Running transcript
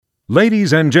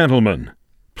Ladies and gentlemen,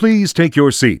 please take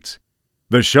your seats.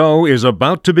 The show is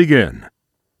about to begin.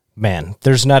 Man,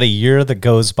 there's not a year that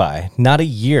goes by, not a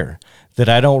year, that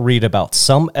I don't read about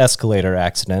some escalator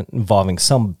accident involving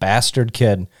some bastard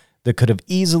kid that could have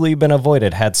easily been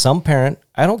avoided had some parent,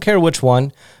 I don't care which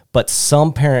one, but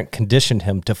some parent conditioned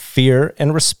him to fear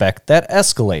and respect that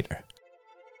escalator.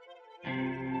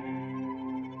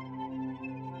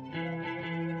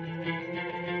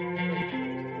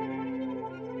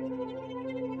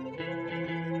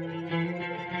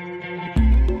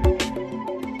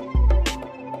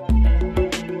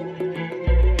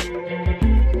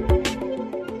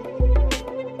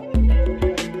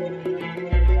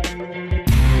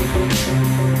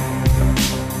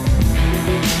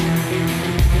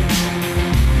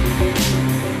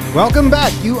 Welcome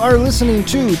back. You are listening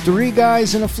to Three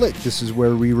Guys in a Flick. This is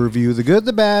where we review the good,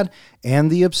 the bad,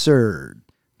 and the absurd.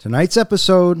 Tonight's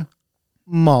episode,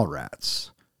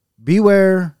 Mallrats.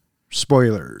 Beware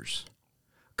spoilers.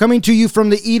 Coming to you from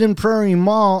the Eden Prairie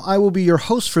Mall, I will be your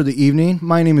host for the evening.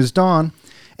 My name is Don.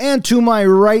 And to my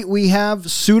right, we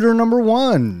have suitor number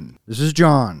one. This is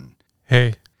John.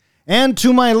 Hey. And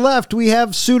to my left, we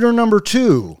have suitor number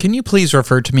two. Can you please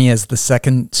refer to me as the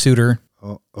second suitor?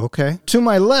 Oh, okay. To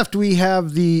my left, we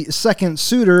have the second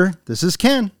suitor. This is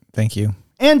Ken. Thank you.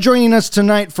 And joining us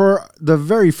tonight for the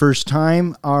very first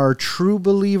time, our true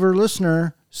believer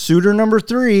listener, suitor number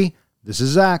three. This is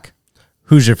Zach.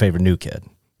 Who's your favorite new kid?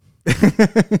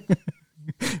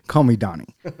 Call me Donnie.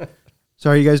 So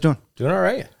how are you guys doing? Doing all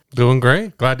right. Doing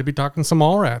great. Glad to be talking some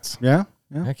Mallrats. Yeah?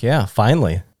 Heck yeah,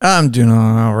 finally. I'm doing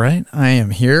all right. I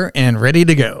am here and ready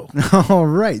to go. All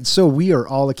right. So we are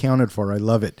all accounted for. I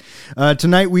love it.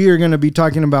 Tonight we are going to be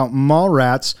talking about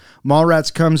Mallrats.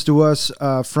 Mallrats comes to us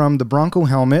from the Bronco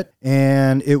Helmet,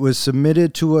 and it was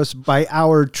submitted to us by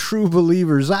our true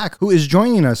believer, Zach, who is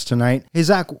joining us tonight. Hey,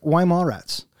 Zach, why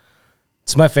Mallrats?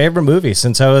 It's my favorite movie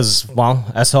since I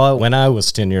saw it when I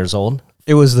was 10 years old.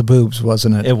 It was the boobs,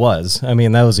 wasn't it? It was. I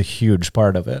mean, that was a huge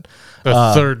part of it.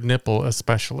 The third nipple,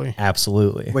 especially.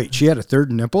 Absolutely. Wait, she had a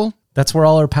third nipple? That's where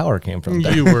all our power came from.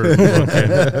 You were looking.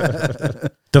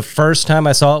 The first time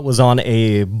I saw it was on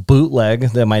a bootleg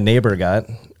that my neighbor got.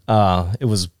 It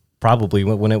was probably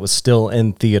when it was still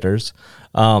in theaters.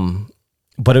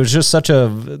 But it was just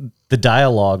the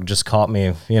dialogue just caught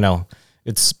me,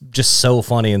 It's just so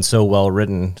funny and so well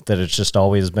written that it's just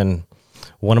always been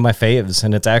one of my faves,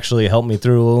 and it's actually helped me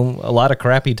through a lot of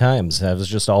crappy times. It was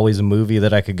just always a movie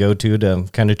that I could go to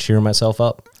kind of cheer myself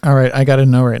up. All right, I got to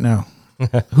know right now.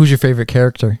 Who's your favorite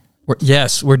character?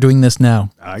 We're doing this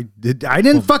now. I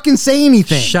didn't fucking say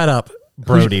anything. Shut up.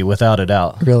 Brody, without a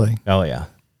doubt. Really? Oh, yeah.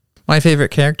 My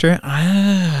favorite character?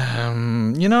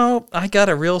 I got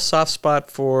a real soft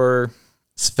spot for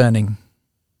Svenning.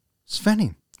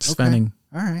 Svenning. Svenning. Okay.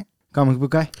 All right. Comic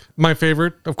book guy. My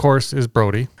favorite, of course, is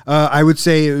Brody. I would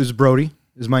say it was Brody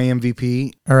is my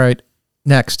MVP. All right.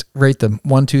 Next, rate them.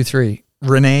 1, 2, 3.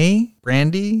 Renee,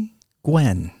 Brandy,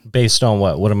 Gwen. Based on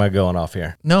what? What am I going off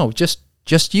here? No, just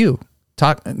you.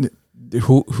 Talk.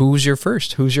 Who's your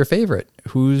first? Who's your favorite?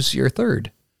 Who's your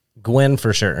third? Gwen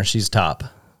for sure. She's top.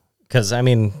 Because,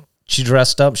 she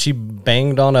dressed up. She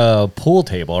banged on a pool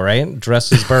table, right?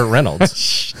 Dressed as Burt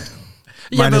Reynolds.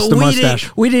 Minus the mustache.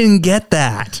 We didn't get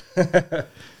that.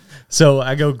 So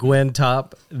I go Gwen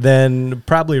top, then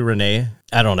probably Renee.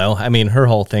 I don't know. Her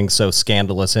whole thing's so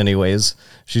scandalous anyways.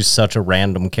 She's such a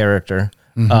random character.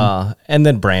 Mm-hmm. And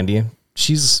then Brandy.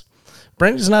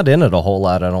 Brandy's not in it a whole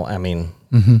lot.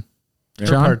 Mm-hmm.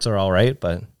 Her parts are all right,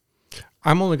 but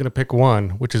I'm only going to pick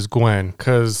one, which is Gwen,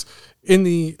 because in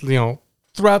the,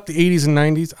 throughout the 80s and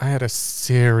 90s, I had a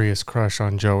serious crush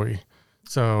on Joey.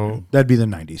 So that'd be the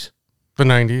 90s. The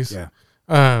 90s.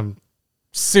 Yeah.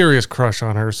 Serious crush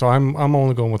on her. So I'm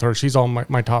only going with her. She's on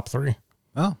my top three.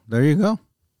 Oh, there you go.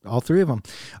 All three of them.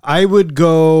 I would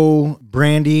go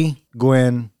Brandy,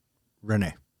 Gwen,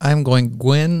 Renee. I'm going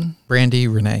Gwen, Brandy,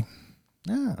 Renee.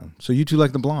 Yeah. So you two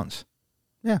like the blondes.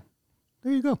 Yeah.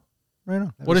 There you go. Right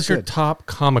on. What is your top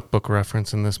comic book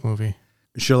reference in this movie?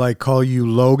 Shall I call you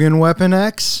Logan Weapon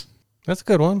X? That's a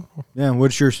good one. Yeah.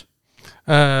 What's yours?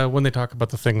 When they talk about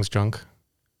the Things junk.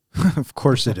 Of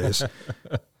course it is.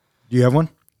 Do you have one?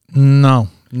 No,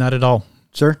 not at all.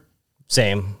 Sir?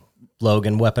 same.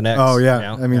 Logan, Weapon X. Oh,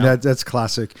 yeah. Yeah. That's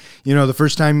classic. The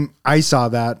first time I saw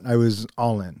that, I was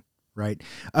all in, right?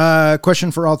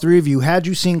 Question for all three of you. Had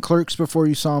you seen Clerks before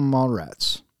you saw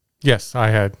Mallrats? Yes, I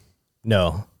had.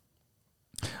 No.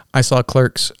 I saw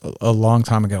Clerks a long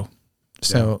time ago.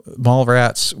 So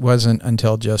Mallrats wasn't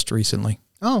until just recently.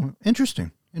 Oh,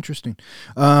 interesting.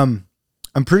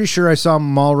 I'm pretty sure I saw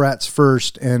Mallrats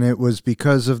first, and it was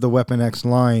because of the Weapon X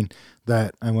line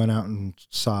that I went out and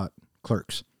saw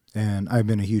Clerks. And I've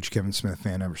been a huge Kevin Smith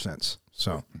fan ever since.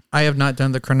 So I have not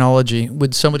done the chronology.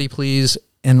 Would somebody please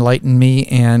enlighten me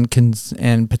and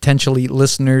potentially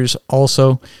listeners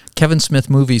also? Kevin Smith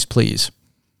movies, please.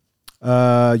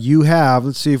 you have,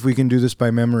 let's see if we can do this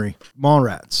by memory.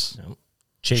 Mallrats,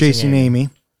 Chasing Amy,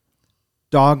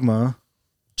 Dogma,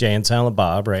 Jay and Silent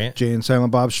Bob, right? Jay and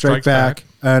Silent Bob Strike Strikes Back. Back.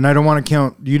 And I don't want to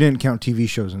count, you didn't count TV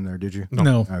shows in there, did you?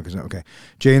 No. Okay.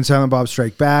 Jay and Silent Bob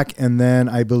Strike Back. And then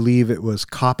I believe it was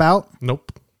Cop Out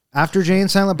Nope. after Jay and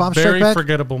Silent Bob Very Strike Back.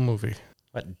 forgettable movie.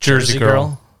 What, Jersey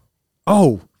Girl.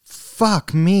 Oh,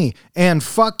 fuck me. And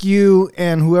fuck you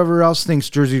and whoever else thinks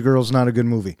Jersey Girl's not a good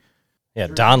movie. Yeah,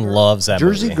 Don loves that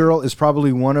Jersey movie. Girl is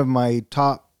probably one of my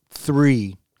top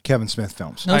 3 Kevin Smith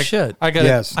films. No shit. I got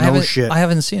Yes, it. no shit. I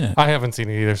haven't seen it. I haven't seen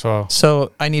it either, so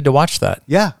So I need to watch that.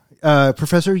 Yeah.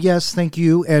 Professor, yes, thank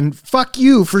you. And fuck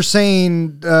you for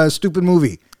saying stupid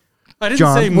movie. I didn't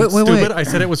John, say wait, stupid. wait. I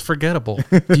said it was forgettable.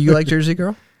 Do you like Jersey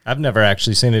Girl? I've never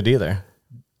actually seen it either.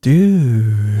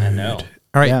 Dude. I know.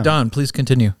 All right, Yeah. Don, please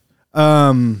continue.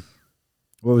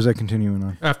 What was I continuing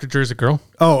on? After Jersey Girl.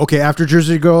 Oh, okay. After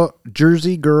Jersey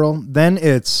Girl, then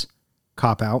it's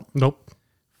Cop Out. Nope.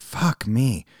 Fuck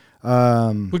me.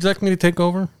 Would you like me to take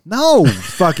over? No,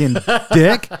 fucking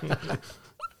dick.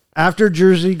 After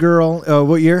Jersey Girl,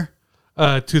 what year?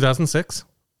 2006.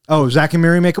 Oh, Zach and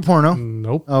Miri Make a Porno.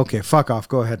 Nope. Okay, fuck off.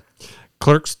 Go ahead.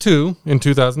 Clerks 2 in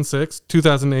 2006.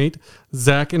 2008,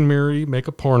 Zach and Miri Make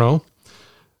a Porno.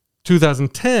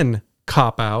 2010,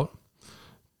 Cop Out.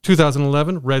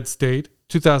 2011, Red State.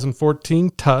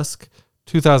 2014, Tusk.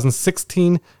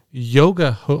 2016,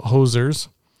 Yoga Hosers.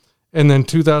 And then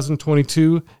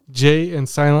 2022, Jay and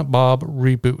Silent Bob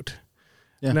Reboot.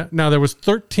 Yeah. Now, there was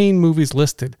 13 movies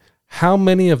listed. How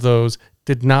many of those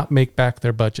did not make back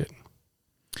their budget?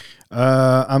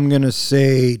 I'm going to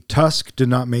say Tusk did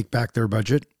not make back their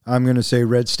budget. I'm going to say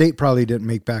Red State probably didn't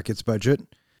make back its budget.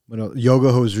 But Yoga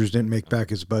Hosers didn't make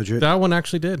back its budget. That one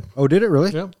actually did. Oh, did it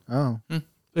really? Yep. Oh.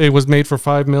 It was made for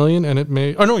 $5 million, and it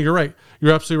made. Oh no, you're right.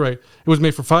 You're absolutely right. It was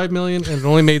made for $5 million, and it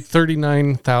only made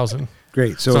 $39,000.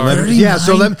 Great. So Sorry.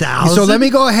 let me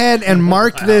go ahead and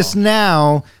mark this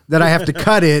now that I have to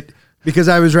cut it because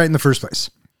I was right in the first place.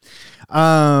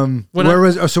 So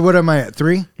what am I at?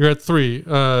 3? You're at 3.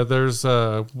 There's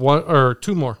one or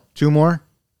 2 more. 2 more.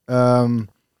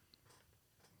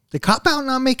 Did Cop Out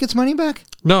not make its money back?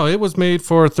 No, it was made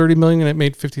for $30 million, and it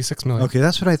made $56 million. Okay,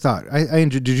 that's what I thought. I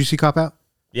enjoyed. Did you see Cop Out?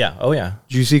 Yeah. Oh, yeah.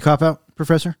 Did you see Cop Out,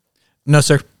 Professor? No,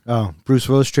 sir. Oh, Bruce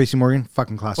Willis, Tracy Morgan,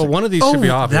 fucking classic. Well, one of these should be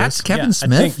obvious. That's Kevin Yeah, I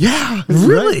Smith? think- Yeah,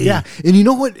 Really? right, yeah. And you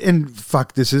know what? And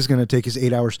fuck, this is going to take us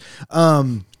 8 hours.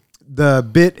 The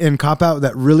bit in Cop Out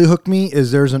that really hooked me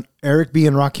is there's an Eric B.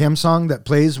 and Rakim song that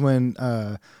plays when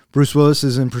Bruce Willis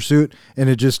is in pursuit, and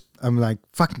I'm like,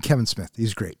 fucking Kevin Smith.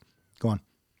 He's great. Go on.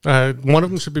 One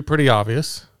of them should be pretty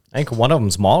obvious. I think one of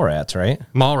them's Mallrats, right?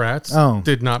 Mallrats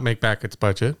did not make back its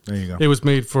budget. There you go. It was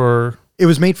made for It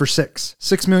was made for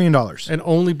 $6 million. and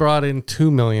only brought in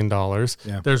 $2 million.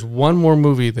 Yeah. There's one more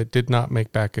movie that did not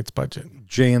make back its budget.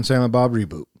 Jay and Silent Bob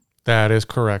reboot. That is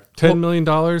correct. $10 million,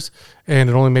 and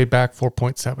it only made back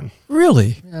 4.7.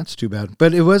 Really? Yeah, that's too bad.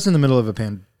 But it was in the middle of a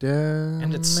pandemic.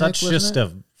 And it's such wasn't just it?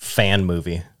 a fan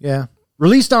movie. Yeah.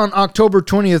 Released on October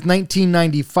 20th,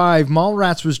 1995,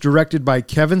 Mallrats was directed by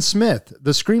Kevin Smith.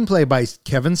 The screenplay by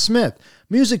Kevin Smith.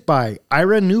 Music by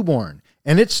Ira Newborn.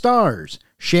 And it stars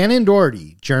Shannon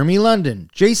Doherty, Jeremy London,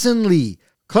 Jason Lee,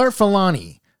 Claire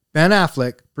Filani, Ben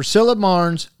Affleck, Priscilla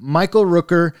Barnes, Michael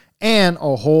Rooker, and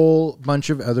a whole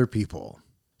bunch of other people.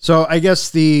 So I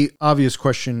guess the obvious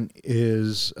question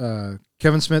is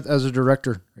Kevin Smith as a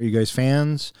director. Are you guys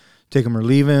fans? Take him or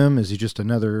leave him? Is he just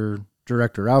another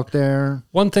director out there?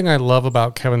 One thing I love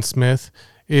about Kevin Smith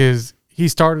is he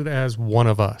started as one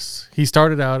of us. He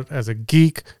started out as a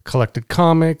geek, collected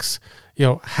comics,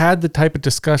 had the type of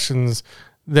discussions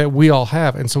that we all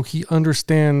have. And so he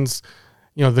understands,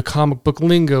 the comic book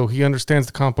lingo. He understands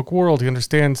the comic book world. He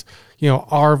understands,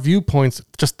 our viewpoints,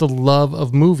 just the love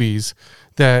of movies,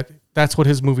 that's what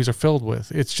his movies are filled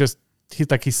with. It's just,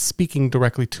 he's speaking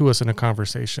directly to us in a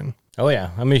conversation. Oh, yeah.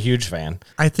 I'm a huge fan.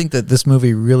 I think that this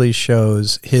movie really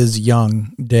shows his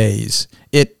young days.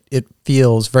 It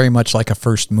feels very much like a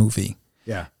first movie.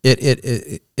 Yeah.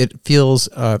 It feels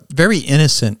very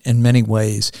innocent in many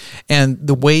ways. And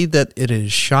the way that it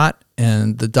is shot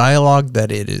and the dialogue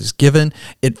that it is given,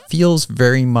 it feels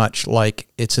very much like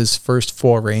it's his first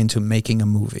foray into making a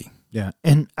movie. Yeah.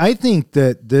 And I think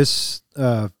that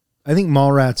I think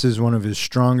Mallrats is one of his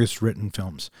strongest written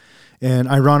films. And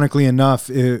ironically enough,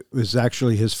 it was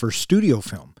actually his first studio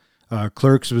film.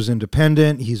 Clerks was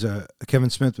independent. Kevin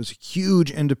Smith was a huge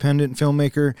independent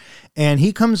filmmaker, and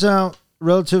he comes out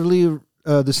relatively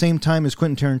the same time as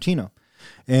Quentin Tarantino.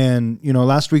 And,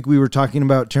 last week we were talking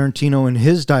about Tarantino and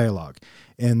his dialogue.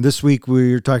 And this week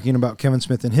we're talking about Kevin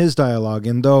Smith and his dialogue.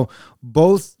 And though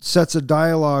both sets of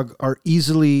dialogue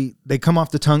they come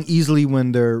off the tongue easily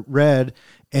when they're read,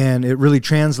 and it really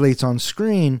translates on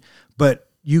screen, but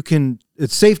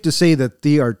it's safe to say that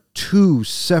they are two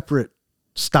separate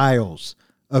styles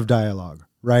of dialogue,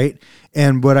 right?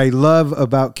 And what I love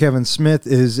about Kevin Smith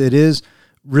is it is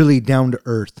really down to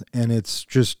earth, and it's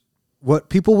just what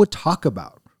people would talk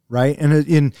about, right?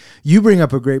 And you bring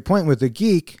up a great point with the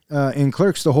geek in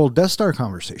Clerks, the whole Death Star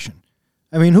conversation.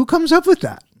 I mean, who comes up with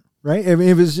that, right? I mean,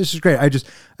 it was just great. I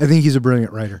think he's a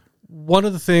brilliant writer. One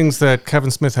of the things that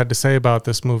Kevin Smith had to say about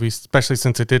this movie, especially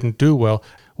since it didn't do well,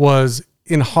 was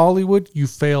in Hollywood, you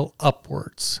fail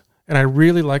upwards. And I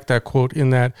really like that quote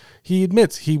in that he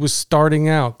admits he was starting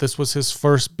out. This was his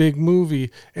first big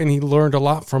movie, and he learned a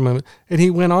lot from him. And he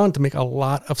went on to make a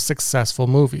lot of successful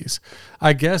movies.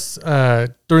 I guess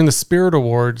during the Spirit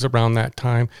Awards around that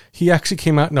time, he actually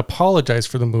came out and apologized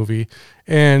for the movie.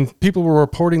 And people were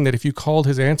reporting that if you called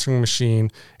his answering machine,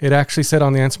 it actually said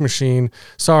on the answering machine,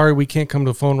 "Sorry, we can't come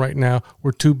to the phone right now.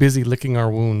 We're too busy licking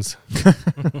our wounds."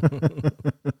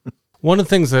 One of the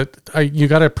things that you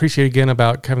got to appreciate again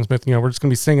about Kevin Smith, we're just going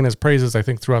to be singing his praises, I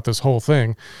think, throughout this whole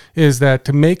thing, is that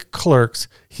to make Clerks,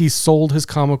 he sold his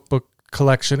comic book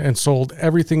collection and sold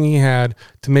everything he had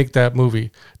to make that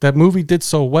movie. That movie did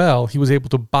so well, he was able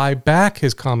to buy back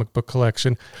his comic book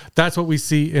collection. That's what we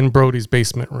see in Brody's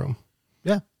basement room.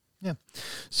 Yeah.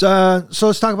 So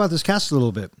let's talk about this cast a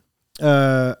little bit.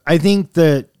 I think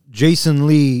that Jason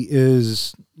Lee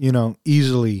is,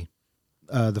 easily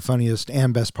the funniest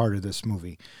and best part of this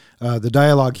movie. The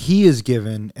dialogue he is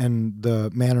given and the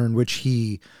manner in which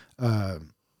he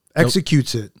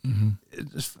executes it. Mm-hmm.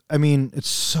 It's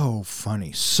so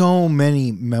funny. So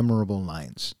many memorable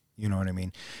lines. You know what I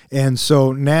mean? And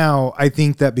so now I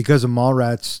think that because of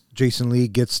Mallrats, Jason Lee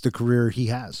gets the career he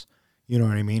has. You know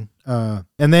what I mean?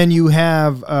 And then you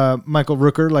have Michael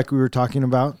Rooker, like we were talking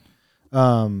about.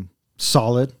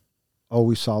 Solid.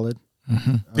 Always solid.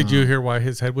 Mm-hmm. Did you hear why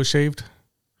his head was shaved?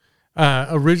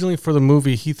 Originally for the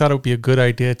movie, he thought it would be a good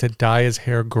idea to dye his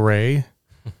hair gray,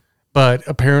 but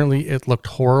apparently it looked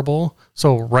horrible.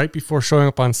 So right before showing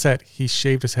up on set, he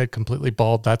shaved his head completely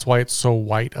bald. That's why it's so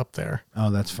white up there.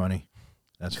 Oh, that's funny.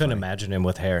 Couldn't imagine him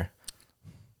with hair.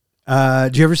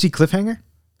 Did you ever see Cliffhanger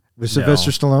with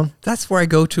Sylvester Stallone? That's where I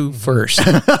go to first.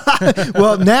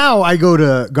 Well, now I go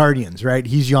to Guardians, right?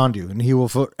 He's Yondu, and he will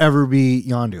forever be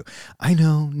Yondu. I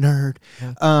know, nerd.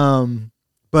 Yeah.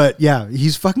 But yeah,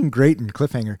 he's fucking great in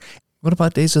Cliffhanger. What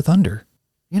about Days of Thunder?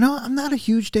 I'm not a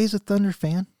huge Days of Thunder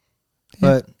fan,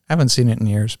 but I haven't seen it in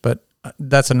years, but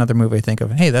that's another movie I think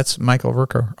of. Hey, that's Michael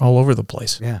Rooker all over the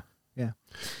place. Yeah.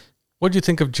 What do you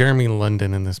think of Jeremy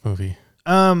London in this movie?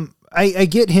 I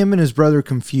get him and his brother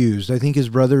confused. I think his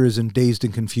brother is in Dazed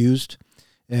and Confused,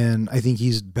 and I think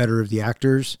he's better of the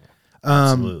actors.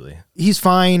 Absolutely. He's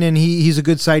fine, and he's a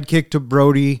good sidekick to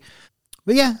Brody.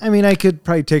 But yeah, I could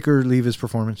probably take or leave his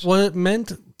performance. Was it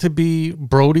meant to be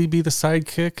Brody be the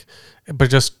sidekick, but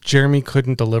just Jeremy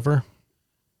couldn't deliver?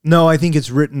 No, I think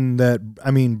it's written that,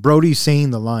 Brody's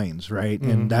saying the lines, right?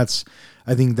 Mm-hmm. And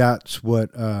I think that's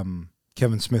what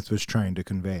Kevin Smith was trying to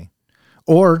convey.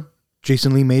 Or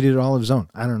Jason Lee made it all of his own.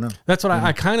 I don't know. That's what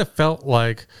I kind of felt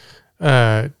like.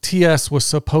 TS was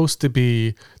supposed to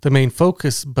be the main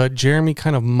focus, but Jeremy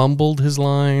kind of mumbled his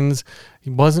lines.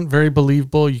 He wasn't very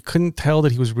believable. You couldn't tell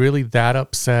that he was really that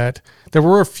upset. There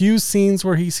were a few scenes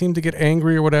where he seemed to get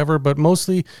angry or whatever, but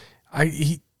mostly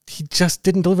he just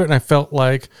didn't deliver it. And I felt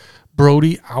like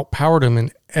Brody outpowered him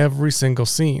in every single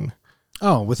scene.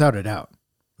 Oh, without a doubt.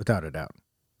 Without a doubt.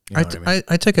 I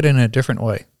took it in a different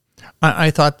way.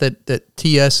 I thought that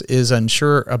TS is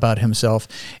unsure about himself,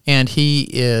 and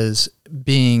he's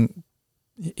being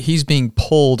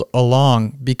pulled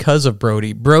along because of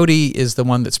Brody. Brody is the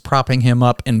one that's propping him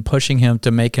up and pushing him to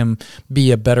make him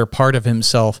be a better part of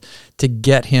himself, to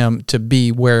get him to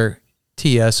be where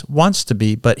TS wants to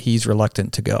be, but he's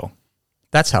reluctant to go.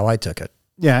 That's how I took it.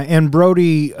 Yeah, and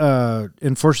Brody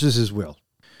enforces his will.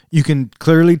 You can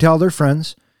clearly tell they're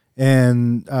friends,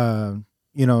 and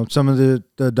some of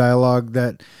the dialogue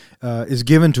that is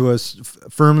given to us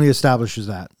firmly establishes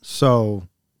that. So,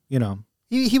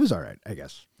 he was all right, I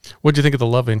guess. What do you think of the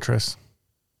love interest?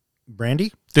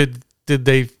 Brandy? Did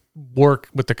they work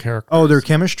with the characters? Oh, their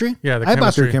chemistry? Yeah, I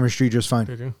thought their chemistry just fine.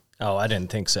 Did you? Oh, I didn't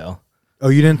think so. Oh,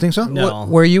 you didn't think so? No.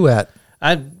 Where are you at?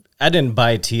 I I didn't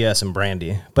buy TS and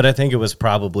Brandy, but I think it was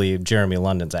probably Jeremy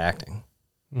London's acting.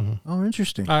 Oh,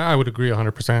 interesting. I would agree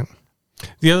 100%.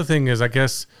 The other thing is, I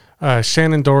guess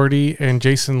Shannon Doherty and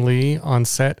Jason Lee on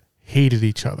set hated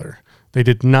each other. They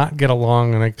did not get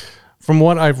along. And from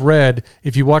what I've read,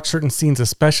 if you watch certain scenes,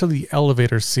 especially the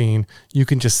elevator scene, you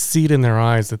can just see it in their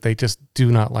eyes that they just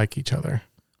do not like each other.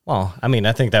 Well, I mean,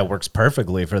 I think that works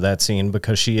perfectly for that scene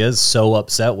because she is so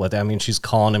upset with it. I mean, she's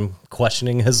calling him,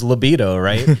 questioning his libido,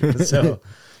 right? So,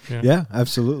 Yeah,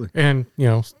 absolutely. And,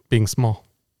 being small.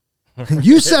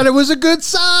 You said it was a good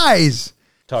size.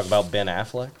 talk about Ben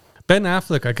Affleck. Ben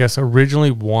Affleck, I guess,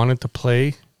 originally wanted to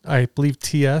play, I believe,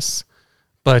 TS,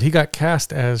 but he got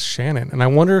cast as Shannon. And I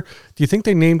wonder, do you think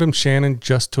they named him Shannon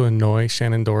just to annoy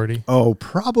Shannon Doherty? Oh,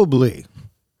 probably.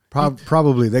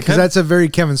 Probably. Because that's a very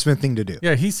Kevin Smith thing to do.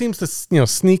 Yeah, he seems to,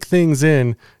 sneak things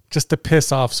in just to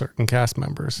piss off certain cast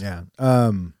members. Yeah.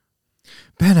 Ben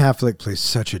Affleck plays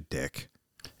such a dick.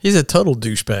 He's a total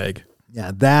douchebag.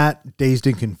 Yeah, that, Dazed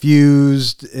and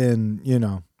Confused, and,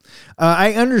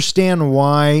 I understand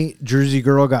why Jersey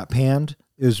Girl got panned.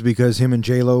 It was because him and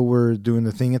J-Lo were doing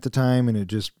the thing at the time, and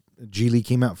Geely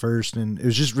came out first, and it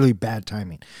was just really bad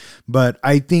timing. But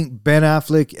I think Ben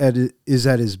Affleck is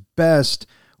at his best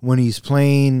when he's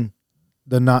playing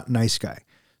the not nice guy.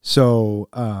 So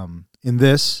in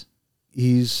this,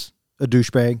 he's a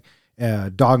douchebag.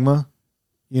 Dogma,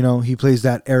 he plays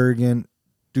that arrogant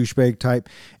douchebag type.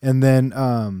 And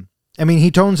then,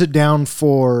 he tones it down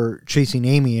for Chasing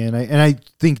Amy, and I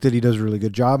think that he does a really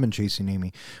good job in Chasing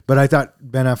Amy. But I thought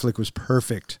Ben Affleck was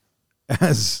perfect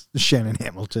as Shannon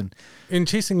Hamilton. In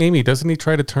Chasing Amy, doesn't he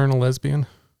try to turn a lesbian?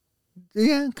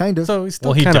 Yeah, kind of. So he's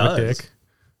still He kind does. of a dick.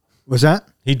 Was that?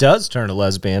 He does turn a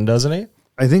lesbian, doesn't he?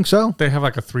 I think so. They have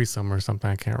like a threesome or something.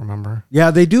 I can't remember.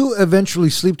 Yeah, they do eventually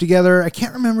sleep together. I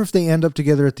can't remember if they end up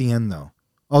together at the end, though.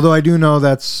 Although I do know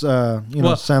that's,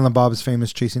 Silent Bob's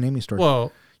famous Chasing Amy story.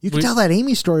 Well, you can tell that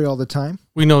Amy story all the time.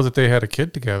 we know that they had a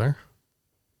kid together.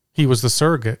 He was the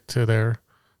surrogate to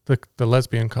the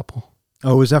lesbian couple.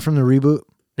 Oh, was that from the reboot?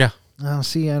 Yeah. Oh,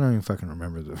 see, I don't even fucking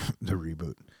remember the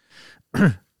reboot.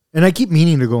 And I keep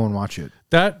meaning to go and watch it.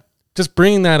 That just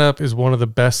bringing that up is one of the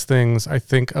best things I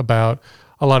think about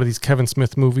a lot of these Kevin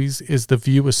Smith movies is the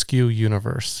View Askew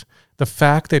universe. The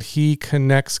fact that he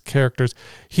connects characters.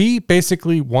 He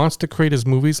basically wants to create his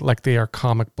movies like they are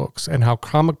comic books, and how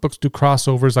comic books do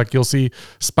crossovers. Like you'll see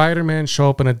Spider-Man show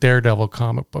up in a Daredevil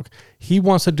comic book. He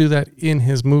wants to do that in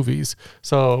his movies.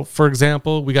 So, for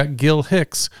example, we got Gil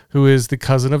Hicks, who is the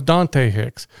cousin of Dante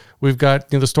Hicks. We've got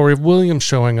the story of William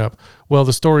showing up. Well,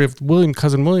 the story of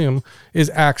cousin William,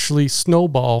 is actually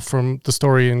Snowball from the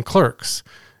story in Clerks.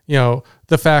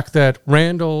 The fact that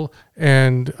Randall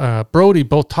and Brody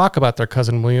both talk about their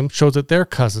cousin William shows that they're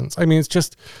cousins. I mean,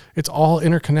 it's all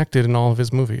interconnected in all of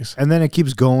his movies. And then it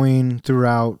keeps going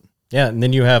throughout. Yeah, and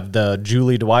then you have the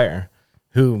Julie Dwyer,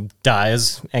 who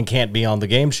dies and can't be on the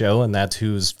game show, and that's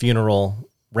whose funeral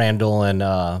Randall and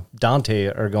Dante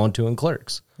are going to in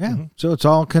Clerks. Yeah, So it's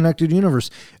all connected universe.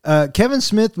 Kevin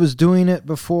Smith was doing it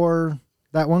before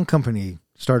that one company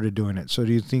started doing it. So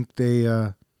do you think they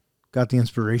got the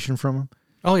inspiration from him?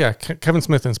 Oh, yeah. Kevin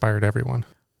Smith inspired everyone.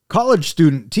 College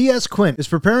student T.S. Quint is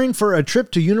preparing for a trip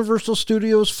to Universal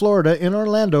Studios Florida in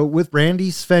Orlando with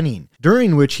Brandy Svenning,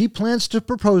 during which he plans to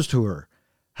propose to her.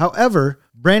 However,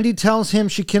 Brandy tells him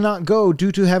she cannot go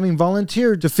due to having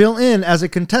volunteered to fill in as a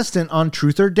contestant on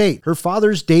Truth or Date, her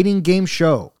father's dating game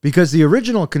show, because the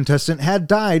original contestant had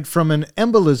died from an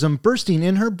embolism bursting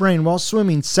in her brain while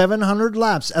swimming 700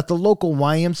 laps at the local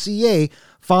YMCA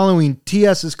following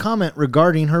T.S.'s comment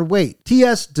regarding her weight.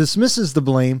 T.S. dismisses the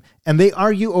blame, and they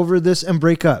argue over this and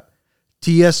break up.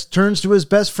 T.S. turns to his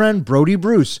best friend, Brody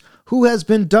Bruce, who has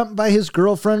been dumped by his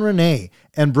girlfriend, Renee,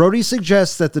 and Brody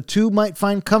suggests that the two might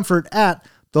find comfort at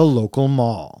the local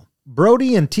mall.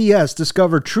 Brody and T.S.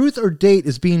 discover Truth or Date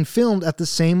is being filmed at the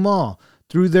same mall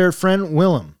through their friend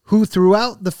Willem, who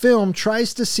throughout the film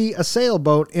tries to see a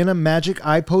sailboat in a Magic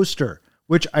Eye poster,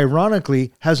 which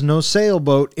ironically has no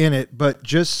sailboat in it, but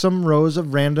just some rows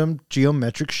of random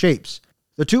geometric shapes.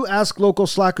 The two ask local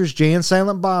slackers Jay and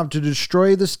Silent Bob to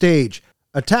destroy the stage,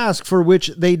 a task for which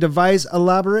they devise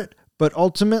elaborate but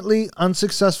ultimately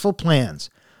unsuccessful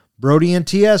plans. Brody and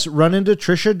T.S. run into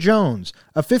Trisha Jones,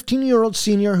 a 15-year-old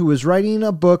senior who is writing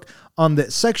a book on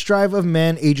the sex drive of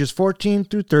men ages 14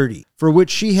 through 30, for which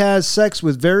she has sex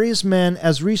with various men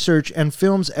as research and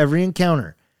films every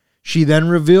encounter. She then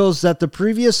reveals that the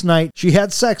previous night she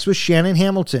had sex with Shannon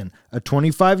Hamilton, a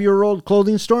 25-year-old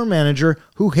clothing store manager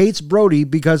who hates Brody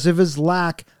because of his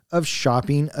lack of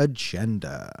shopping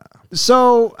agenda.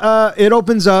 So it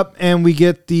opens up and we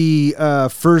get the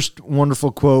first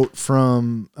wonderful quote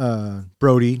from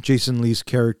Brody, Jason Lee's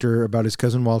character, about his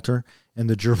cousin Walter and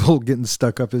the gerbil getting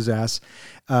stuck up his ass.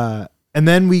 And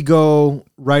then we go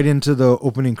right into the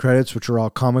opening credits, which are all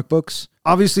comic books.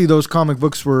 Obviously, those comic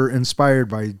books were inspired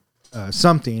by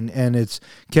something, and it's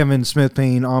Kevin Smith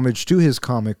paying homage to his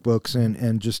comic books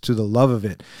and just to the love of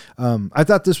it. I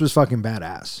thought this was fucking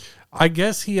badass. I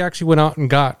guess he actually went out and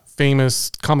got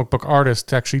famous comic book artists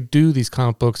to actually do these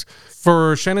comic books.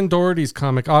 For Shannon Doherty's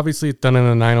comic, obviously it's done in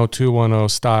a 90210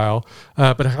 style,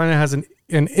 but it kind of has an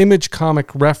Image comic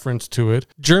reference to it.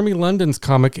 Jeremy London's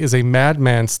comic is a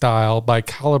Madman style by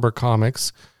Caliber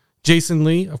Comics. Jason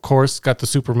Lee, of course, got the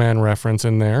Superman reference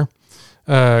in there.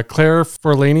 Claire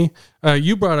Forlani,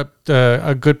 you brought up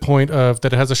a good point of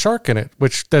that it has a shark in it,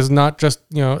 which does not just,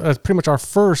 that's pretty much our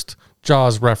first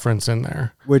Jaws reference in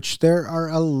there. Which there are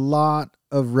a lot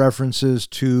of references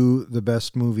to the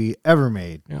best movie ever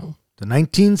made. Yeah. The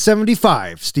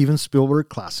 1975 Steven Spielberg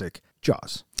classic,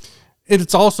 Jaws.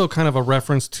 It's also kind of a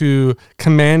reference to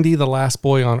Commandy, the Last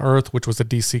Boy on Earth, which was a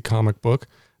DC comic book.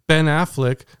 Ben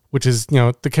Affleck, which is,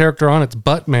 the character on it's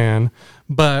Buttman,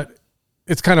 but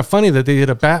it's kind of funny that they did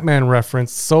a Batman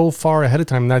reference so far ahead of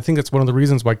time. And I think that's one of the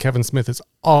reasons why Kevin Smith has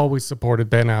always supported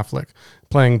Ben Affleck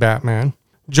playing Batman.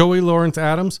 Joey Lawrence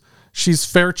Adams, she's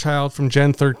Fairchild from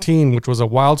Gen 13, which was a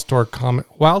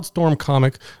Wildstorm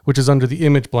comic, which is under the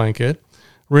Image blanket.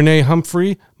 Renee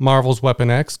Humphrey, Marvel's Weapon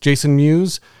X. Jason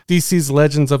Mewes, DC's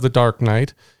Legends of the Dark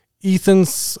Knight. Ethan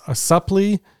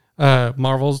Suplee,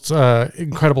 Marvel's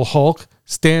Incredible Hulk.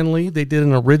 Stan Lee, they did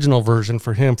an original version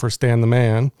for him for Stan the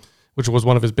Man, which was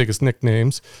one of his biggest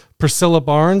nicknames. Priscilla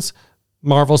Barnes,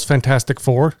 Marvel's Fantastic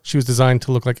Four. She was designed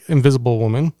to look like Invisible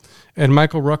Woman. And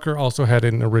Michael Rooker also had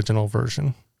an original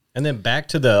version. And then back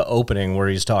to the opening where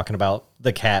he's talking about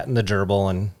the cat and the gerbil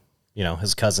and,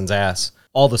 his cousin's ass.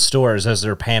 All the stores, as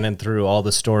they're panning through, all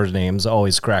the stores names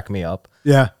always crack me up.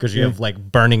 Yeah. Because you have like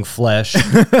Burning Flesh,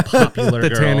 Popular The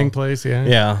Girl. tanning place, yeah.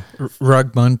 Yeah.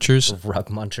 Rug Munchers. Rug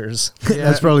Munchers.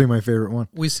 That's probably my favorite one.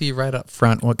 We see right up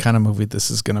front what kind of movie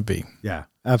this is going to be. Yeah,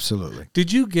 absolutely.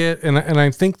 Did you get, and I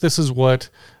think this is what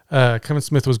Kevin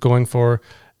Smith was going for,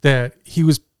 that he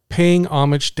was paying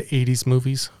homage to 80s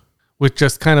movies with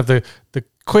just kind of the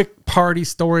quick party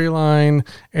storyline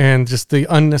and just the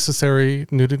unnecessary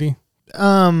nudity?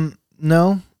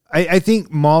 No. I think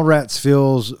Mallrats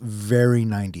feels very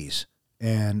 90s,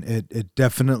 and it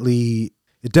definitely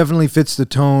fits the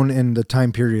tone and the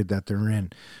time period that they're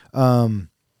in.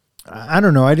 I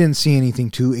don't know. I didn't see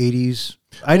anything too 80s.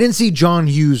 I didn't see John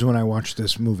Hughes when I watched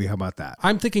this movie. How about that?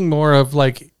 I'm thinking more of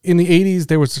like in the 80s,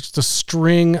 there was just a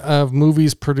string of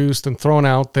movies produced and thrown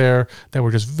out there that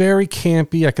were just very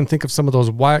campy. I can think of some of those,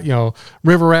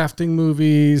 river rafting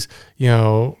movies,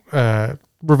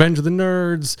 Revenge of the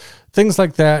Nerds, things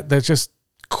like that. That's just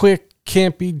quick,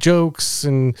 campy jokes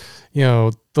and,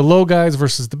 the low guys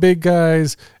versus the big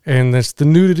guys. And there's the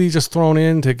nudity just thrown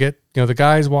in to get, the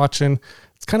guys watching.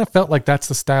 It's kind of felt like that's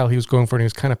the style he was going for, and he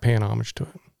was kind of paying homage to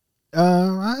it.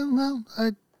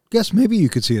 I guess maybe you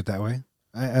could see it that way.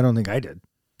 I don't think I did.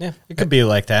 Yeah, it could be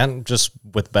like that, just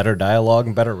with better dialogue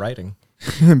and better writing.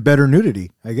 Better nudity,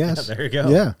 I guess. Yeah, there you go.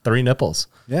 Yeah. 3 nipples.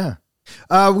 Yeah.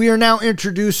 We are now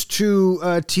introduced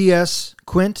to T.S.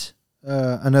 Quint,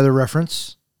 another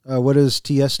reference. What does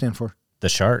T.S. stand for? The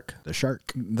shark. The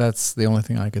shark. That's the only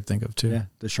thing I could think of, too. Yeah,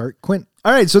 the shark. Quint.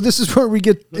 All right, so this is where we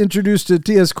get introduced to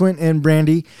T.S. Quint and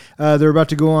Brandy. They're about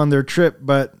to go on their trip,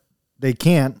 but they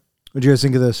can't. What do you guys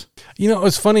think of this?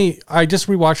 It's funny. I just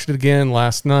rewatched it again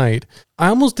last night. I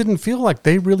almost didn't feel like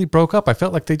they really broke up. I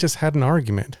felt like they just had an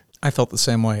argument. I felt the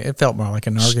same way. It felt more like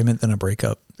an argument than a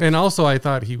breakup. And also, I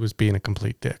thought he was being a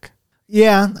complete dick.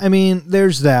 Yeah,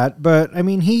 there's that. But,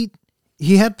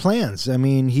 he had plans.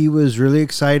 He was really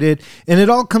excited. And it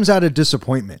all comes out of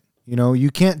disappointment.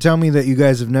 You can't tell me that you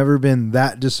guys have never been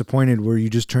that disappointed where you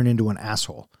just turn into an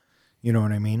asshole. You know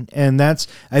what I mean? And that's,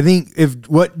 I think, if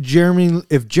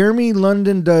Jeremy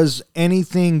London does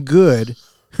anything good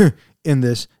in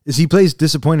this, is he plays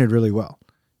disappointed really well.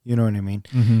 You know what I mean?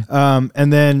 Mm-hmm.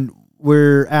 And then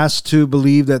we're asked to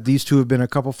believe that these two have been a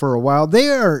couple for a while. They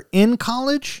are in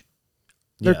college.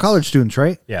 They're college students,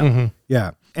 right? Yeah. Mm-hmm.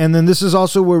 Yeah. And then this is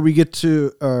also where we get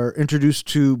to introduced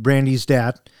to Brandy's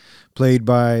dad, played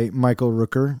by Michael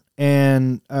Rooker.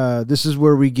 And this is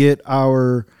where we get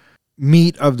our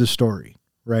meat of the story,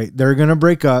 right? They're going to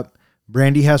break up.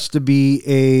 Brandy has to be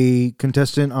a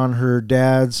contestant on her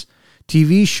dad's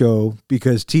TV show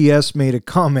because TS made a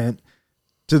comment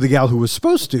to the gal who was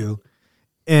supposed to.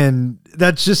 And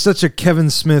that's just such a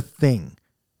Kevin Smith thing,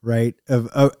 right?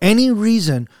 Of any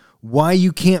reason why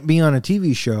you can't be on a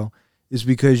TV show is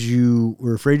because you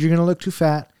were afraid you're going to look too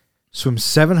fat, swim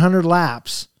 700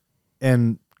 laps,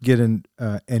 and get an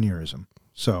aneurysm.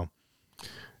 So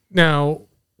Now,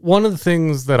 one of the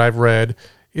things that I've read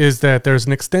is that there's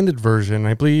an extended version.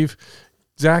 I believe,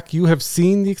 Zach, you have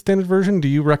seen the extended version. Do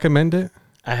you recommend it?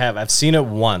 I have. I've seen it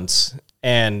once,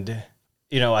 and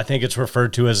I think it's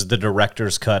referred to as the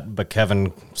director's cut, but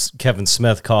Kevin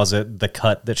Smith calls it the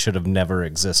cut that should have never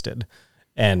existed,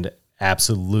 and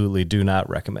absolutely do not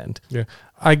recommend. Yeah.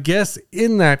 I guess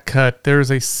in that cut,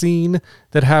 there's a scene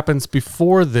that happens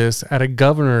before this at a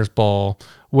governor's ball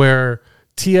where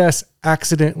TS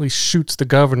accidentally shoots the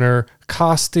governor,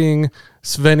 costing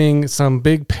Svenning some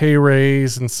big pay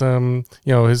raise and some,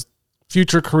 his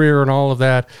future career and all of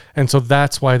that. And so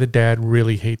that's why the dad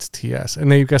really hates TS.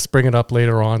 And they just bring it up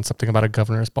later on, something about a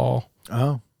governor's ball.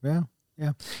 Oh, yeah.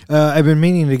 Yeah. I've been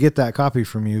meaning to get that copy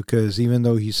from you because even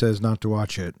though he says not to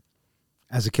watch it,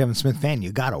 as a Kevin Smith fan,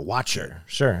 you got to watch it.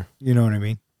 Sure. You know what I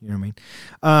mean?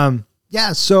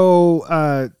 Yeah,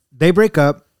 so they break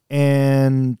up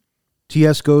and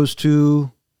TS goes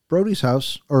to Brody's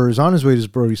house, or is on his way to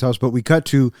Brody's house, but we cut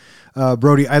to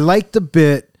Brody. I like the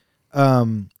bit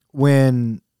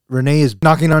when Renee is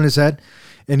knocking on his head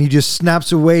and he just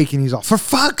snaps awake and he's all, for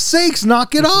fuck's sakes,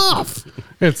 knock it off.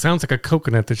 It sounds like a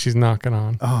coconut that she's knocking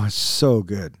on. Oh, it's so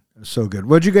good. So good.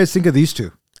 What'd you guys think of these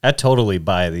two? I totally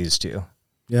buy these two.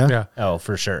 Yeah? Yeah. Oh,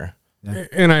 for sure.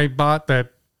 And I bought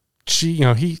that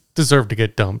he deserved to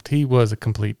get dumped. He was a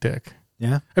complete dick.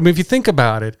 Yeah? I mean, if you think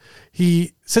about it,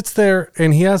 he sits there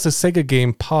and he has a Sega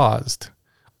game paused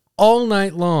all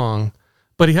night long,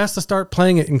 but he has to start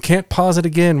playing it and can't pause it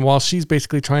again while she's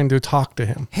basically trying to talk to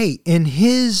him. Hey, in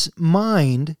his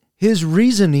mind, his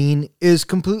reasoning is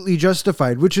completely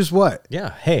justified, which is what?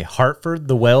 Yeah. Hey, Hartford,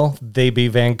 the Well, they be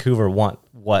Vancouver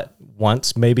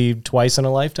once, maybe twice in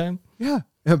a lifetime? Yeah.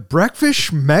 Breakfast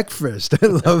schmeckfast. I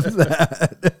love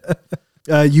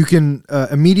that. You can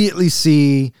immediately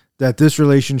see that this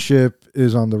relationship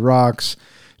is on the rocks.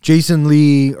 Jason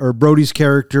Lee, or Brody's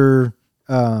character,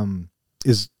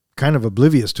 is kind of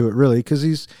oblivious to it, really, because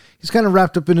he's kind of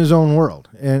wrapped up in his own world,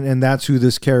 and that's who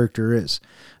this character is.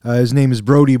 His name is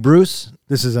Brody Bruce.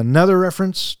 This is another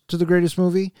reference to the greatest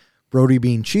movie, Brody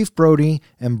being Chief Brody,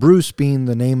 and Bruce being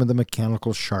the name of the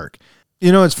mechanical shark.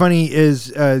 What's funny is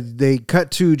they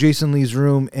cut to Jason Lee's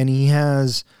room, and he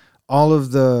has all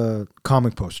of the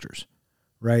comic posters,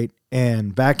 right?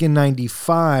 And back in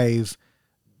 95,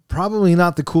 probably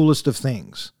not the coolest of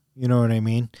things. You know what I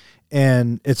mean?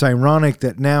 And it's ironic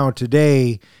that now,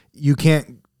 today, you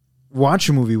can't watch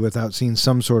a movie without seeing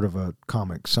some sort of a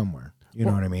comic somewhere. You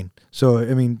know what I mean? So,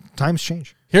 I mean, times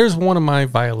change. Here's one of my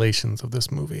violations of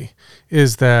this movie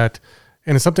is that,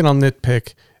 and it's something I'll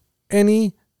nitpick,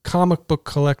 any comic book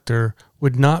collector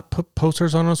would not put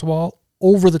posters on his wall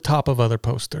over the top of other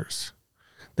posters.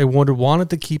 They wanted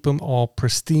to keep them all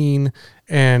pristine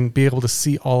and be able to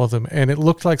see all of them. And it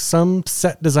looked like some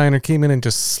set designer came in and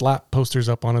just slapped posters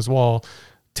up on his wall,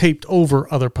 taped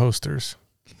over other posters.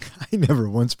 I never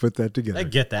once put that together. I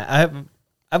get that.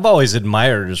 I've always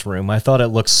admired his room. I thought it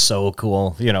looked so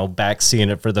cool. Back seeing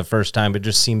it for the first time, it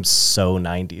just seems so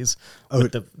 90s.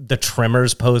 With the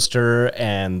Tremors poster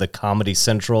and the Comedy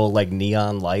Central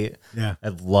neon light. Yeah. I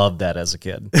loved that as a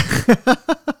kid.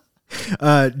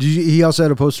 He also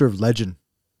had a poster of Legend.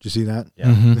 Did you see that?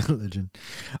 Yeah. Legend.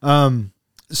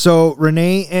 So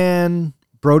Renee and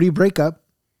Brody break up.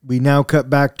 We now cut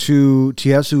back to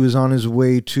TS, who is on his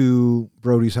way to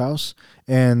Brody's house.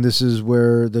 And this is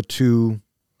where the two,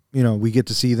 we get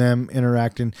to see them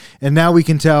interacting. And now we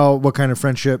can tell what kind of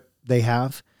friendship they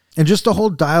have. And just the whole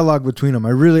dialogue between them. I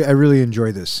really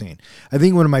enjoy this scene. I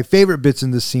think one of my favorite bits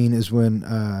in this scene is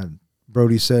when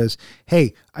Brody says,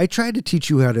 hey, I tried to teach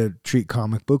you how to treat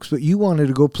comic books, but you wanted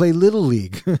to go play Little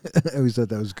League. I always thought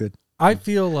that was good. I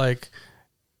feel like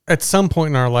at some point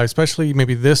in our life, especially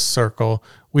maybe this circle,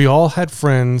 we all had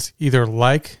friends either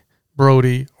like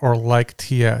Brody or like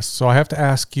TS. So I have to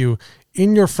ask you,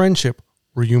 in your friendship,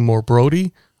 were you more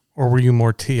Brody or were you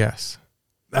more TS?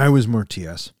 I was more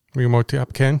TS. Were you more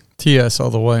Ken? TS all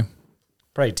the way.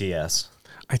 Probably TS.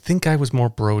 I think I was more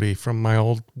Brody from my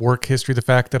old work history. The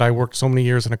fact that I worked so many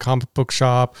years in a comic book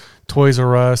shop, Toys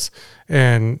R Us,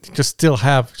 and just still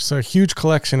have just a huge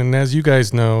collection. And as you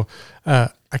guys know,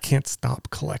 I can't stop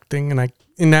collecting. And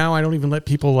now I don't even let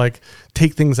people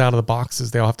take things out of the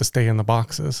boxes. They all have to stay in the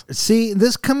boxes. See,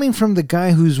 this coming from the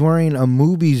guy who's wearing a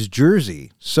Moobies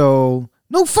jersey. So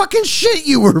no fucking shit,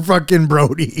 you were fucking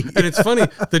Brody. And it's funny,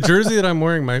 the jersey that I'm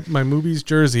wearing, my Moobies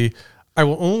jersey, I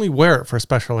will only wear it for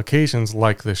special occasions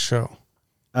like this show.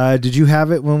 Did you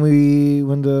have it when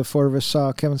the four of us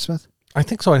saw Kevin Smith? I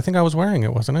think so. I think I was wearing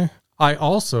it, wasn't I? I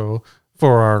also,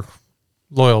 for our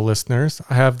loyal listeners,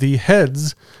 I have the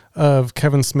heads of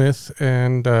Kevin Smith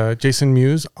and Jason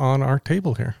Mewes on our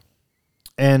table here.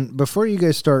 And before you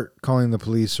guys start calling the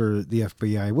police or the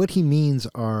FBI, what he means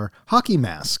are hockey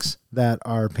masks that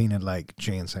are painted like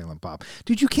Jay and Silent Bob.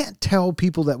 Dude, you can't tell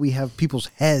people that we have people's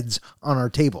heads on our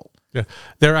table. Yeah,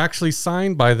 they're actually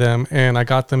signed by them, and I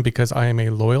got them because I am a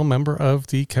loyal member of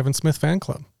the Kevin Smith fan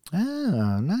club.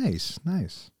 Ah, nice.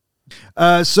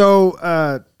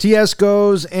 So TS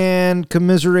goes and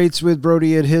commiserates with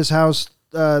Brody at his house.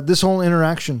 This whole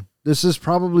interaction, this is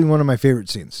probably one of my favorite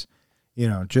scenes. You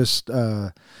know, just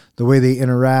the way they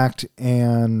interact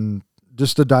and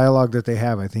just the dialogue that they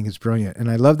have, I think is brilliant. And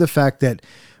I love the fact that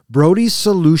Brody's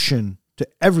solution to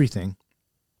everything,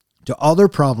 to all their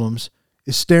problems,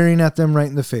 is staring at them right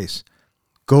in the face.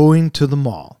 Going to the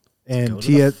mall. And Go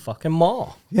to the fucking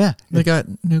mall. Yeah. They got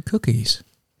new cookies.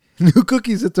 New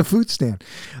cookies at the food stand.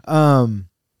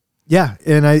 Yeah,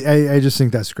 and I just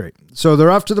think that's great. So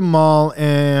they're off to the mall,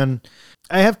 and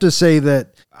I have to say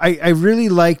that I really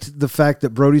liked the fact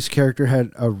that Brody's character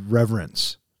had a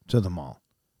reverence to the mall,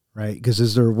 right? Because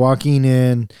as they're walking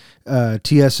in,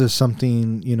 TS says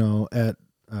something, at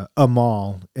a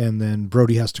mall, and then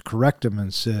Brody has to correct him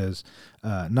and says,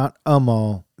 not a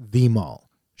mall, the mall.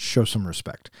 Show some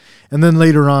respect. And then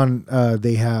later on,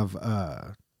 they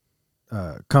have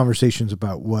conversations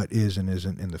about what is and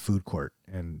isn't in the food court.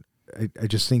 And I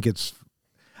just think it's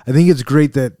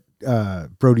great that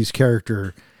Brody's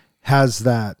character has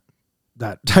that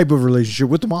type of relationship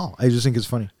with them all. I just think it's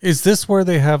funny. Is this where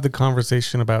they have the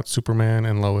conversation about Superman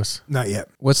and Lois? Not yet.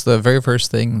 What's the very first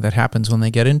thing that happens when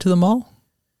they get into the mall?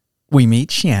 We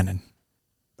meet Shannon.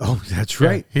 Oh, that's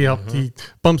right. Yeah, he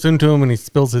bumps into him and he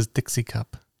spills his Dixie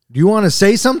cup. Do you want to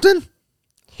say something?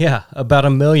 Yeah, about a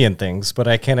million things, but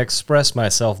I can't express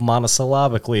myself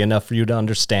monosyllabically enough for you to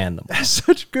understand them. That's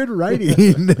such good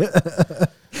writing.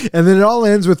 And then it all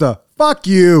ends with a fuck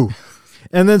you.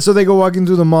 And then so they go walking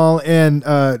through the mall, and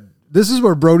this is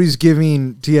where Brody's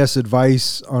giving TS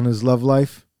advice on his love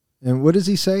life. And what does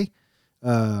he say?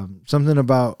 Something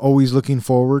about always looking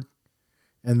forward.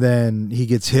 And then he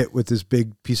gets hit with this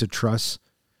big piece of truss.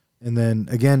 And then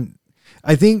again,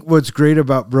 I think what's great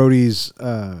about Brody's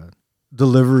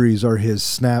deliveries are his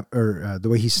snap, or the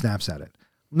way he snaps at it.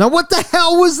 Now, what the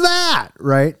hell was that?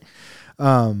 Right?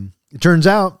 It turns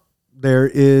out there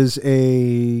is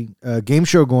a game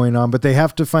show going on, but they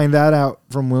have to find that out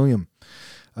from William.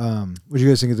 What do you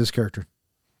guys think of this character?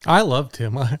 I loved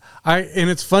him. And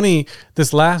it's funny,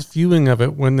 this last viewing of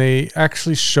it, when they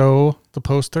actually show the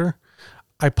poster,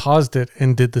 I paused it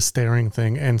and did the staring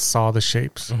thing and saw the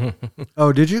shapes.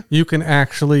 Oh, did you? You can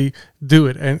actually do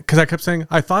it. And because I kept saying,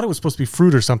 I thought it was supposed to be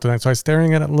fruit or something. So I was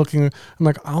staring at it, looking, I'm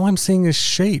like, all I'm seeing is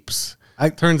shapes.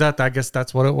 Turns out, I guess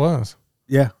that's what it was.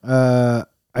 Yeah.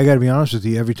 I got to be honest with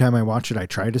you. Every time I watch it, I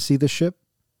try to see the ship,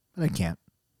 but I can't.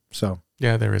 So.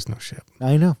 Yeah, there is no ship.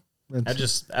 I know.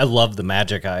 I love the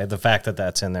Magic Eye, the fact that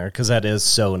that's in there, because that is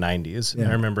so 90s. Yeah.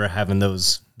 I remember having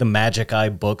the Magic Eye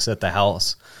books at the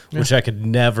house, which I could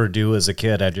never do as a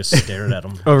kid. I just stared at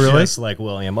them. Oh, really? Just like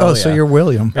William. Oh, so you're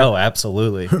William. Oh,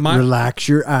 absolutely. Relax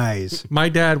your eyes. My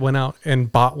dad went out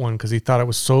and bought one because he thought it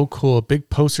was so cool, a big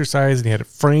poster size, and he had it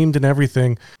framed and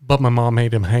everything. But my mom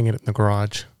made him hang it in the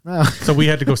garage. Oh. So we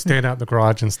had to go stand out in the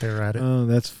garage and stare at it. Oh,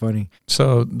 that's funny.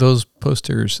 So those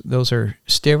posters, those are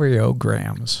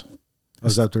stereograms. Oh,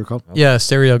 is that what they're called? Yeah,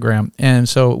 stereogram. And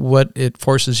so what it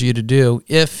forces you to do,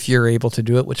 if you're able to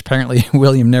do it, which apparently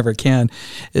William never can,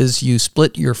 is you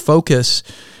split your focus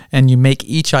and you make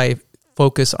each eye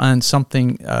focus on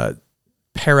something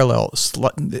parallel.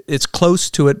 It's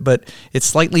close to it, but it's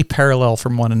slightly parallel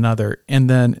from one another. And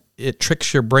then it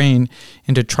tricks your brain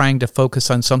into trying to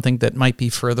focus on something that might be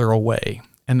further away.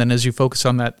 And then as you focus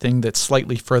on that thing that's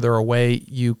slightly further away,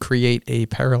 you create a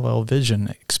parallel vision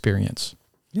experience.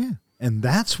 Yeah. And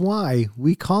that's why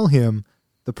we call him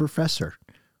the professor.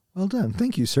 Well done.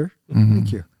 Thank you, sir.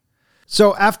 Thank you.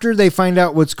 So after they find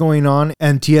out what's going on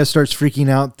and TS starts freaking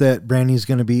out that Brandy's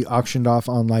going to be auctioned off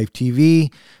on live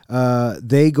TV,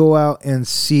 they go out and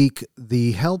seek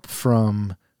the help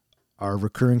from our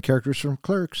recurring characters from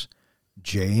Clerks,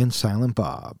 Jay and Silent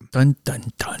Bob. Dun,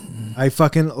 dun, dun. I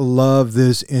fucking love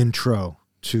this intro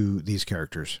to these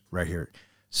characters right here.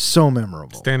 So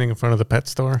memorable. Standing in front of the pet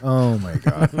store. Oh my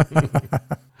God.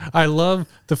 I love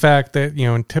the fact that,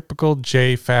 in typical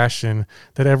Jay fashion,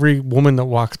 that every woman that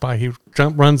walks by, he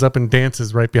runs up and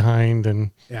dances right behind.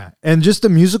 And Yeah. And just the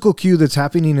musical cue that's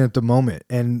happening at the moment.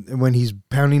 And when he's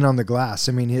pounding on the glass,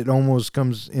 I mean, it almost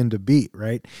comes into beat,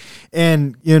 right?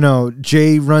 And,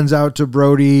 Jay runs out to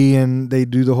Brody and they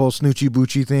do the whole Snoochie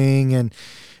Boochie thing. And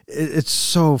it's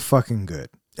so fucking good.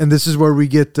 And this is where we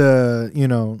get the,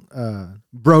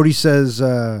 Brody says,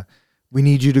 we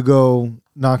need you to go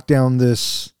knock down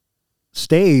this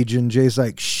stage. And Jay's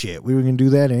like, shit, we were going to do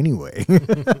that anyway.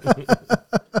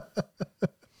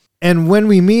 And when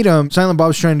we meet him, Silent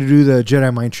Bob's trying to do the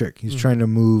Jedi mind trick. He's trying to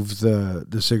move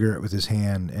the cigarette with his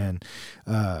hand. And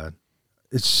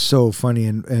it's so funny.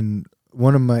 And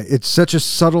it's such a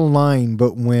subtle line,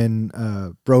 but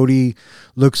when Brody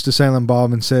looks to Silent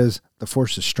Bob and says, the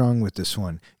Force is strong with this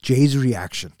one, Jay's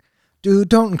reaction, dude,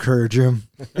 don't encourage him.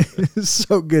 It's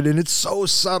so good. And it's so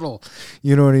subtle.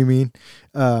 You know what I mean?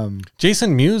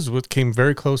 Jason Mewes came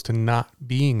very close to not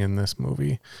being in this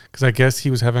movie because I guess he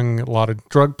was having a lot of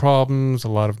drug problems, a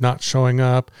lot of not showing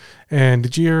up. And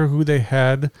did you hear who they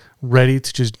had ready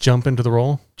to just jump into the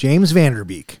role? James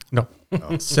Vanderbeek. No.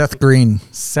 Seth Green.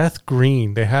 Seth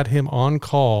Green. They had him on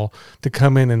call to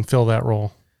come in and fill that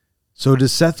role. So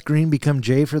does Seth Green become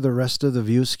Jay for the rest of the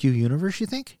View Askew universe, you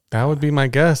think? That would be my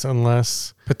guess,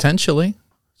 unless... Potentially.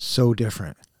 So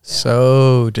different.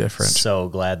 So different. So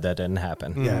glad that didn't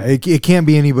happen. Yeah, it can't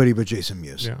be anybody but Jason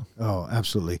Mewes. Yeah. Oh,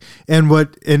 absolutely. And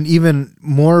even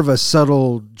more of a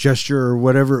subtle gesture or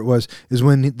whatever it was is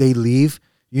when they leave,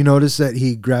 you notice that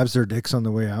he grabs their dicks on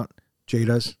the way out. Jay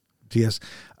does. TS.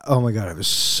 Oh my God, it was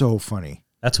so funny.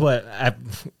 That's what I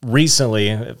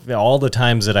recently, all the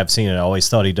times that I've seen it, I always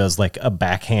thought he does like a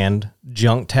backhand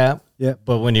junk tap. Yeah.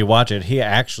 But when you watch it, he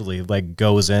actually like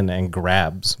goes in and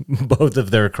grabs both of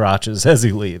their crotches as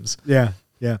he leaves. Yeah.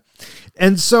 Yeah.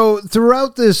 And so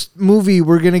throughout this movie,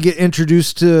 we're going to get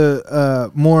introduced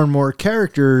to more and more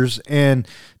characters, and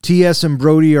TS and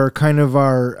Brody are kind of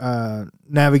our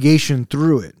navigation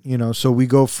through it. So we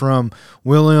go from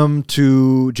William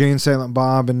to Jay and Silent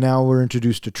Bob, and now we're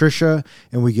introduced to Trisha,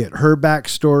 and we get her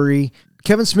backstory.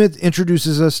 Kevin Smith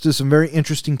introduces us to some very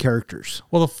interesting characters.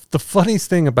 Well, the funniest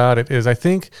thing about it is I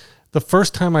think the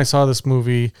first time I saw this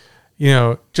movie,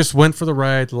 just went for the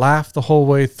ride, laughed the whole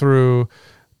way through.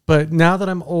 But now that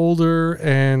I'm older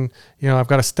and, I've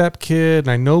got a stepkid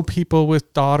and I know people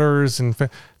with daughters and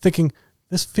thinking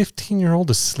this 15-year-old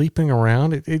is sleeping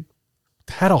around, it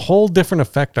had a whole different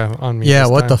effect on me. Yeah,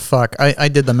 what the fuck? I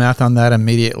did the math on that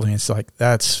immediately. It's like,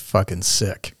 that's fucking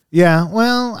sick. Yeah,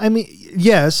 well, I mean,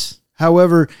 yes.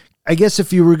 However, I guess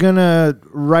if you were going to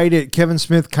write it, Kevin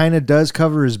Smith kind of does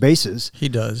cover his bases. He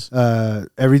does.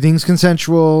 Everything's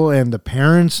consensual and the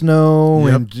parents know.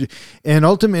 Yep. And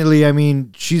ultimately, I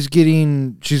mean, she's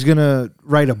going to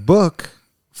write a book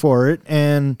for it.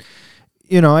 And,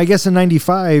 I guess in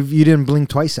 95, you didn't blink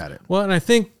twice at it. Well, and I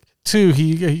think, too,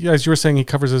 he as you were saying, he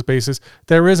covers his bases.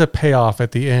 There is a payoff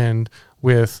at the end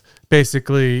with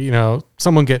basically,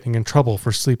 someone getting in trouble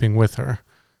for sleeping with her.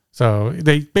 So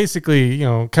they basically,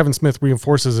 Kevin Smith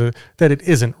reinforces it that it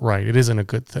isn't right. It isn't a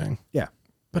good thing. Yeah.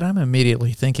 But I'm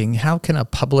immediately thinking, how can a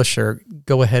publisher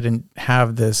go ahead and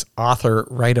have this author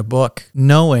write a book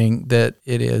knowing that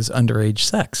it is underage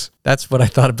sex? That's what I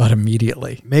thought about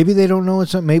immediately. Maybe they don't know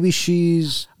it's up. Maybe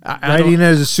she's I writing don't-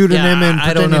 as a pseudonym and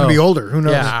I don't pretending to know. be older. Who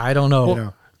knows? Yeah, I don't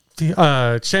know.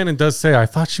 Shannon does say, I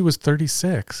thought she was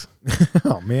 36.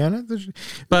 Oh, man.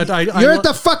 But You're at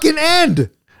the fucking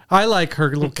end. I like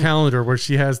her little calendar where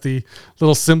she has the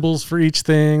little symbols for each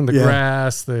thing, the Yeah.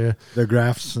 grass, The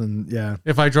graphs and yeah.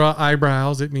 if I draw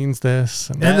eyebrows, it means this.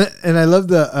 And And I love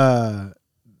the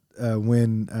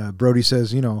when Brody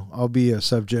says, I'll be a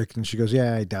subject, and she goes,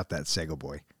 yeah, I doubt that, Sego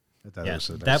boy. I thought it Yeah, was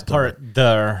a nice that story.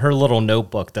 part, her little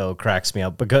notebook though cracks me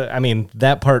up because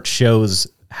that part shows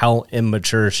how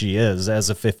immature she is as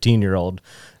a 15-year-old.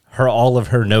 All of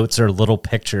her notes are little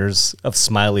pictures of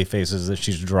smiley faces that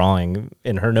she's drawing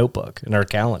in her notebook, in her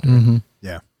calendar.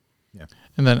 Yeah.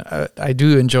 And then I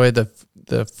do enjoy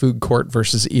the food court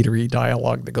versus eatery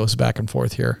dialogue that goes back and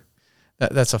forth here.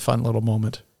 That's a fun little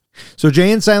moment. So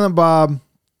Jay and Silent Bob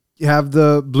have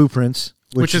the blueprints,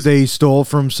 which they stole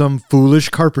from some foolish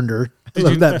carpenter. I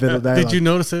love that bit of dialogue. Did you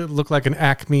notice it looked like an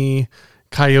Acme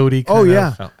Coyote kind Oh, of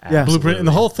yeah. Yeah. blueprint? And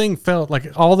the whole thing felt like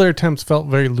all their attempts felt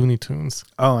very Looney Tunes.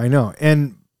 Oh, I know.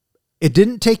 And it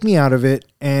didn't take me out of it,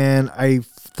 and I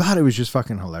thought it was just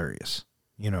fucking hilarious.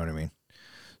 You know what I mean?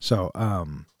 So,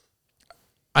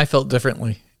 I felt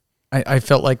differently. I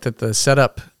felt like that the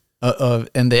setup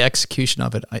and the execution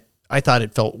of it, I thought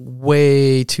it felt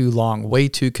way too long, way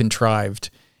too contrived.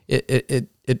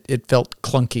 It felt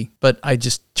clunky, but I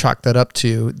just chalked that up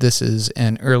to this is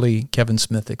an early Kevin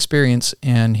Smith experience,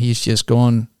 and he's just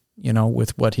going,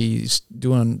 with what he's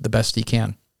doing the best he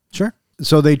can. Sure.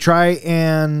 So they try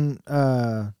and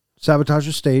sabotage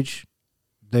the stage.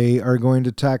 They are going to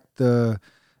attack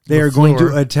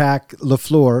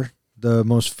LaFleur, the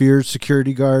most feared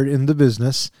security guard in the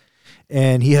business.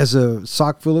 And he has a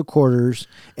sock full of quarters.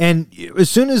 And as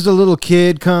soon as the little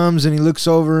kid comes and he looks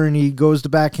over and he goes to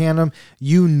backhand him,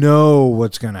 you know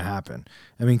what's going to happen.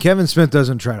 I mean, Kevin Smith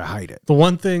doesn't try to hide it. The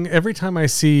one thing, every time I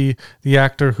see the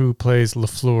actor who plays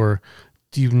LaFleur,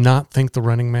 do you not think the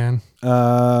Running Man?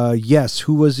 Yes.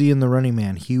 Who was he in The Running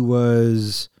Man? He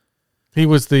was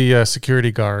the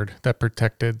security guard that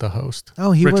protected the host.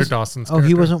 Oh, he Richard was Dawson's Oh, he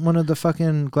character. wasn't one of the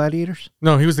fucking gladiators?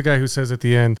 No, he was the guy who says at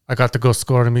the end, I got to go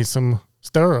score me some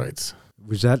steroids.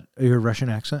 Was that your Russian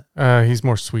accent? He's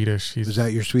more Swedish. Was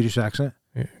that your Swedish accent?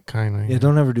 Kind of. Yeah,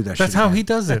 don't ever do that shit That's how again. he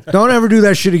does it. Don't ever do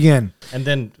that shit again. And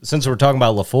then since we're talking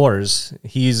about LaFleur's,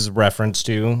 he's referenced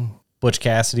to Butch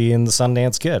Cassidy and the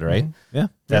Sundance Kid, right? Yeah.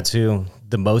 That's who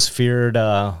the most feared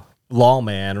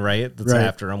lawman, right? That's Right.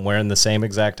 after him wearing the same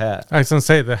exact hat. I was going to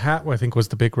say, the hat, I think, was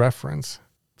the big reference.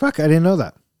 Fuck, I didn't know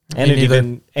that.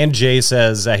 And Jay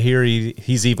says, I hear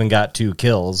he's even got 2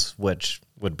 kills, which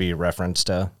would be a reference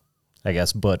to, I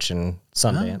guess, Butch and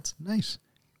Sundance. Oh, nice.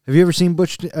 Have you ever seen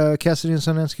Butch Cassidy and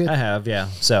Sundance Kid? I have, yeah.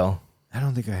 So I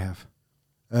don't think I have.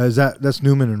 That's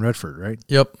Newman and Redford, right?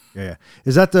 Yep. Yeah.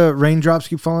 Is that the raindrops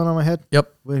keep falling on my head?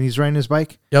 Yep. When he's riding his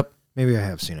bike? Yep. Maybe I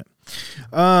have seen it.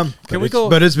 Can we go?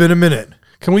 But it's been a minute.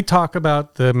 Can we talk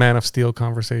about the Man of Steel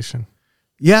conversation?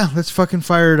 Yeah, let's fucking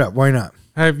fire it up. Why not?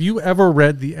 Have you ever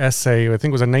read the essay? I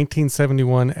think it was a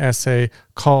 1971 essay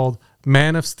called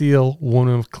Man of Steel,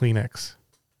 Woman of Kleenex.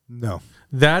 No.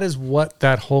 That is what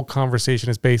that whole conversation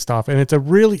is based off. And it's a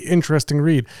really interesting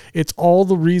read. It's all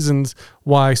the reasons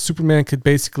why Superman could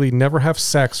basically never have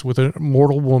sex with a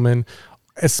mortal woman,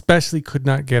 especially could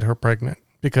not get her pregnant.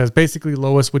 Because basically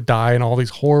Lois would die in all these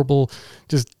horrible,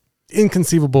 just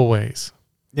inconceivable ways.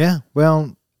 Yeah,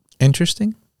 well,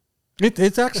 Interesting.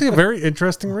 It's actually a very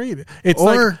interesting read. It's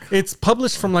Or- like it's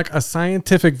published from like a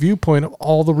scientific viewpoint of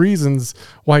all the reasons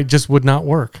why it just would not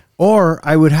work. or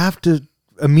I would have to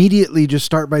immediately just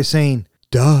start by saying,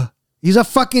 duh. He's a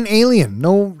fucking alien.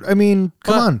 No, I mean,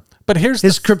 come on. But here's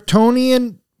His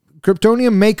Kryptonian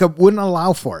makeup wouldn't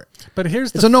allow for it.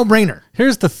 It's a no-brainer.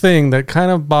 Here's the thing that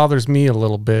kind of bothers me a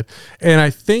little bit, and I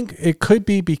think it could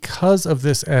be because of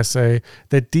this essay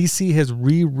that DC has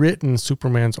rewritten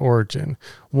Superman's origin.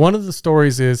 One of the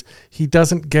stories is he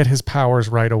doesn't get his powers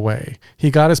right away. He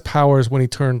got his powers when he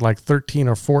turned like 13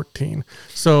 or 14.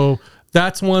 So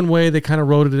that's one way they kind of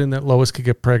wrote it in that Lois could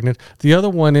get pregnant. The other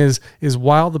one is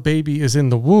while the baby is in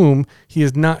the womb, he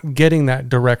is not getting that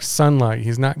direct sunlight.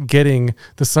 He's not getting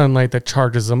the sunlight that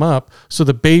charges him up. So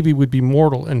the baby would be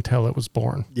mortal until it was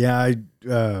born. Yeah, I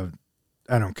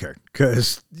don't care.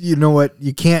 Because you know what?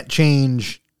 You can't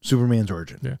change Superman's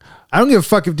origin. Yeah. I don't give a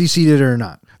fuck if DC did it or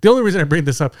not. The only reason I bring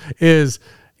this up is,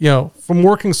 from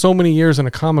working so many years in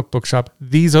a comic book shop,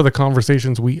 these are the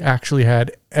conversations we actually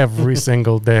had every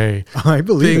single day. I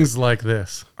believe Things like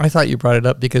this. I thought you brought it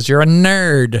up because you're a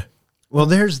nerd. Well,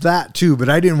 there's that too, but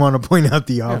I didn't want to point out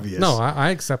the obvious. No, I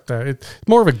accept that. It's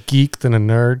more of a geek than a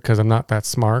nerd because I'm not that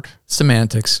smart.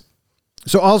 Semantics.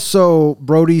 So also,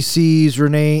 Brody sees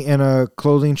Renee in a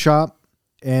clothing shop,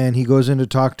 and he goes in to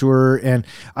talk to her. And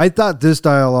I thought this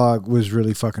dialogue was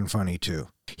really fucking funny too.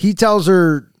 He tells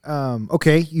her,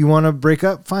 okay, you want to break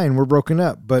up? Fine, we're broken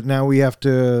up. But now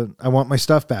I want my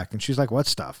stuff back. And she's like, what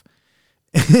stuff?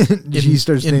 She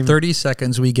starts In naming- 30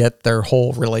 seconds, we get their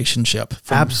whole relationship.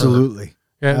 From her. Absolutely.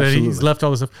 Yeah, that Absolutely. he's left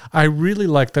all this stuff. I really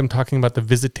like them talking about the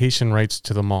visitation rights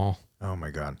to the mall. Oh my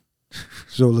God.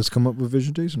 So let's come up with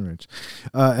visitation rates.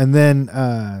 And then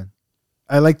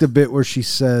I like the bit where she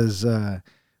says,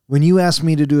 when you asked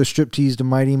me to do a striptease to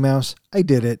Mighty Mouse, I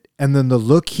did it. And then the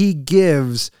look he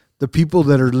gives the people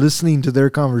that are listening to their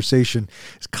conversation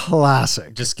is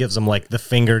classic. just gives them like the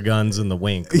finger guns and the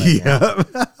wink. Like, Yeah.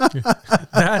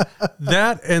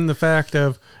 That and the fact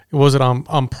of, was it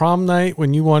on prom night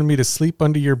when you wanted me to sleep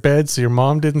under your bed so your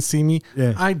mom didn't see me?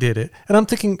 Yeah. I did it. And I'm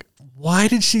thinking, why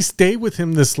did she stay with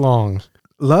him this long?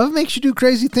 Love makes you do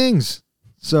crazy things.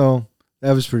 So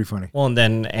that was pretty funny. Well,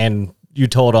 and you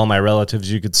told all my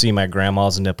relatives you could see my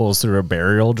grandma's nipples through a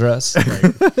burial dress.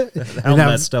 Like, how now-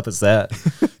 messed up is that?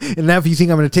 And now if you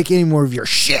think I'm going to take any more of your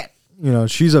shit,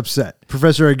 she's upset.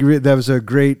 Professor, I agree. That was a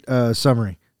great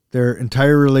summary. Their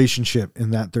entire relationship in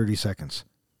that 30 seconds,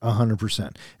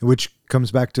 100%, which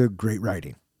comes back to great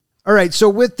writing. All right, so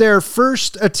with their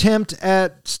first attempt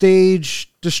at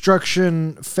stage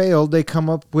destruction failed, they come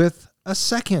up with a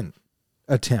second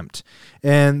attempt.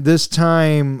 And this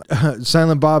time,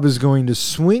 Silent Bob is going to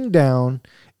swing down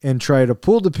and try to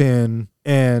pull the pin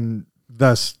and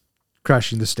thus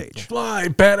crashing the stage. Fly,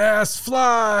 badass,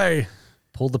 fly.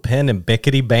 Pull the pin and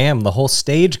bickety bam, the whole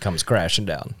stage comes crashing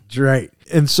down. That's right.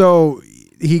 And so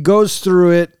he goes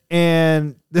through it,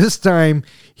 and this time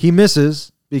he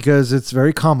misses because it's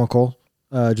very comical,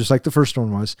 just like the first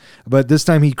one was. But this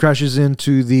time he crashes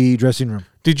into the dressing room.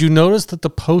 Did you notice that the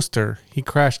poster he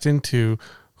crashed into,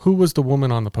 who was the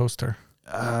woman on the poster?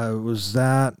 Was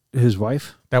that his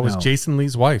wife? That was No. Jason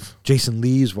Lee's wife. Jason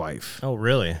Lee's wife. Oh,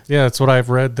 really? Yeah, that's what I've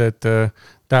read, that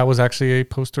that was actually a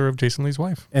poster of Jason Lee's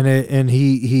wife. And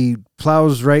he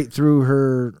plows right through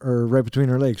her, or right between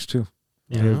her legs too.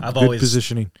 Yeah. I've Good always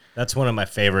positioning. That's one of my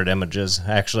favorite images.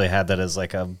 I actually had that as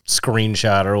like a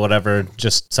screenshot or whatever.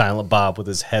 Just Silent Bob with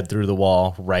his head through the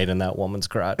wall, right in that woman's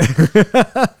crotch.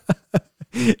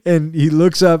 And he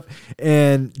looks up,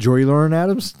 and Joey Lauren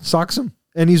Adams socks him,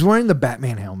 and he's wearing the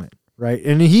Batman helmet, right?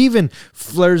 And he even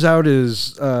flares out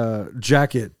his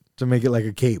jacket to make it like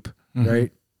a cape,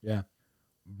 right? Yeah.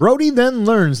 Brody then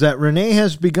learns that Renee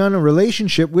has begun a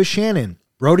relationship with Shannon.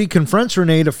 Brody confronts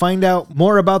Renee to find out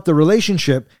more about the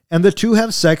relationship, and the two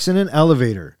have sex in an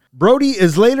elevator. Brody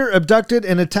is later abducted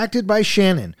and attacked by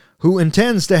Shannon, who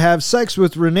intends to have sex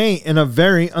with Renee in a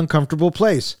very uncomfortable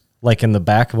place. Like in the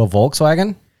back of a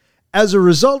Volkswagen? As a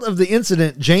result of the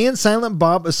incident, Jay and Silent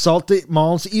Bob assault the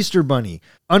mall's Easter Bunny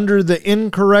under the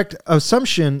incorrect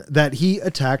assumption that he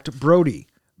attacked Brody.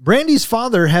 Brandy's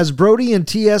father has Brody and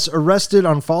TS arrested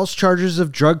on false charges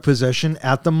of drug possession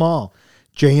at the mall.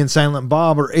 Jay and Silent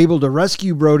Bob are able to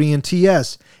rescue Brody and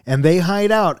TS, and they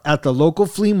hide out at the local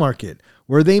flea market,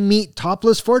 where they meet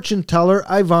topless fortune teller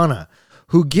Ivana,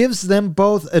 who gives them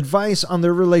both advice on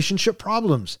their relationship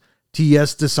problems.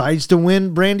 TS decides to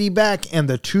win Brandy back, and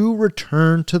the two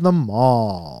return to the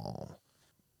mall.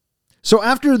 So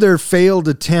after their failed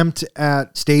attempt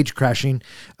at stage crashing,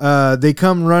 they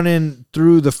come running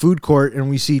through the food court, and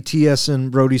we see TS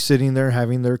and Brody sitting there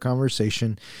having their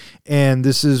conversation. And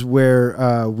this is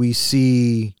where we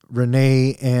see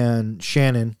Renee and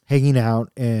Shannon hanging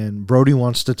out, and Brody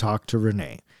wants to talk to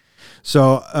Renee.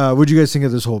 So what do you guys think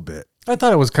of this whole bit? I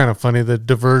thought it was kind of funny, the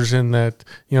diversion that,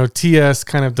 TS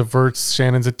kind of diverts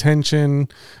Shannon's attention.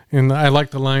 And I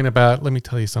like the line about, let me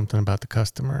tell you something about the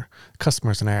customer. The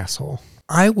customer's an asshole.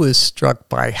 I was struck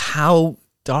by how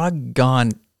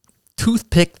doggone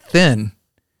toothpick thin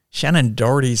Shannon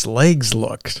Doherty's legs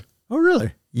looked. Oh,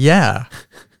 really? Yeah.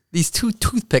 These two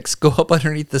toothpicks go up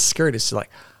underneath the skirt. It's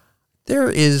like,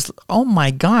 oh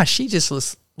my gosh, she just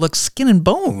looks skin and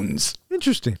bones.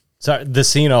 Interesting. So the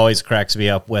scene always cracks me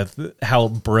up with how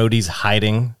Brody's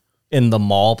hiding in the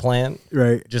mall plant.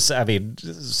 Right.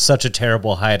 Such a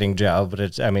terrible hiding job, but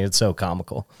it's so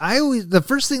comical. The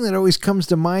first thing that always comes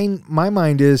to my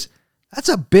mind is that's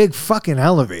a big fucking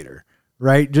elevator,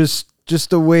 right? Just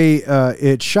the way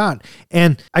it's shot.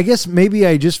 And I guess maybe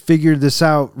I just figured this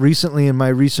out recently in my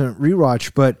recent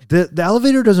rewatch, but the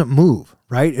elevator doesn't move,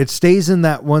 right? It stays in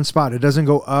that one spot. It doesn't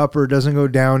go up or it doesn't go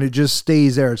down. It just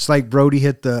stays there. It's like Brody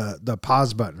hit the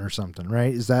pause button or something,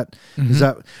 right? Is that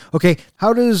okay?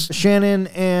 How does Shannon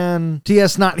and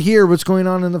TS not hear what's going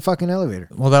on in the fucking elevator?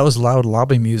 Well, that was loud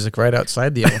lobby music right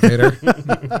outside the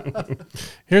elevator.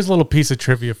 Here's a little piece of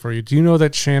trivia for you. Do you know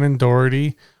that Shannon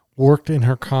Doherty worked in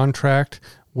her contract?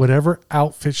 Whatever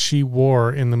outfit she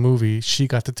wore in the movie, she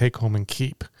got to take home and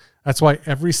keep. That's why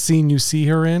every scene you see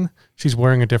her in, she's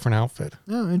wearing a different outfit.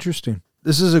 Oh, interesting.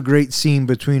 This is a great scene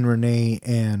between Renee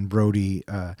and Brody.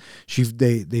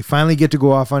 They finally get to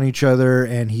go off on each other,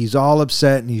 and he's all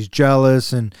upset and he's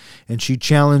jealous, and she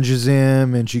challenges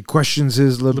him and she questions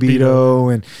his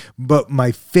libido. But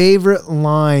my favorite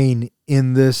line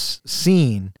in this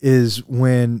scene is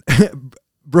when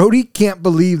Brody can't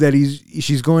believe that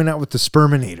she's going out with the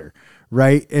Sperminator,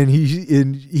 right? And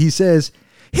he says,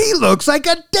 "He looks like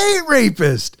a date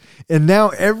rapist." And now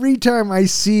every time I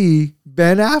see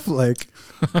Ben Affleck,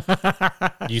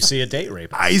 You see a date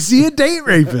rape. I see a date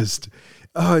rapist.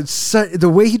 Oh, it's the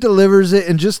way he delivers it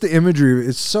and just the imagery.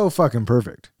 It's so fucking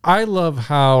perfect. I love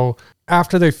how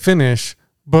after they finish,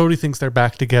 Brody thinks they're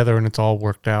back together and it's all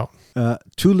worked out.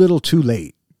 Too little, too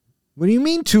late. What do you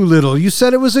mean too little? You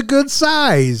said it was a good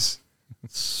size.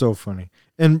 It's so funny.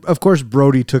 And of course,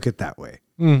 Brody took it that way.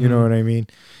 You know what I mean?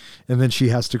 And then she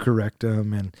has to correct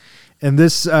him. And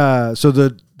this, so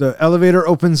the elevator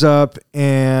opens up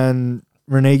and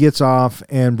Renee gets off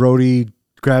and Brody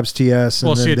grabs TS. And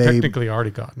Well, then she had technically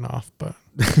already gotten off, but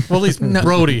Well, at least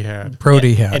Brody had.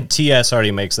 Brody had. And TS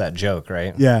already makes that joke,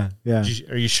 right? Yeah, yeah.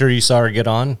 Are you sure you saw her get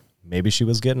on? Maybe she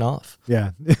was getting off.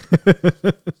 Yeah.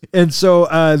 And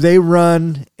so they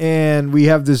run, and we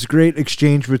have this great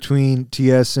exchange between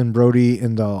TS and Brody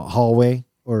in the hallway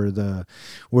or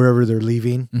wherever they're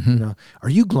leaving. You know, are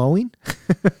you glowing?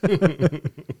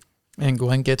 And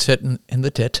Gwen gets hit in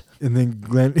the tit. And then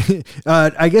Glenn,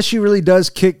 I guess she really does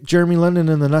kick Jeremy London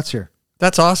in the nuts here.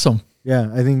 That's awesome.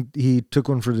 Yeah, I think he took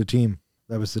one for the team.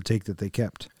 That was the take that they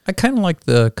kept. I kind of like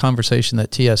the conversation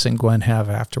that TS and Gwen have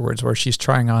afterwards where she's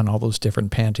trying on all those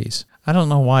different panties. I don't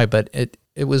know why, but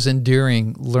it was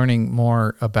endearing learning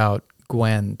more about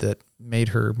Gwen that made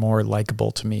her more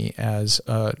likable to me as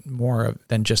more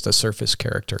than just a surface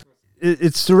character.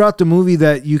 It's throughout the movie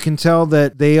that you can tell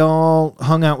that they all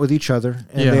hung out with each other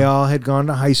and they all had gone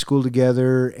to high school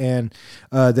together, and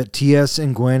that TS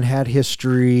and Gwen had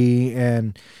history,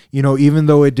 and, you know, even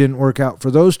though it didn't work out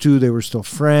for those two, they were still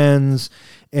friends.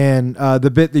 And the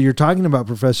bit that you're talking about,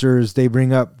 Professor, is they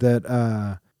bring up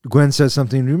that Gwen says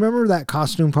something, remember that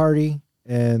costume party?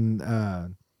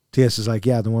 And TS is like,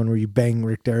 yeah, the one where you bang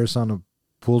Rick Darris on a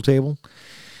pool table.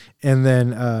 And then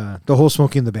the whole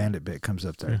Smokey the Bandit bit comes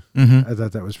up there. I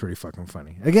thought that was pretty fucking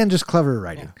funny. Again, just clever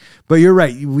writing. But you're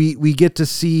right. We get to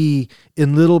see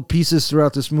in little pieces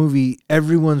throughout this movie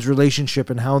everyone's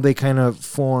relationship and how they kind of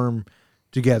form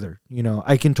together. You know,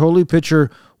 I can totally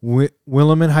picture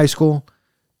Willem in high school,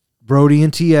 Brody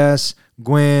and TS,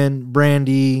 Gwen,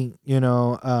 Brandy, you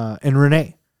know, and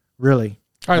Renee. Really.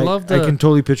 I can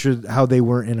totally picture how they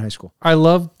were in high school. I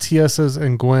love TS's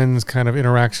and Gwen's kind of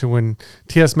interaction when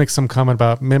TS makes some comment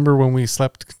about, remember when we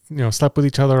slept with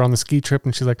each other on the ski trip,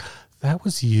 and she's like, that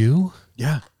was you?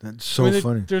 Yeah, that's so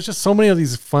funny. There's just so many of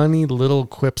these funny little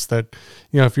quips that,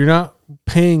 you know, if you're not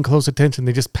paying close attention,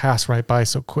 they just pass right by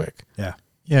so quick. Yeah.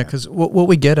 Yeah, because what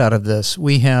we get out of this,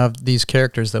 we have these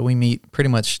characters that we meet pretty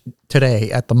much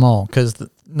today at the mall, because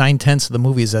 9/10 of the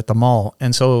movie is at the mall.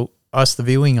 And so us, the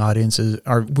viewing audiences,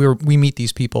 we meet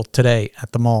these people today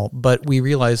at the mall, but we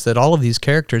realize that all of these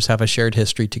characters have a shared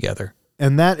history together.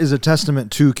 And that is a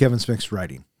testament to Kevin Smith's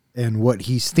writing and what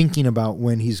he's thinking about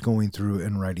when he's going through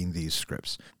and writing these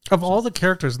scripts. Of all the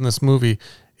characters in this movie,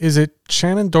 is it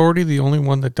Shannon Doherty the only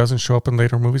one that doesn't show up in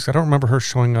later movies? I don't remember her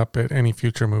showing up at any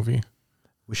future movie.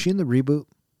 Was she in the reboot?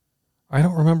 I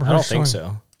don't remember her. I don't think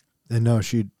so. No,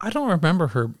 I don't remember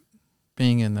her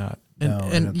being in that.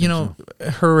 And you know, so.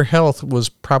 Her health was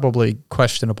probably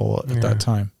questionable at that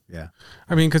time. Yeah.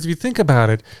 I mean, because if you think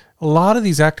about it, a lot of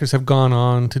these actors have gone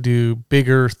on to do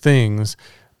bigger things,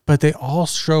 but they all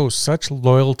show such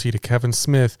loyalty to Kevin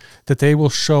Smith that they will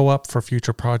show up for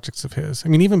future projects of his. I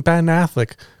mean, even Ben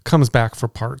Affleck comes back for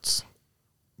parts.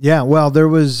 Yeah, well, there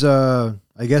was, I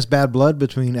guess, bad blood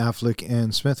between Affleck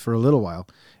and Smith for a little while,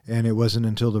 and it wasn't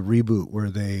until the reboot where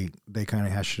they kind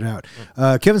of hashed it out.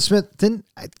 Kevin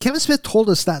Smith told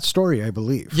us that story, I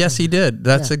believe. Yes, he did.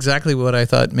 That's exactly what I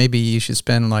thought. Maybe you should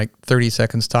spend like 30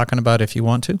 seconds talking about if you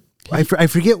want to. I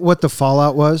forget what the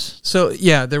fallout was. So,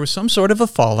 yeah, there was some sort of a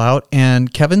fallout,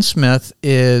 and Kevin Smith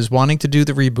is wanting to do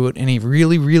the reboot, and he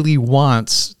really, really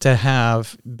wants to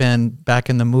have Ben back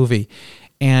in the movie.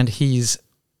 And he's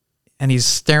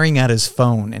staring at his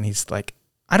phone, and he's like,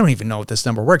 I don't even know if this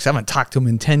number works. I haven't talked to him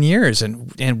in 10 years,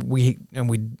 and we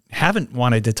haven't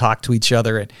wanted to talk to each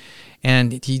other.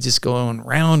 And he just going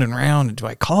round and round. Do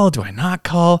I call? Do I not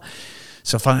call?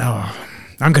 So finally,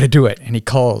 I'm going to do it. And he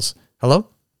calls. Hello?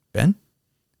 Ben?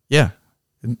 Yeah.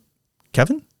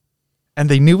 Kevin? And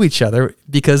they knew each other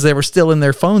because they were still in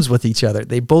their phones with each other.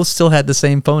 They both still had the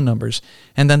same phone numbers.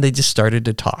 And then they just started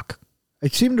to talk. I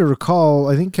seem to recall,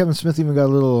 I think Kevin Smith even got a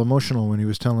little emotional when he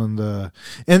was telling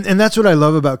and that's what I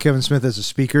love about Kevin Smith as a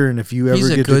speaker. And if you ever get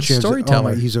the chance, he's a good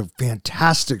storyteller. He's a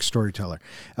fantastic storyteller.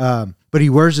 But he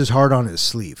wears his heart on his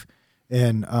sleeve.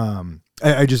 And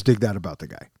I just dig that about the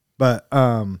guy. But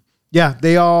yeah,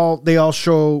 they all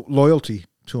show loyalty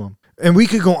to him. And we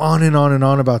could go on and on and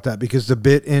on about that, because the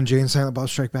bit in Jay and Silent Bob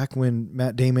Strike Back when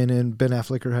Matt Damon and Ben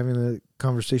Affleck are having the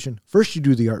conversation, first you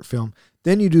do the art film,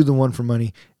 then you do the one for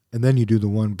money, and then you do the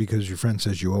one because your friend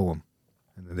says you owe them.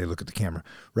 And then they look at the camera,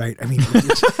 right? I mean,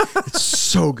 it's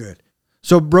so good.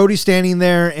 So Brody's standing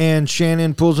there, and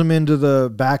Shannon pulls him into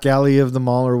the back alley of the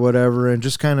mall or whatever and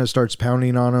just kind of starts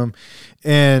pounding on him.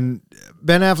 And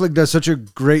Ben Affleck does such a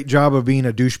great job of being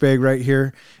a douchebag right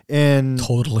here. And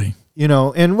totally. You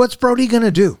know, and what's Brody going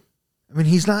to do? I mean,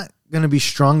 he's not going to be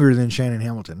stronger than Shannon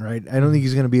Hamilton, right? I don't think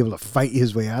he's going to be able to fight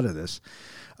his way out of this.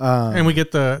 And we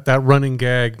get that running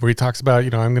gag where he talks about, you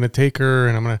know, I'm going to take her,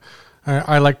 and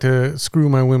I like to screw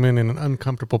my women in an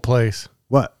uncomfortable place.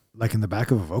 What? like in the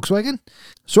back of a Volkswagen.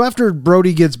 So after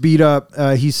Brody gets beat up,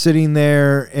 he's sitting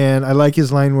there, and I like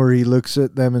his line where he looks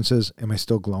at them and says, "Am I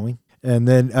still glowing?" And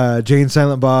then Jay and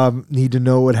Silent Bob need to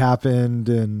know what happened,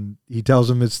 and he tells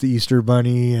them it's the Easter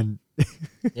Bunny, and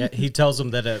Yeah, he tells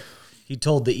them that he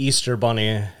told the Easter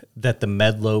Bunny that the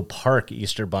Medlow Park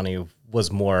Easter Bunny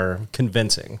was more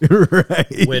convincing.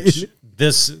 right, Which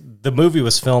the movie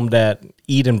was filmed at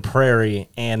Eden Prairie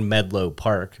and Medlow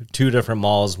Park, two different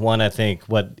malls. One, I think,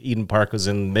 Eden Park was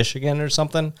in Michigan or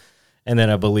something, and then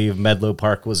I believe Medlow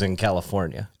Park was in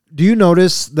California. Do you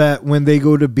notice that when they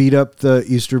go to beat up the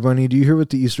Easter Bunny, do you hear what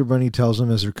the Easter Bunny tells them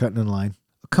as they're cutting in line?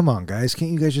 Come on, guys!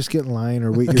 Can't you guys just get in line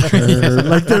or wait your turn? Or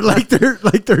like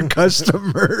they're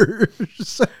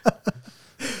customers.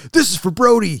 This is for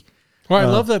Brody. Well, I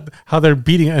love that how they're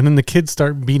beating, and then the kids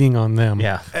start beating on them.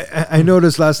 Yeah. I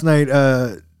noticed last night.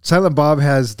 Silent Bob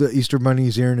has the Easter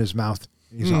Bunny's ear in his mouth.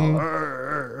 He's all.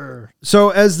 "Arr." So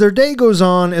as their day goes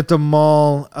on at the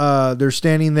mall, they're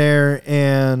standing there,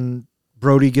 and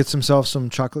Brody gets himself some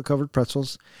chocolate-covered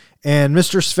pretzels, and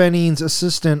Mr. Svenning's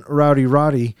assistant, Rowdy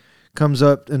Roddy, comes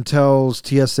up and tells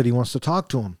TS that he wants to talk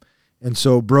to him. And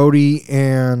so Brody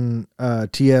and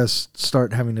TS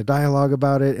start having a dialogue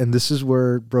about it, and this is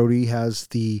where Brody has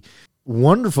the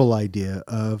wonderful idea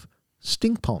of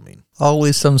stink palming.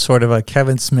 Always some sort of a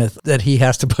Kevin Smith that he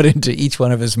has to put into each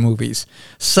one of his movies.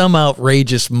 Some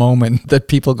outrageous moment that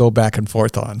people go back and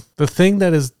forth on. The thing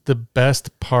that is the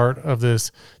best part of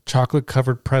this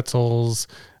chocolate-covered pretzels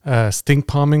stink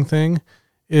palming thing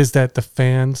is that the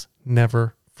fans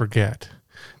never forget.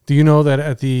 Do you know that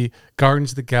at the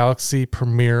Guardians of the Galaxy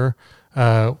premiere,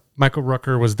 Michael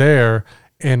Rooker was there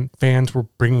and fans were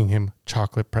bringing him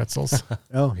chocolate pretzels?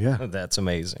 Oh, yeah. That's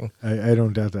amazing. I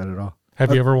don't doubt that at all.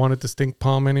 Have you ever wanted to stink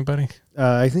palm anybody?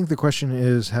 I think the question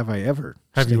is, have I ever?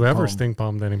 Have you ever palmed? stink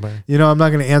palmed anybody? You know, I'm not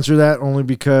going to answer that only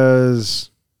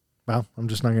because, well, I'm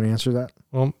just not going to answer that.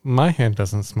 Well, my hand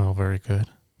doesn't smell very good.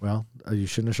 Well, you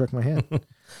shouldn't have shook my hand.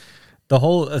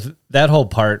 That whole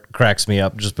part cracks me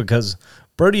up just because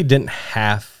Brody didn't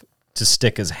have to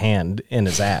stick his hand in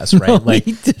his ass, right? No, like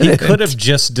he he didn't. could have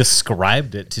just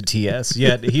described it to TS,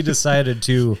 yet he decided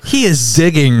to. He is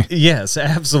digging. Yes,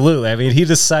 absolutely. I mean, he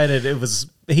decided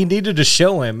he needed to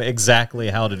show him exactly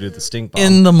how to do the stink bomb.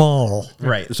 In the mall.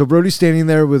 Right. So Brody's standing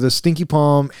there with a stinky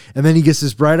palm, and then he gets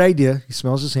this bright idea. He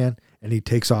smells his hand, and he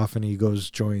takes off, and he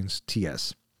joins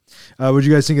TS. What do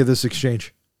you guys think of this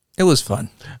exchange? It was fun.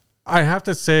 I have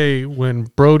to say, when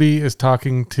Brody is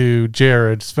talking to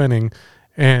Jared Svenning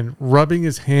and rubbing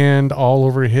his hand all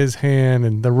over his hand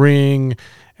and the ring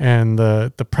and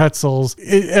the pretzels,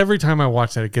 every time I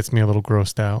watch that, it gets me a little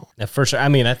grossed out. Yeah, for sure. I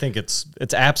mean, I think it's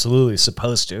absolutely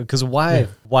supposed to, because why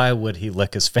would he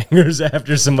lick his fingers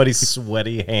after somebody's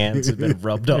sweaty hands have been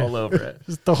rubbed all over it?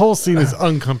 Just the whole scene is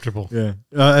uncomfortable. Yeah,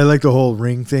 I like the whole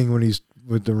ring thing when he's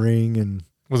with the ring and.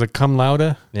 Was it cum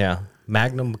laude? Yeah.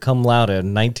 Magnum cum laude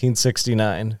in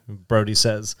 1969. Brody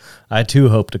says, I too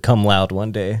hope to cum laude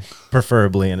one day,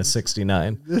 preferably in a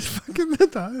 69. That's fucking the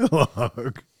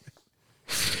dialogue.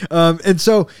 And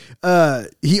so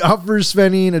he offers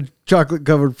Svenning a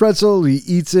chocolate-covered pretzel. He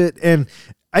eats it. And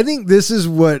I think this is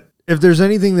what, if there's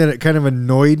anything that it kind of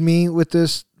annoyed me with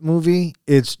this movie,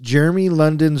 it's Jeremy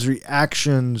London's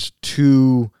reactions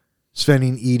to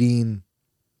Svenning eating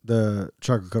the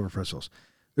chocolate-covered pretzels.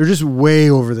 They're just way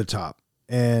over the top.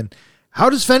 And how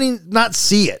does Svenning not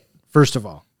see it, first of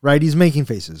all, right? He's making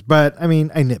faces. But, I mean,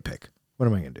 I nitpick. What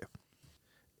am I going to do?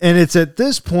 And it's at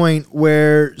this point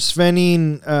where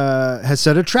Svenning has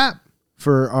set a trap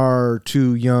for our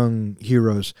two young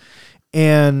heroes.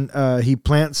 And he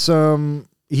plants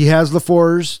he has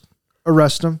LaFours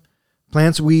arrest him,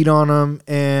 plants weed on him,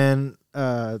 and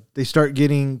they start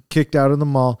getting kicked out of the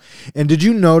mall. And did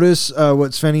you notice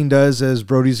what Svenning does as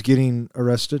Brody's getting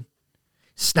arrested?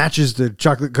 Snatches the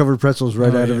chocolate-covered pretzels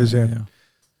right out of his hand.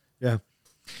 Yeah.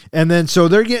 And then, so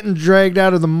they're getting dragged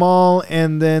out of the mall,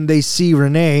 and then they see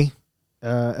Renee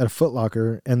at a Foot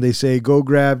Locker, and they say, go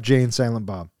grab Jay and Silent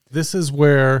Bob. This is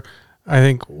where I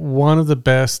think one of the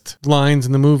best lines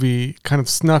in the movie kind of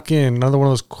snuck in. Another one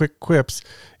of those quick quips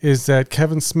is that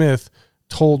Kevin Smith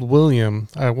told William,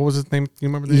 what was his name? Do you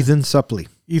remember the name? Ethan Suplee.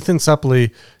 Ethan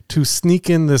Suplee, to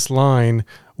sneak in this line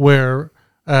where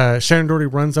Sharon Doherty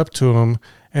runs up to him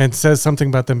and says something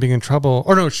about them being in trouble.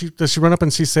 Or no, does she run up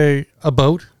and she say, a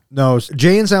boat? No,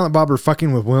 Jay and Silent Bob are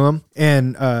fucking with Willem,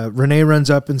 and Renee runs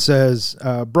up and says,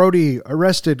 Brody,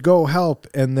 arrested, go help.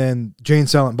 And then Jay and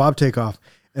Silent Bob take off.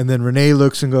 And then Renee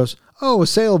looks and goes, oh, a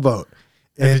sailboat.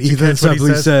 And did you Ethan catch what he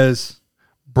Suplee says? says,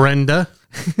 Brenda.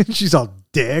 she's all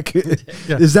dick.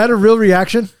 Yeah. Is that a real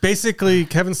reaction? Basically,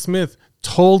 Kevin Smith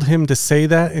told him to say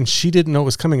that, and she didn't know it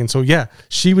was coming. And so, yeah,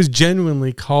 she was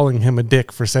genuinely calling him a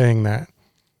dick for saying that.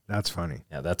 That's funny.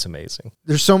 Yeah, that's amazing.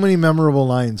 There's so many memorable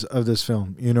lines of this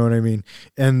film. You know what I mean?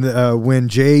 And when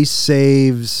Jay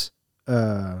saves,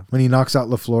 when he knocks out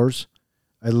LaFleur's,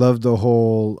 I love the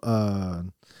whole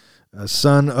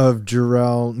son of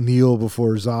Jarrell kneel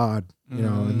before Zod, you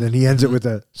know, and then he ends it with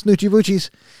a snoochie boochies.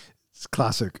 It's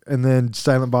classic. And then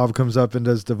Silent Bob comes up and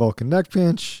does the Vulcan neck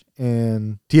pinch,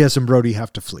 and TS and Brody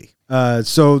have to flee.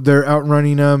 So they're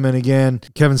outrunning him, and again,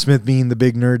 Kevin Smith, being the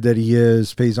big nerd that he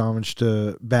is, pays homage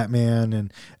to Batman,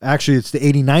 and actually it's the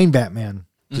 89 Batman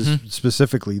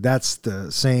specifically. That's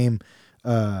the same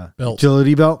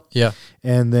utility belt. Yeah.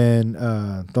 And then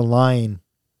the line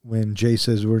when Jay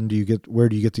says, where do you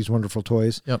get these wonderful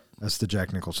toys? Yep. That's the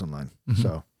Jack Nicholson line.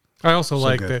 So I also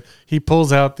like that he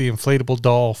pulls out the inflatable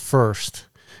doll first.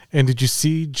 And did you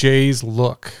see Jay's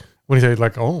look when he said,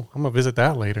 like, oh, I'm going to visit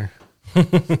that later?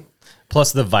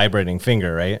 Plus the vibrating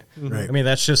finger, right? Right. I mean,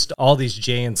 that's just all these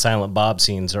Jay and Silent Bob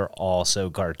scenes are all so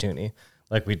cartoony.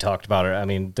 Like we talked about it. I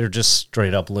mean, they're just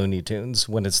straight up Looney Tunes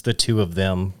when it's the two of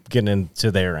them getting into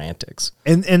their antics.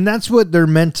 And that's what they're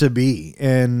meant to be.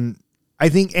 And I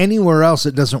think anywhere else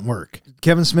it doesn't work.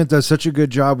 Kevin Smith does such a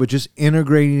good job with just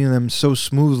integrating them so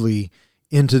smoothly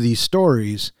into these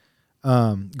stories.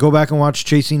 Go back and watch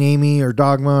Chasing Amy or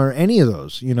Dogma or any of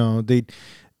those. You know, they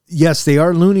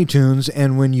are Looney Tunes,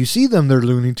 and when you see them, they're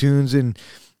Looney Tunes, and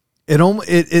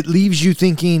it leaves you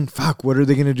thinking, fuck, what are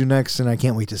they going to do next? And I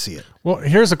can't wait to see it. Well,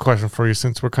 here's a question for you,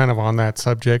 since we're kind of on that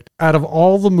subject. Out of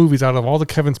all the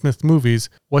Kevin Smith movies,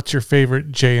 what's your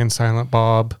favorite Jay and Silent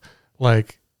Bob,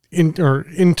 like,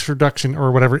 introduction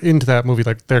or whatever into that movie,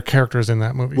 like their characters in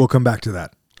that movie? We'll come back to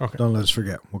that. Okay. Don't let us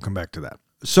forget. We'll come back to that.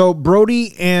 So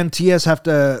Brody and TS have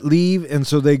to leave, and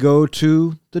so they go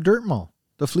to the dirt mall,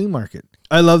 the flea market.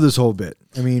 I love this whole bit.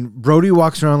 I mean, Brody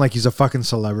walks around like he's a fucking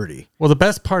celebrity. Well, the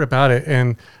best part about it,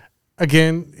 and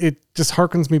again, it just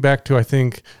harkens me back to, I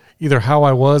think, either how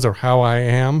I was or how I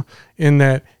am, in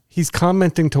that he's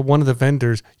commenting to one of the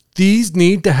vendors, these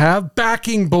need to have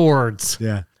backing boards.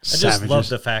 Yeah. I just love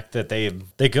the fact that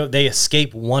they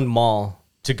escape one mall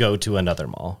to go to another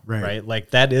mall. Right? Like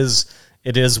it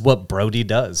is what Brody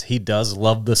does. He does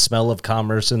love the smell of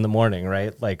commerce in the morning,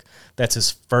 right? Like that's his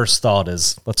first thought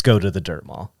is, let's go to the dirt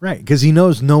mall. Right, because he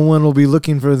knows no one will be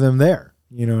looking for them there.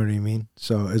 You know what I mean?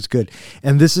 So it's good.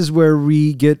 And this is where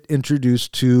we get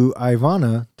introduced to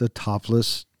Ivana, the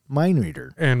topless mind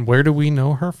reader. And where do we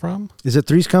know her from? Is it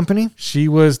Three's Company? She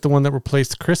was the one that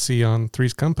replaced Chrissy on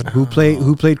Three's Company. Who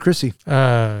played Chrissy?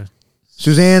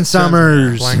 Suzanne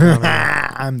Summers. blank on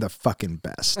her. I'm the fucking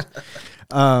best.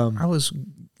 I was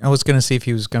going to see if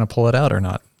he was going to pull it out or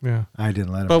not. Yeah. I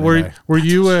didn't let him. But were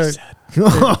you a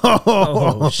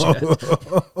Oh,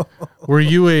 shit. were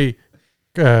you a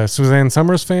Suzanne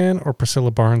Summers fan or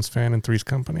Priscilla Barnes fan in Three's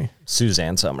Company?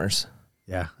 Suzanne Summers.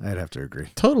 Yeah, I'd have to agree.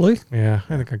 Totally. Yeah,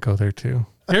 I think I'd go there too.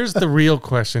 Here's the real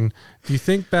question. Do you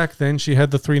think back then she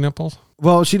had the 3 nipples?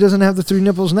 Well, she doesn't have the 3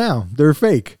 nipples now. They're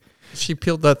fake. She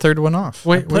peeled that third one off.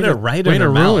 Wait, Put it right in way her to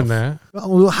ruin mouth. that.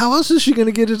 Well, how else is she going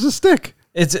to get it to stick?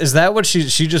 Is that what she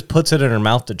just puts it in her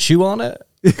mouth to chew on it?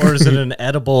 Or is it an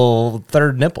edible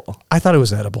third nipple? I thought it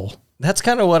was edible. That's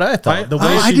kind of what I thought. The way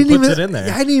I she didn't puts even, it in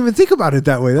there. I didn't even think about it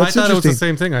that way. That's I thought it was the interesting.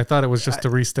 same thing. I thought it was just to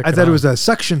re-stick I thought it was a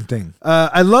suction thing.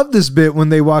 I love this bit when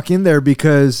they walk in there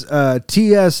because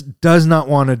TS does not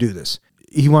want to do this.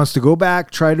 He wants to go back,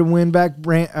 try to win back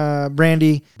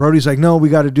Brandy. Brody's like, no, we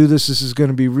got to do this. This is going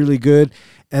to be really good.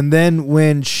 And then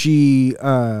when she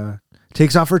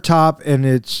takes off her top and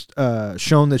it's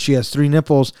shown that she has 3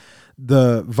 nipples,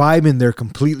 the vibe in there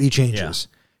completely changes.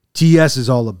 Yeah. TS is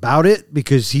all about it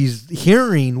because he's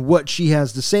hearing what she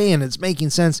has to say and it's making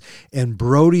sense. And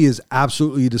Brody is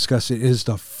absolutely disgusted. It is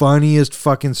the funniest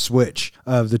fucking switch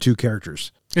of the two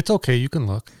characters. It's okay. You can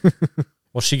look.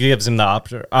 Well, she gives him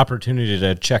the opportunity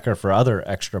to check her for other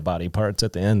extra body parts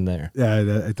at the end there.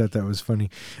 Yeah, I thought that was funny.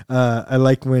 I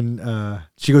like when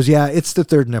she goes, yeah, it's the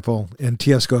 3rd nipple. And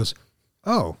TS goes,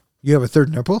 oh, you have a 3rd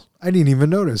nipple? I didn't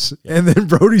even notice. Yeah. And then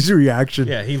Brody's reaction.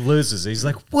 Yeah, he loses. He's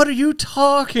like, what are you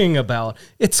talking about?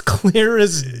 It's clear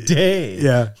as day.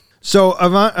 Yeah. So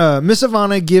Miss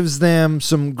Ivana gives them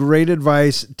some great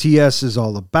advice. TS is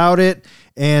all about it.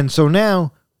 And so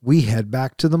now we head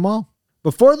back to the mall.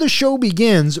 Before the show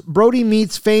begins, Brody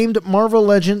meets famed Marvel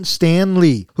legend Stan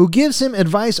Lee, who gives him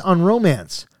advice on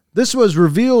romance. This was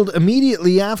revealed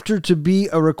immediately after to be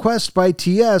a request by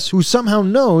TS, who somehow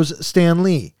knows Stan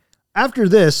Lee. After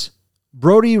this,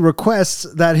 Brody requests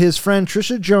that his friend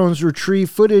Trisha Jones retrieve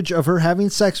footage of her having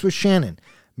sex with Shannon.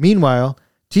 Meanwhile,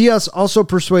 TS also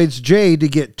persuades Jay to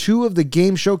get 2 of the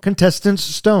game show contestants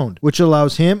stoned, which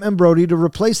allows him and Brody to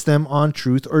replace them on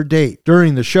Truth or Date.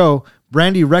 During the show,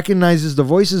 Brandy recognizes the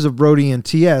voices of Brody and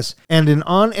TS, and an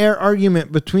on-air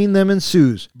argument between them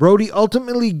ensues. Brody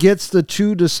ultimately gets the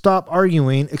 2 to stop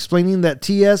arguing, explaining that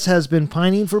TS has been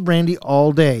pining for Brandy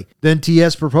all day. Then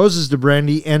TS proposes to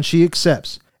Brandy, and she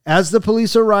accepts. As the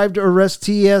police arrive to arrest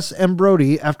TS and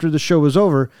Brody after the show is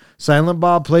over, Silent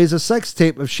Bob plays a sex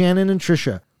tape of Shannon and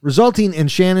Trisha, resulting in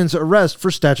Shannon's arrest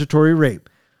for statutory rape.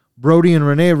 Brody and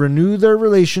Renee renew their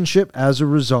relationship as a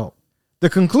result. The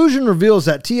conclusion reveals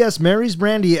that TS marries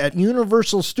Brandy at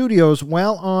Universal Studios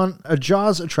while on a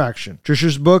Jaws attraction.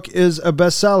 Trisha's book is a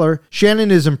bestseller. Shannon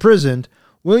is imprisoned.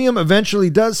 William eventually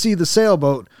does see the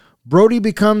sailboat. Brody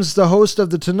becomes the host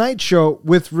of The Tonight Show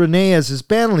with Renee as his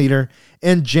band leader,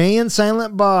 and Jay and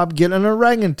Silent Bob get an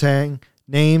orangutan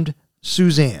named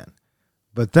Suzanne.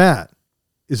 But that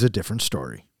is a different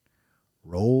story.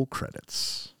 Roll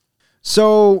credits.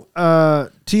 So,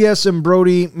 TS and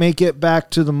Brody make it back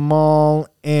to the mall,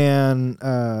 and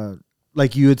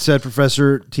like you had said,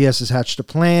 Professor, TS has hatched a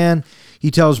plan. He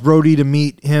tells Brody to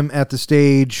meet him at the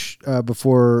stage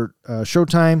before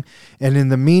showtime, and in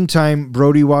the meantime,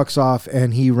 Brody walks off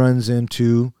and he runs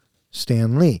into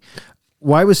Stan Lee.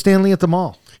 Why was Stan Lee at the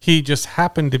mall? He just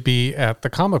happened to be at the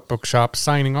comic book shop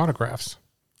signing autographs.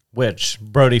 Which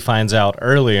Brody finds out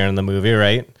earlier in the movie,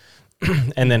 right?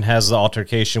 And then has the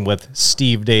altercation with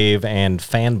Steve Dave and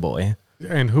Fanboy.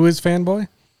 And who is Fanboy?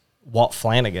 Walt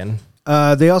Flanagan.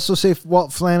 They also say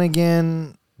Walt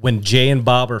Flanagan. When Jay and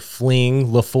Bob are fleeing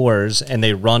LaFours and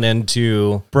they run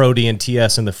into Brody and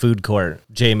TS in the food court,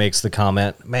 Jay makes the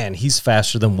comment, man, he's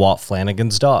faster than Walt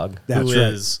Flanagan's dog. That's who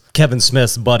right. is Kevin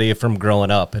Smith's buddy from growing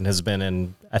up and has been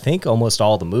in, I think, almost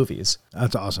all the movies.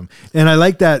 That's awesome. And I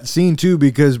like that scene too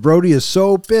because Brody is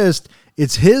so pissed.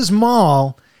 It's his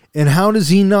mall. And how does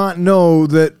he not know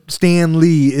that Stan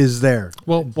Lee is there?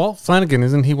 Well, Walt Flanagan,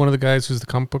 isn't he one of the guys who's the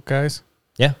comic book guys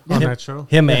Yeah. on him, that show?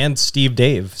 Him and Steve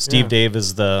Dave. Steve Yeah. Dave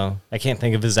is I can't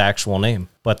think of his actual name,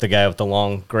 but the guy with the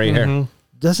long gray hair.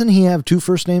 Doesn't he have 2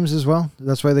 first names as well?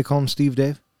 That's why they call him Steve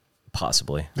Dave?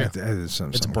 Possibly.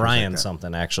 It's Brian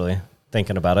something, actually,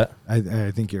 thinking about it.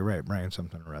 I think you're right. Brian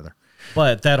something or other.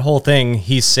 But that whole thing,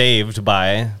 he's saved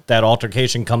by that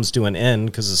altercation comes to an end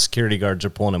because the security guards are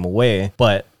pulling him away,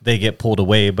 but they get pulled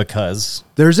away because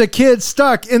There's a kid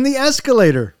stuck in the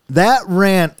escalator. That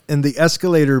rant in the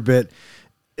escalator bit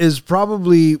is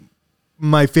probably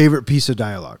my favorite piece of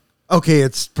dialogue. Okay,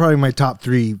 it's probably my top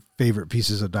 3 favorite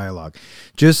pieces of dialogue.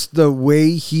 Just the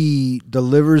way he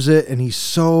delivers it, and he's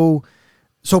so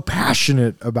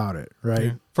passionate about it, right?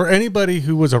 Yeah. For anybody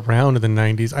who was around in the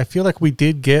 90s, I feel like we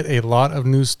did get a lot of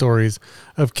news stories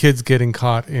of kids getting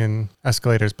caught in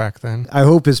escalators back then. I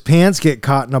hope his pants get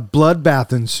caught and a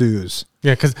bloodbath ensues.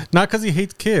 Yeah, not because he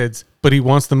hates kids, but he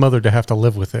wants the mother to have to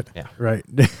live with it. yeah, Right.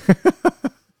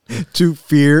 To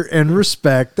fear and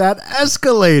respect that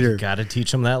escalator. got to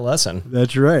teach him that lesson.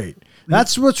 That's right.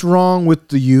 That's what's wrong with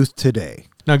the youth today.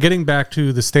 Now, getting back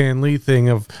to the Stan Lee thing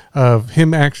of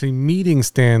him actually meeting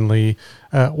Stan Lee,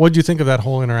 what do you think of that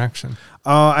whole interaction?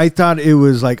 I thought it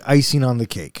was like icing on the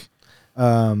cake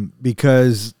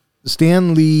because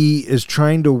Stan Lee is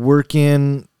trying to work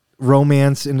in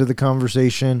romance into the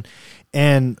conversation.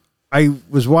 And I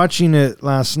was watching it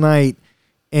last night,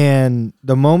 and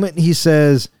the moment he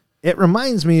says, it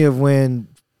reminds me of when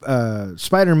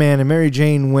Spider-Man and Mary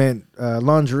Jane went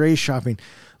lingerie shopping.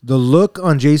 The look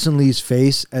on Jason Lee's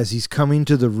face as he's coming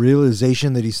to the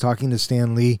realization that he's talking to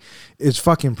Stan Lee is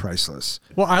fucking priceless.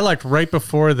 Well, I liked right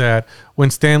before that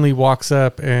when Stan Lee walks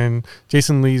up and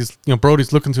Jason Lee's,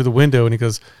 Brody's looking through the window and he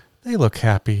goes, they look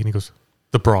happy. And he goes,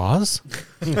 the bras?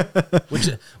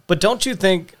 But don't you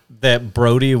think that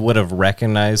Brody would have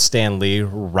recognized Stan Lee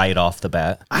right off the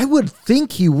bat? I would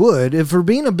think he would, if for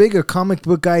being a big a comic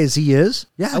book guy as he is.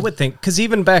 Yeah, I would think, because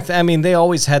even back then, I mean, they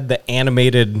always had the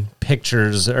animated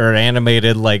pictures or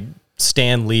animated, like,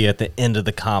 Stan Lee at the end of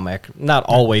the comic. Not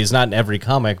always, not in every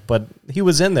comic, but he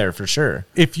was in there for sure.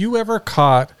 If you ever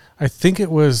caught, I think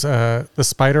it was the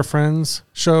Spider Friends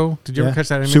show. Did you ever catch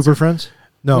that? Super Friends?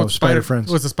 No, Well, Spider Friends.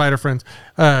 It was the Spider Friends.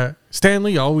 Stan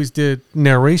Lee always did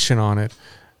narration on it.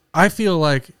 I feel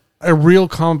like a real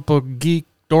comic book geek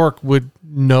dork would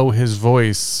know his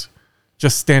voice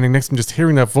just standing next to him, just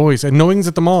hearing that voice. And knowing he's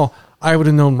at the mall, I would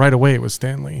have known right away it was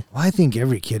Stan Lee. Well, I think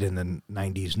every kid in the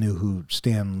 90s knew who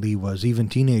Stan Lee was, even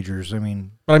teenagers. I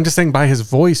mean... But I'm just saying by his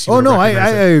voice. I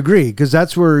agree, because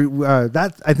that's where...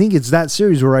 I think it's that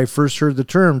series where I first heard the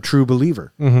term true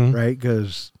believer, right?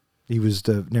 Because he was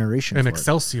the narration And for it.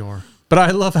 Excelsior. But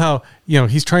I love how,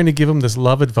 he's trying to give him this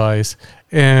love advice.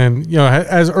 And,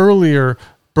 as earlier,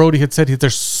 Brody had said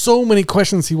there's so many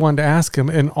questions he wanted to ask him,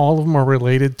 and all of them are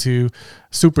related to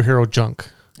superhero junk.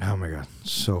 Oh my God,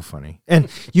 so funny. And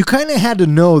you kind of had to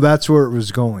know that's where it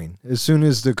was going as soon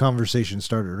as the conversation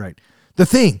started, right? The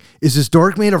Thing, is this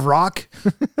dork made of rock?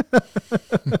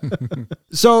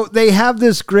 So they have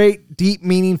this great, deep,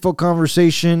 meaningful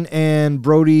conversation, and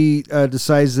Brody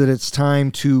decides that it's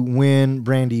time to win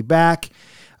Brandy back.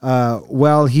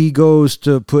 While he goes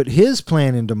to put his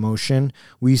plan into motion,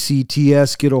 we see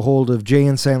TS get a hold of Jay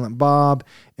and Silent Bob,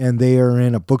 and they are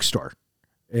in a bookstore.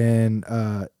 And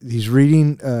he's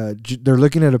reading, they're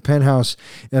looking at a penthouse,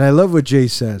 and I love what Jay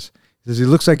says. He says, he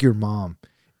looks like your mom.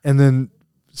 And then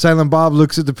Silent Bob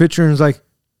looks at the picture and is like,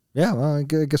 yeah, well, I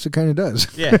guess it kind of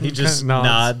does. Yeah, he just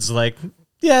nods like,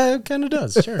 yeah, it kind of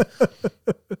does, sure.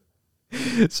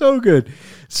 So good.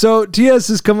 So TS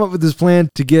has come up with this plan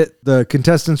to get the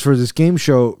contestants for this game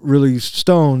show really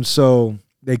stoned so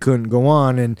they couldn't go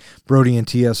on, and Brody and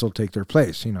TS will take their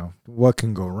place. What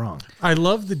can go wrong? I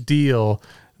love the deal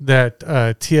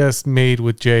that TS made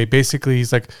with Jay. Basically,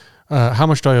 he's like, how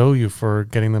much do I owe you for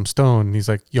getting them stoned? And he's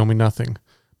like, you owe me nothing.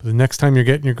 But the next time you're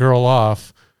getting your girl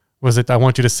off, was it, I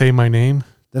want you to say my name?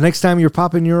 The next time you're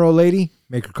popping your old lady,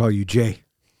 make her call you Jay.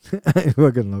 I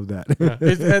fucking love that. Yeah,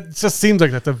 it just seems like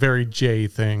that's a very Jay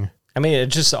thing. I mean,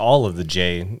 it's just all of the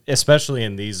Jay, especially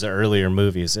in these earlier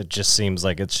movies. It just seems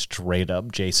like it's straight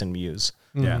up Jason Mewes.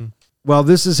 Yeah. While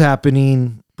this is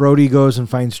happening, Brody goes and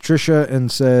finds Trisha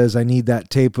and says, I need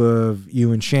that tape of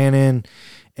you and Shannon.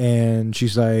 And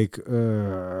she's like,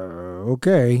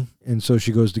 okay. And so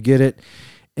she goes to get it.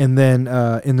 And then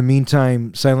in the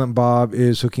meantime, Silent Bob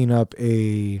is hooking up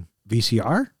a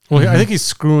VCR. Well, I think he's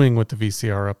screwing with the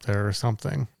VCR up there or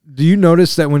something. Do you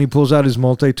notice that when he pulls out his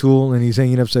multi-tool and he's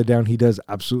hanging upside down, he does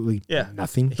absolutely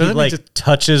nothing? He like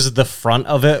touches the front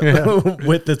of it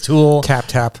with the tool. Tap,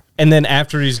 tap. And then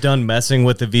after he's done messing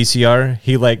with the VCR,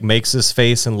 he like makes his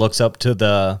face and looks up to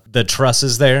the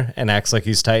trusses there and acts like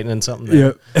he's tightening something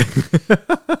there.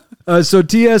 Yep. So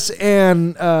TS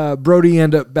and Brody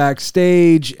end up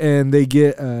backstage, and they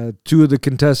get two of the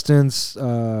contestants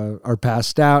are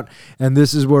passed out, and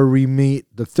this is where we meet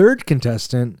the third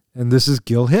contestant, and this is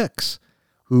Gil Hicks,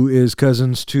 who is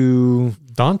cousins to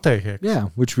Dante Hicks. Yeah,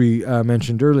 which we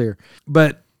mentioned earlier.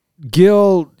 But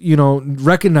Gil,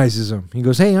 recognizes him. He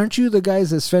goes, hey, aren't you the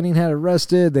guys that Svenning had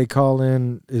arrested? They call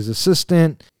in his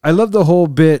assistant. I love the whole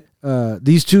bit.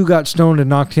 These two got stoned and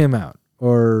knocked him out,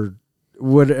 or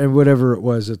whatever it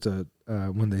was at the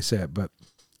when they say it.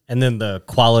 And then the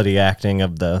quality acting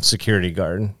of the security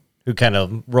guard, who kind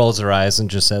of rolls her eyes and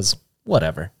just says,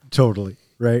 whatever. Totally,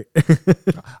 right?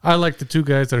 I like the two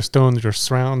guys that are stoned that are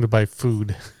surrounded by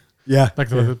food. Yeah. Like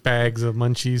the bags of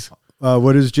munchies.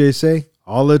 What does Jay say?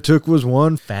 All it took was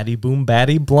one. Fatty boom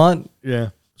batty blunt. Yeah.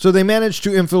 So they managed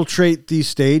to infiltrate the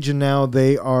stage, and now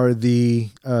they are the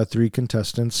three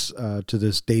contestants to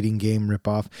this dating game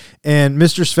ripoff. And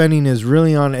Mr. Svenning is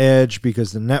really on edge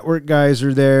because the network guys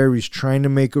are there. He's trying to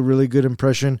make a really good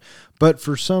impression, but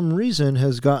for some reason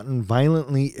has gotten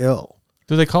violently ill.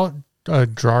 Do they call it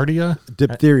Giardia?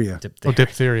 Diphtheria. Oh,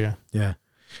 diphtheria. Yeah.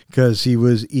 Because he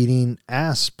was eating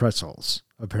ass pretzels,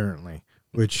 apparently,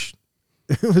 which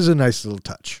was a nice little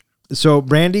touch. So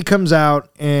Brandy comes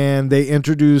out and they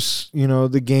introduce,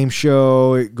 the game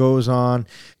show. It goes on.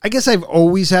 I guess I've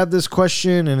always had this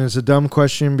question, and it's a dumb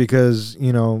question because,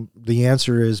 the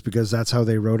answer is because that's how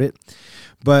they wrote it.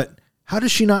 But how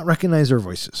does she not recognize their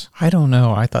voices? I don't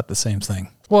know. I thought the same thing.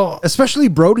 Well, especially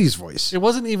Brody's voice. It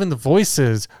wasn't even the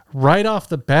voices. Right off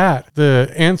the bat,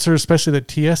 the answer, especially that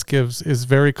TS gives, is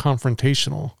very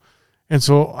confrontational. And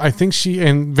so I think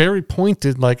and very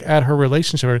pointed, like at her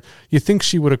relationship, you think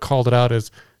she would have called it out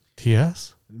as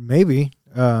TS? Maybe.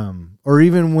 Or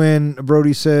even when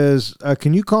Brody says,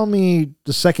 can you call me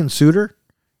the second suitor?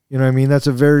 You know what I mean? That's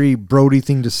a very Brody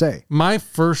thing to say. My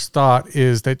first thought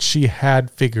is that she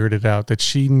had figured it out, that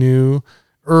she knew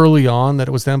early on that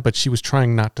it was them, but she was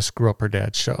trying not to screw up her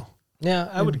dad's show. Yeah,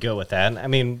 I would go with that. I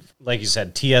mean, like you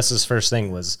said, TS's first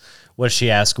thing was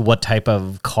she asked what type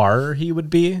of car he would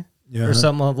be? Yeah. Or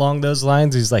something along those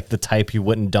lines. He's like the type you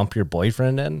wouldn't dump your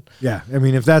boyfriend in. Yeah, I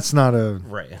mean, if that's not a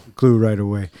clue right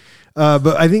away.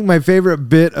 But I think my favorite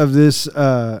bit of this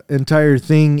entire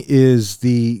thing is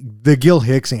the Gil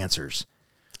Hicks answers,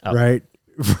 right?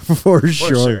 For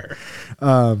sure.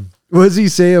 What does he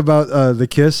say about the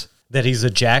kiss? That he's a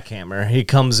jackhammer. He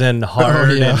comes in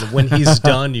hard, and when he's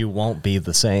done, you won't be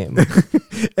the same.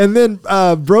 And then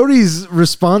Brody's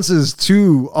responses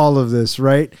to all of this,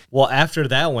 right? Well, after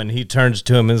that one, he turns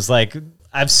to him and is like,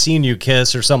 I've seen you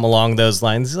kiss or something along those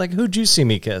lines. He's like, who'd you see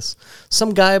me kiss?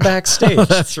 Some guy backstage.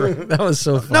 That's right. That was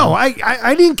so fun. No,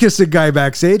 I didn't kiss a guy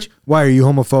backstage. Why, are you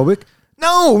homophobic?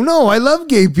 No, I love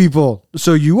gay people.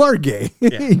 So you are gay.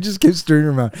 He just keeps turning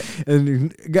around.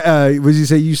 And what does he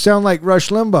say? You sound like Rush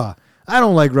Limbaugh. I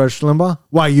don't like Rush Limbaugh.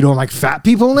 Why, you don't like fat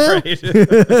people now? Right.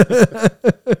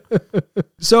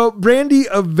 So Brandy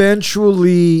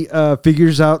eventually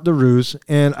figures out the ruse,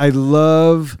 and I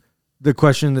love the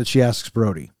question that she asks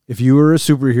Brody. If you were a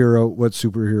superhero, what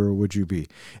superhero would you be?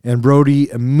 And Brody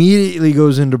immediately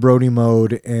goes into Brody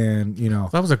mode, and,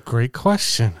 That was a great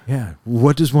question. yeah,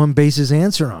 what does one base his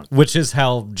answer on? Which is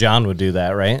how John would do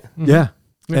that, right? Yeah.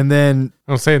 And then,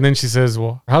 I'll say, and then she says,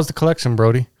 well, how's the collection,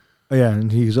 Brody?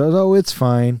 and he goes, oh, it's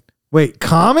fine. Wait,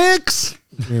 comics?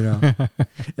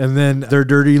 And then their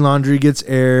dirty laundry gets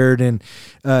aired, and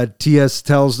TS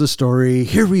tells the story.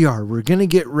 Here we are. We're going to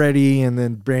get ready. And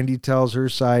then Brandy tells her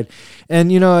side.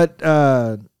 And you know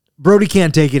what? Brody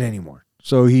can't take it anymore.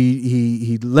 So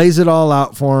he lays it all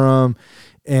out for him.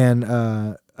 And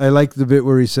I like the bit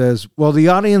where he says, well, the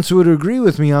audience would agree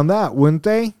with me on that, wouldn't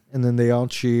they? And then they all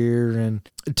cheer. And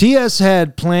TS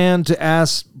had planned to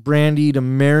ask Brandy to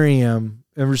marry him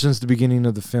ever since the beginning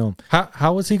of the film,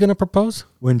 How was he going to propose?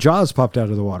 when Jaws popped out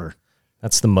of the water.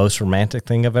 That's the most romantic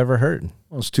thing I've ever heard.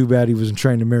 Well, it's too bad he wasn't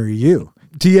trying to marry you.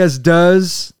 TS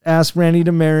does ask Brandy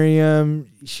to marry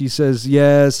him. She says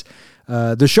yes.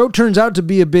 The show turns out to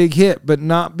be a big hit, but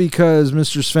not because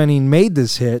Mr. Svenning made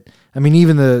this hit. I mean,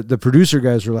 even the producer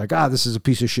guys were like, this is a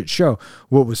piece of shit show.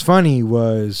 What was funny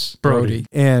was Brody.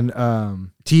 And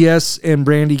TS and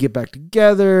Brandy get back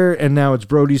together, and now it's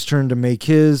Brody's turn to make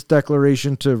his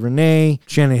declaration to Renee.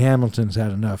 Shannon Hamilton's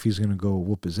had enough. He's going to go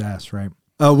whoop his ass, right?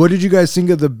 What did you guys think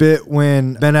of the bit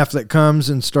when Ben Affleck comes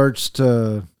and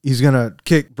he's going to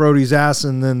kick Brody's ass,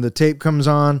 and then the tape comes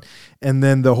on, and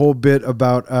then the whole bit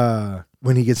about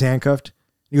when he gets handcuffed?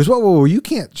 He goes, whoa, you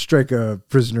can't strike a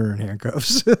prisoner in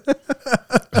handcuffs. You're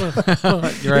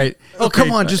right. Oh,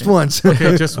 come on, just once.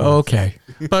 Okay, just one. Okay.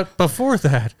 But before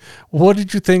that, what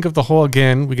did you think of the whole,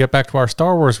 again, we get back to our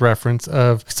Star Wars reference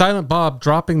of Silent Bob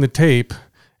dropping the tape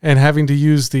and having to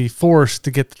use the Force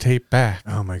to get the tape back?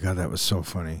 Oh my God, that was so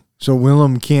funny. So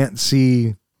Willem can't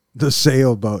see the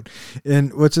sailboat.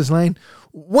 And what's his line?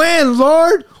 When,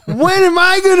 Lord? When am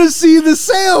I going to see the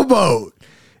sailboat?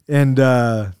 And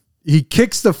he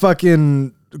kicks the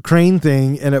fucking crane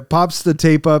thing, and it pops the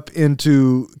tape up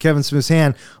into Kevin Smith's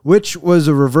hand, which was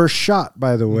a reverse shot,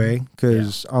 by the way,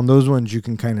 because on those ones you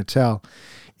can kind of tell.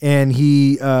 And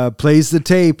he plays the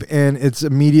tape, and it's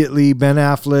immediately Ben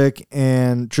Affleck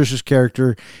and Trisha's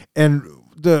character. And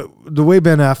the way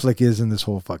Ben Affleck is in this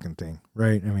whole fucking thing,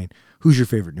 right? I mean, who's your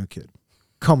favorite new kid?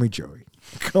 Call me Joey.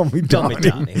 Call me Donnie.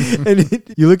 And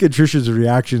you look at Trisha's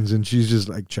reactions, and she's just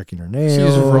like checking her nails.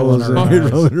 She's rolling her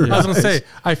eyes. rolling her I was going to eyes. say,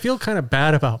 I feel kind of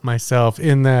bad about myself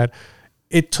in that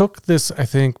it took this, I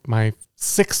think, my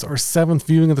 6th or 7th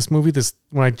viewing of this movie,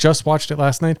 when I just watched it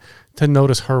last night, to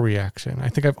notice her reaction. I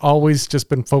think I've always just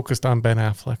been focused on Ben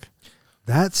Affleck.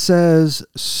 That says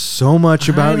so much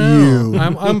about I know. you.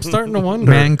 I'm starting to wonder.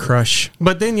 Man crush.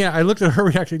 But then, I looked at her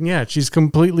reaction. Yeah, she's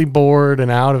completely bored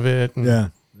and out of it. And Yeah.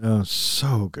 Oh,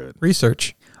 so good.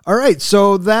 Research. All right,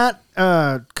 so that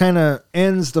kind of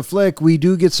ends the flick. We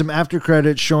do get some after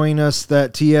credits showing us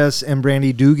that TS and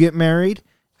Brandy do get married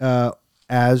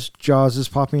as Jaws is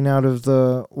popping out of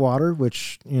the water,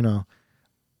 which,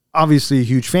 obviously a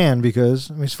huge fan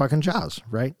because it's fucking Jaws,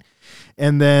 right?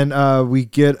 And then we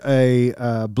get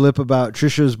a blip about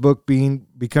Trisha's book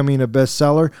becoming a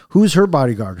bestseller. Who's her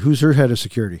bodyguard? Who's her head of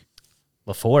security?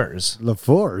 LaFours.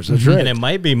 LaFours, that's right. And it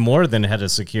might be more than head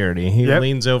of security. He Yep.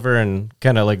 leans over and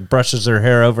kind of like brushes her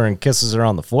hair over and kisses her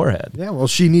on the forehead. Yeah, well,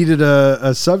 she needed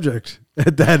a subject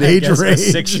at that I age guess a range.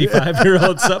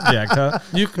 65-year-old subject, huh?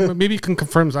 maybe you can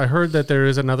confirm. I heard that there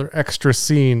is another extra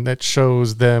scene that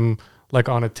shows them like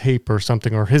on a tape or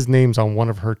something, or his name's on one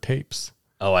of her tapes.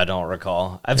 Oh, I don't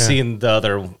recall. I've Yeah. seen the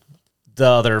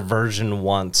other version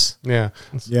once. Yeah.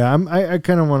 Yeah, I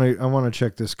kind of want to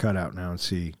check this cut out now and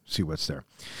see what's there.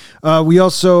 We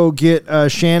also get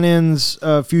Shannon's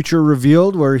future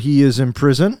revealed, where he is in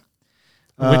prison.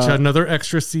 Which another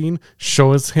extra scene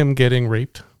shows him getting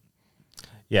raped.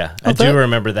 Yeah, I do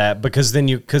remember that because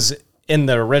in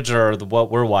the original, or what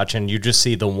we're watching, you just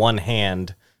see the one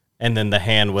hand and then the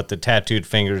hand with the tattooed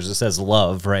fingers that says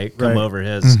love, right? Come Right. over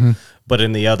his. But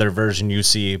in the other version, you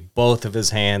see both of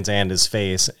his hands and his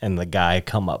face and the guy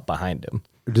come up behind him.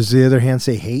 Does the other hand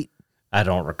say hate? I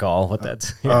don't recall what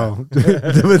that's. Oh,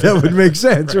 that would make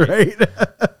sense, right?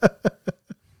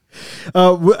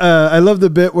 I love the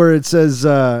bit where it says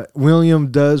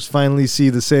William does finally see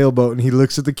the sailboat, and he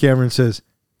looks at the camera and says,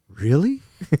 "Really?"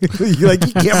 Like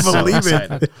he can't believe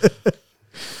it.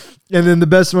 And then the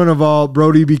best one of all,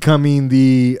 Brody becoming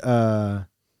the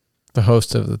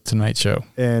host of the Tonight Show,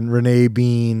 and Renee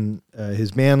being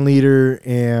his band leader,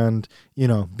 and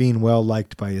being well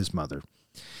liked by his mother.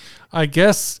 I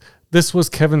guess this was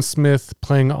Kevin Smith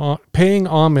paying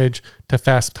homage to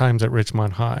Fast Times at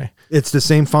Ridgemont High. It's the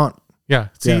same font. Yeah.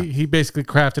 See, he basically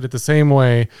crafted it the same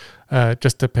way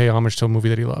just to pay homage to a movie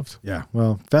that he loved. Yeah.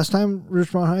 Well, Fast Time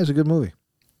Ridgemont High is a good movie.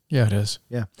 yeah, it is.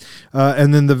 Yeah.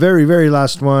 And then the very, very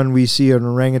last one, we see an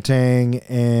orangutan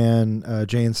and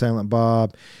Jay and Silent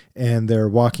Bob, and they're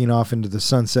walking off into the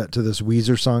sunset to this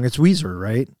Weezer song. It's Weezer,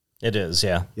 right? It is,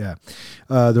 yeah. Yeah.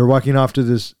 They're walking off to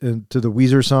the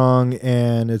Weezer song,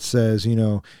 and it says,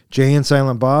 Jay and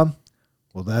Silent Bob,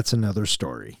 well, that's another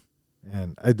story.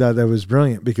 And I thought that was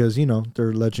brilliant because,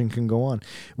 their legend can go on,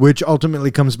 which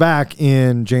ultimately comes back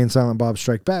in Jay and Silent Bob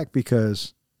Strike Back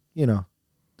because,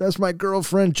 that's my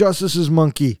girlfriend Justice's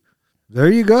monkey.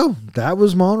 There you go. That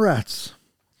was Mallrats.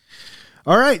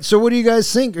 All right. So what do you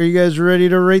guys think? Are you guys ready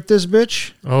to rate this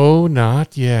bitch? Oh,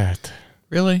 not yet.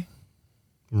 Really?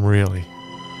 Really.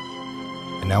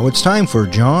 And now it's time for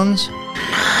John's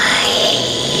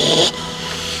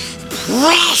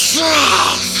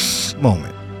Precious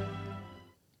Moment.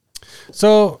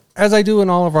 So, as I do in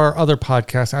all of our other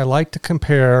podcasts, I like to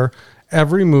compare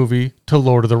every movie to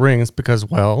Lord of the Rings because,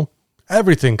 well,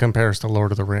 everything compares to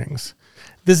Lord of the Rings.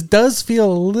 This does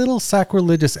feel a little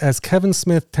sacrilegious as Kevin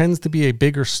Smith tends to be a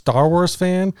bigger Star Wars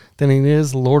fan than he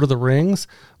is Lord of the Rings.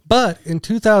 But in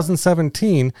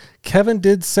 2017, Kevin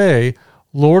did say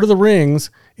Lord of the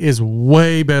Rings is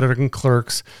way better than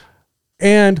Clerks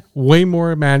and way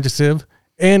more imaginative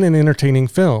and an entertaining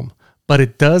film. But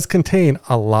it does contain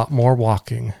a lot more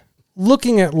walking.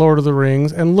 Looking at Lord of the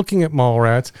Rings and looking at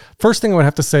Mallrats, first thing I would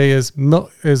have to say is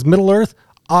Middle-earth.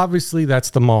 Obviously, that's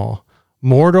the mall.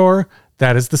 Mordor,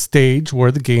 that is the stage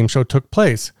where the game show took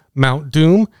place. Mount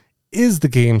Doom is the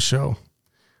game show.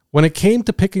 When it came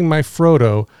to picking my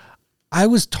Frodo, I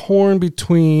was torn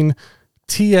between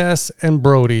T.S. and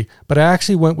Brody, but I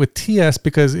actually went with T.S.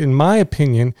 because, in my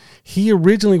opinion, he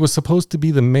originally was supposed to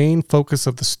be the main focus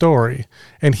of the story,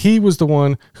 and he was the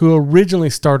one who originally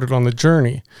started on the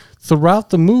journey. Throughout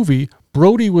the movie,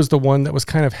 Brody was the one that was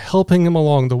kind of helping him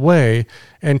along the way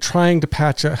and trying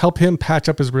to help him patch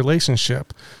up his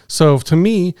relationship. So to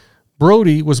me,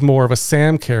 Brody was more of a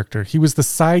Sam character. He was the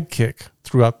sidekick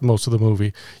throughout most of the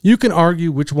movie. You can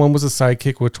argue which one was the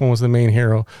sidekick, which one was the main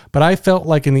hero, but I felt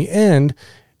like in the end,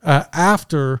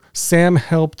 after Sam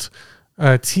helped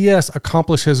T.S.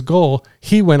 accomplish his goal,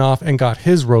 he went off and got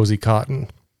his Rosie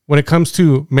Cotton. When it comes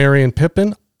to Merry and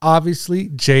Pippin, obviously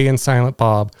Jay and Silent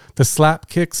Bob, the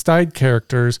slapkick side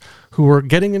characters who were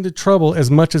getting into trouble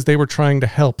as much as they were trying to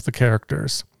help the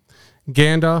characters.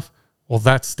 Gandalf, well,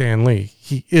 that's Stan Lee.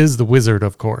 He is the wizard,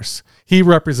 of course. He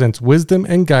represents wisdom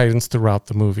and guidance throughout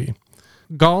the movie.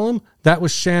 Gollum, that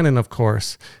was Shannon, of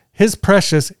course. His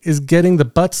precious is getting the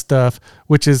butt stuff,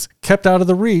 which is kept out of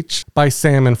the reach by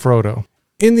Sam and Frodo.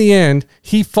 In the end,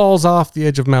 he falls off the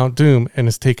edge of Mount Doom and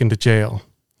is taken to jail.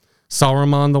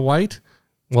 Saruman the White,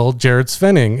 well, Jared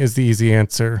Svenning is the easy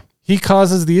answer. He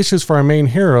causes the issues for our main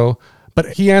hero,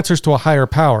 but he answers to a higher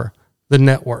power, the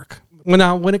network.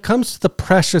 Now, when it comes to the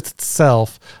precious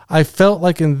itself, I felt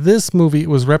like in this movie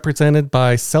it was represented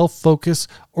by self-focus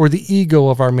or the ego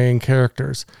of our main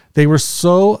characters. They were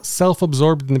so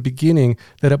self-absorbed in the beginning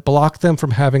that it blocked them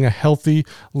from having a healthy,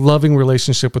 loving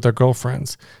relationship with their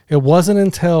girlfriends. It wasn't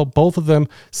until both of them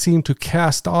seemed to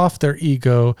cast off their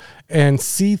ego and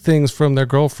see things from their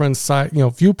girlfriend's side,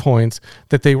 viewpoints,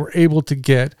 that they were able to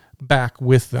get back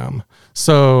with them.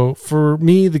 So for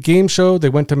me, the game show, they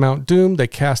went to Mount Doom, they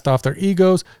cast off their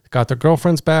egos, got their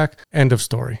girlfriends back, end of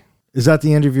story. Is that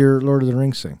the end of your Lord of the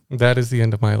Rings thing? That is the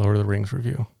end of my Lord of the Rings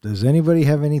review. Does anybody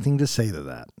have anything to say to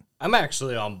that? I'm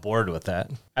actually on board with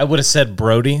that. I would have said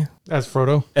Brody As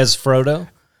Frodo? as Frodo.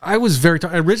 I was very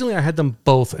originally I had them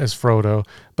both as Frodo,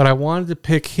 but I wanted to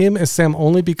pick him as Sam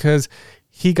only because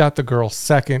he got the girl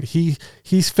second.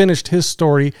 He's finished his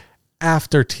story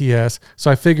after TS. So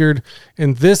I figured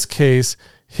in this case,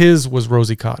 his was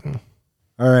Rosie Cotton.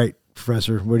 All right,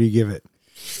 Professor, what do you give it?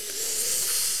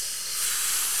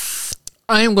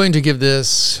 I am going to give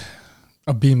this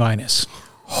a B-.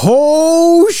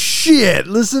 Oh, shit.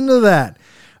 Listen to that.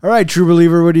 All right, True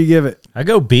Believer, what do you give it? I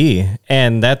go B,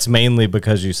 and that's mainly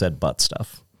because you said butt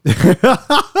stuff.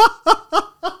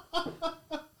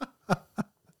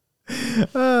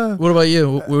 What about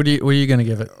you? What are you going to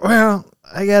give it? Well,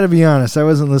 I got to be honest. I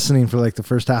wasn't listening for like the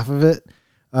first half of it.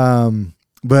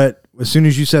 But as soon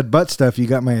as you said butt stuff, you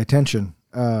got my attention.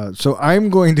 So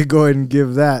I'm going to go ahead and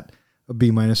give that a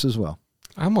B- as well.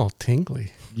 I'm all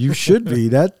tingly. You should be.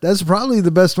 That's probably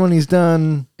the best one he's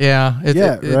done. Yeah.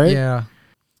 Right? Yeah.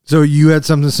 So you had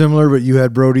something similar, but you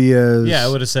had Brody as... Yeah, I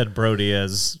would have said Brody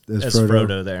as Frodo.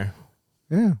 Frodo there.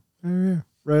 Yeah.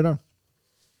 Right on.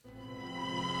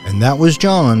 And that was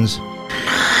John's...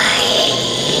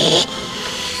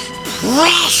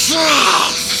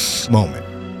 precious moment.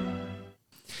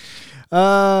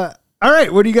 All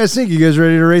right, what do you guys think? You guys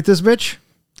ready to rate this bitch?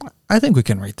 I think we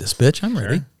can rate this bitch. I'm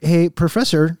ready. Hey,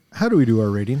 Professor, how do we do our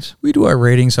ratings? We do our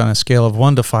ratings on a scale of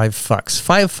 1 to 5 fucks.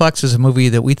 5 fucks is a movie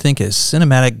that we think is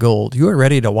cinematic gold. You are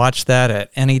ready to watch that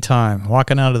at any time.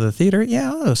 Walking out of the theater,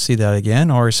 yeah, I'll see that again.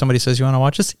 Or somebody says, you want to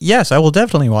watch this? Yes, I will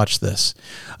definitely watch this.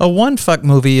 A 1 fuck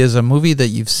movie is a movie that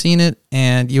you've seen it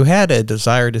and you had a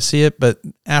desire to see it, but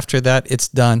after that, it's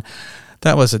done.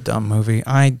 That was a dumb movie.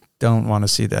 I don't want to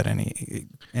see that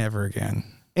ever again.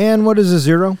 And what is a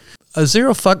 0? A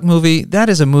 0 fuck movie, that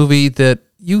is a movie that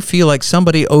you feel like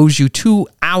somebody owes you 2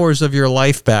 hours of your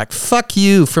life back. Fuck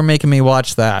you for making me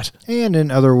watch that. And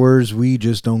in other words, we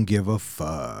just don't give a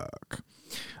fuck.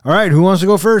 All right, who wants to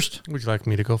go first? Would you like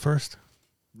me to go first?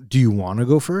 Do you want to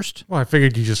go first? Well, I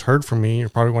figured you just heard from me. You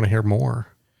probably want to hear more.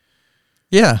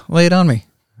 Yeah, lay it on me.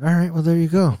 All right, well, there you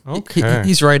go. Okay.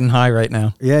 He's riding high right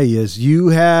now. Yeah, he is. You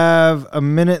have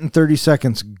 1 minute and 30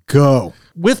 seconds. Go.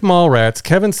 With Mallrats,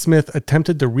 Kevin Smith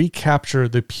attempted to recapture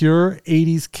the pure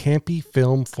 80s campy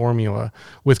film formula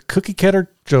with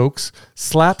cookie-cutter jokes,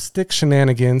 slapstick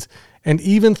shenanigans, and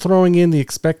even throwing in the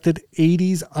expected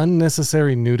 80s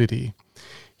unnecessary nudity.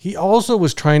 He also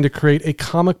was trying to create a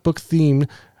comic book theme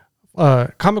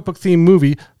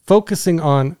movie focusing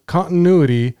on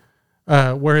continuity,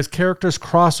 where his characters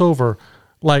cross over,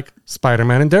 like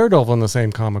Spider-Man and Daredevil in the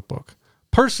same comic book.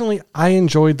 Personally, I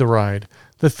enjoyed the ride.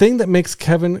 The thing that makes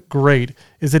Kevin great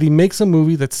is that he makes a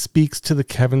movie that speaks to the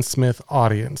Kevin Smith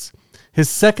audience. His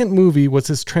second movie was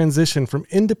his transition from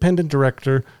independent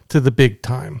director to the big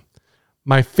time.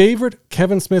 My favorite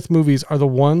Kevin Smith movies are the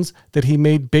ones that he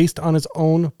made based on his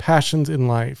own passions in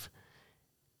life.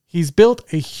 He's built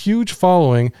a huge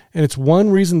following, and it's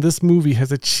one reason this movie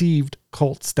has achieved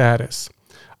cult status.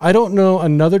 I don't know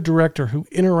another director who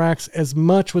interacts as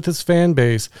much with his fan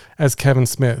base as Kevin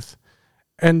Smith.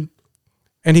 And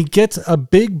he gets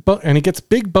big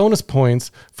bonus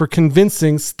points for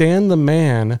convincing Stan the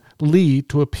Man Lee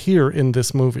to appear in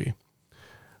this movie.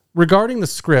 Regarding the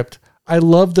script, I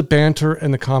love the banter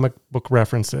and the comic book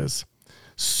references.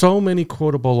 So many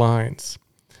quotable lines.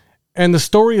 And the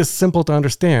story is simple to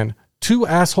understand. 2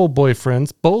 asshole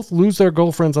boyfriends both lose their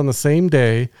girlfriends on the same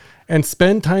day and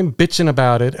spend time bitching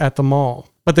about it at the mall.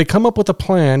 But they come up with a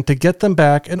plan to get them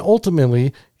back, and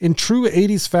ultimately, in true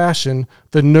 80s fashion,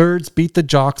 the nerds beat the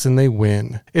jocks and they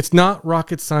win. It's not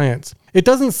rocket science. It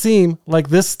doesn't seem like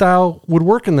this style would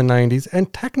work in the 90s,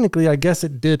 and technically I guess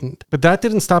it didn't. But that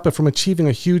didn't stop it from achieving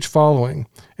a huge following.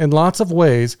 In lots of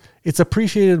ways, it's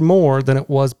appreciated more than it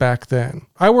was back then.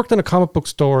 I worked in a comic book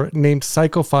store named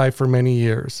Psycho 5 for many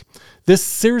years. This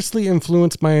seriously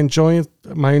influenced my enjoyment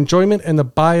and the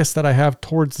bias that I have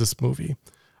towards this movie.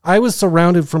 I was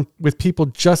surrounded with people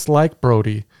just like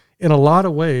Brody. In a lot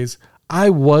of ways,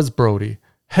 I was Brody.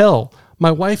 Hell,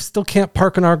 my wife still can't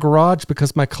park in our garage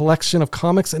because my collection of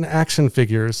comics and action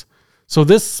figures. So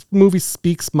this movie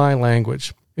speaks my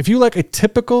language. If you like a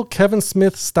typical Kevin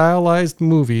Smith stylized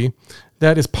movie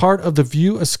that is part of the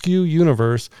View Askew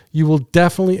universe, you will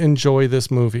definitely enjoy this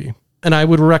movie. And I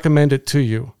would recommend it to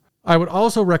you. I would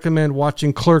also recommend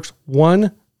watching Clerks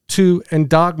 1, 2, and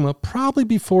Dogma probably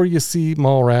before you see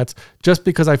Mallrats, just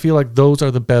because I feel like those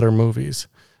are the better movies.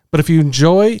 But if you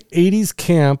enjoy 80s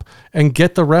camp and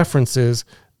get the references,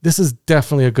 this is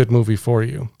definitely a good movie for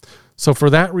you. So for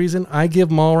that reason, I give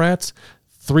Mallrats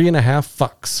 3.5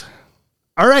 fucks.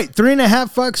 All right,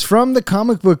 3.5 fucks from the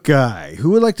comic book guy. Who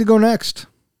would like to go next?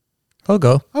 I'll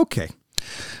go. Okay.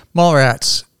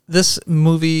 Mallrats. This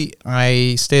movie,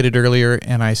 I stated earlier,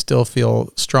 and I still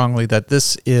feel strongly that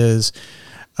this is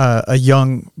a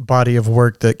young body of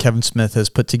work that Kevin Smith has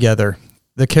put together.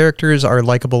 The characters are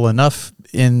likable enough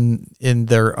in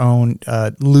their own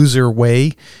loser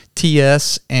way.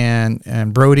 T.S.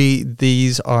 and Brody,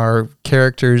 these are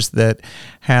characters that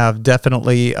have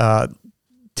definitely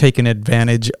taken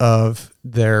advantage of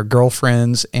their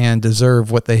girlfriends and deserve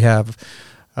what they have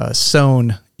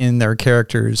sown in their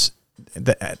characters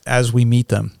as we meet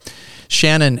them.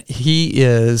 Shannon, he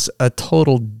is a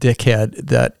total dickhead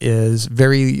that is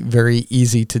very, very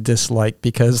easy to dislike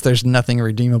because there's nothing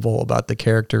redeemable about the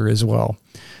character as well.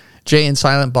 Jay and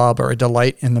Silent Bob are a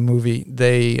delight in the movie.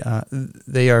 They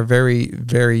are very,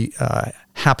 very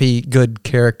happy, good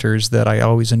characters that I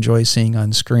always enjoy seeing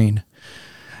on screen.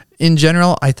 In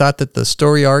general, I thought that the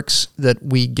story arcs that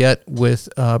we get with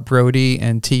Brody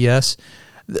and TS,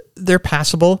 they're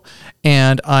passable,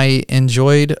 and I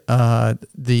enjoyed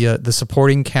the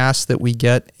supporting cast that we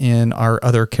get in our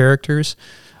other characters.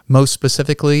 Most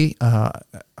specifically,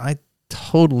 I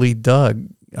totally dug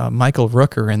Michael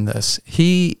Rooker in this.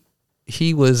 He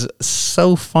was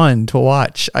so fun to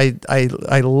watch.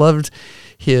 I loved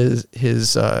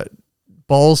his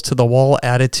balls to the wall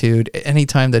attitude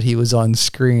anytime that he was on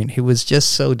screen. He was just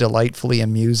so delightfully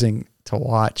amusing to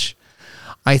watch.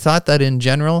 I thought that in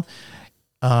general,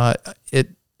 it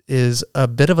is a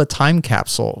bit of a time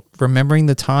capsule, remembering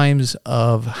the times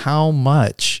of how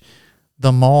much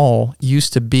the mall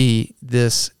used to be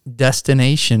this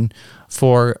destination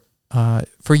for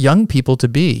young people to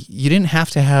be. You didn't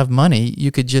have to have money.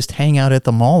 You could just hang out at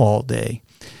the mall all day.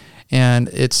 And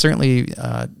it certainly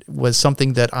was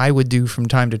something that I would do from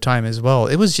time to time as well.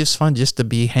 It was just fun just to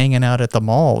be hanging out at the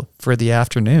mall for the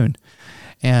afternoon.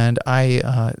 And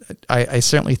I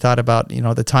certainly thought about,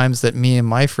 the times that me and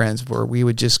my friends we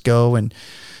would just go and,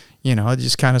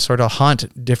 just kind of sort of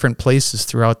haunt different places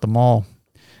throughout the mall.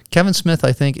 Kevin Smith,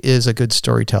 I think, is a good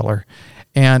storyteller,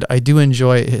 and I do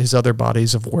enjoy his other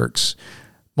bodies of works.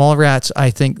 Mallrats,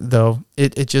 I think, though,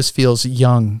 it just feels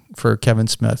young for Kevin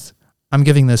Smith. I'm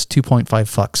giving this 2.5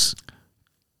 fucks.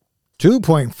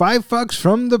 2.5 fucks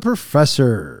from the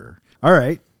professor. All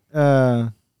right.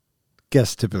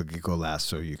 Guests typically go last,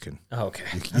 so you can. Okay.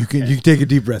 You can take a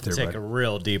deep breath there, Take bud. a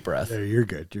real deep breath. There, you're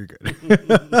good. You're good.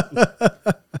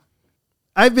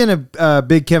 I've been a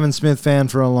big Kevin Smith fan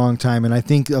for a long time, and I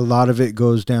think a lot of it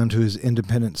goes down to his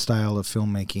independent style of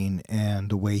filmmaking and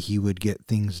the way he would get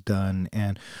things done.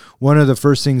 And one of the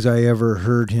first things I ever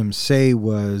heard him say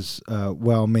was,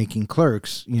 while making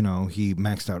Clerks, he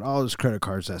maxed out all his credit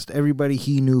cards, asked everybody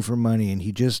he knew for money, and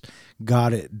he just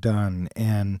got it done.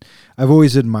 And I've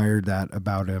always admired that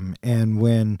about him. And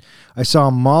when I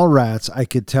saw Mallrats, I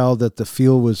could tell that the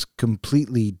feel was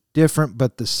completely different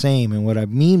but the same, and what I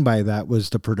mean by that was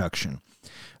the production.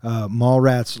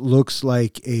 Mallrats looks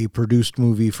like a produced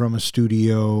movie from a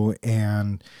studio,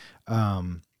 and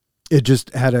it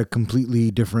just had a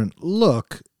completely different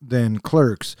look than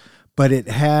Clerks, but it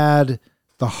had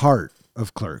the heart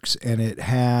of Clerks, and it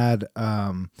had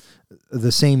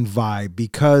the same vibe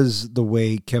because the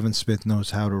way Kevin Smith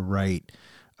knows how to write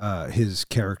his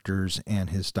characters and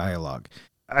his dialogue.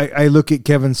 I look at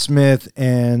Kevin Smith,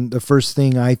 and the first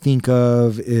thing I think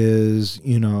of is,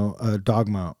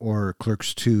 Dogma or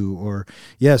Clerks 2 or,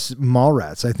 yes,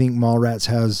 Mallrats. I think Mallrats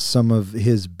has some of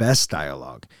his best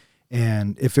dialogue.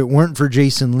 And if it weren't for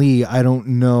Jason Lee, I don't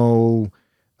know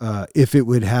if it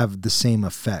would have the same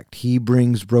effect. He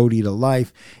brings Brody to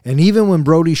life. And even when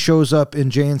Brody shows up in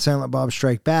Jay and Silent Bob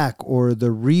Strike Back or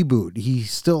the reboot, he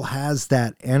still has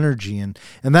that energy. And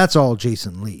that's all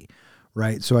Jason Lee.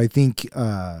 Right. So I think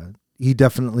he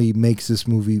definitely makes this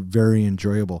movie very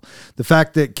enjoyable. The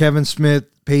fact that Kevin Smith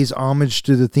pays homage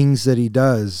to the things that he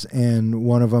does, and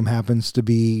one of them happens to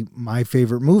be my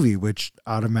favorite movie, which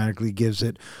automatically gives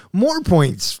it more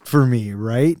points for me.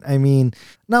 Right. I mean,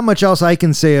 not much else I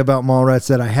can say about Mallrats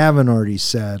that I haven't already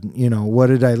said. What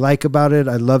did I like about it?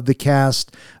 I love the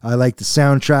cast. I like the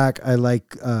soundtrack. I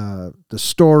like the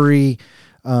story.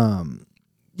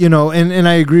 And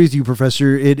I agree with you,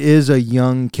 Professor. It is a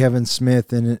young Kevin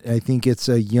Smith, and I think it's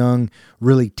a young,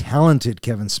 really talented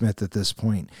Kevin Smith at this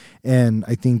point. And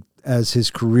I think as his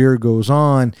career goes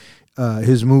on, some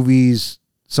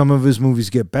of his movies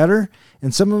get better,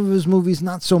 and some of his movies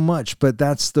not so much. But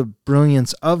that's the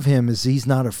brilliance of him, is he's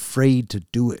not afraid to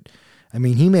do it. I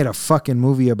mean, he made a fucking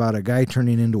movie about a guy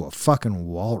turning into a fucking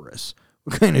walrus.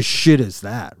 What kind of shit is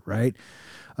that, right?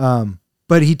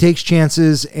 But he takes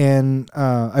chances, and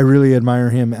I really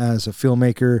admire him as a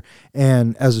filmmaker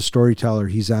and as a storyteller.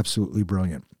 He's absolutely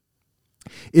brilliant.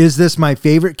 Is this my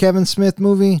favorite Kevin Smith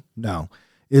movie? No.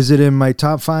 Is it in my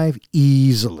top 5?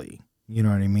 Easily. You know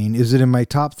what I mean? Is it in my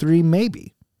top 3?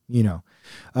 Maybe.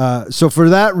 So for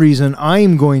that reason, I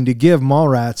am going to give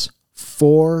Mallrats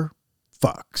 4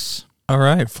 fucks. All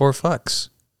right, 4 fucks.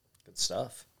 Good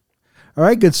stuff. All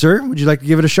right, good sir. Would you like to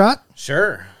give it a shot?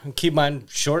 Sure. Keep mine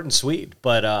short and sweet.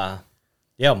 But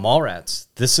Mallrats.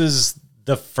 This is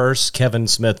the first Kevin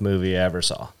Smith movie I ever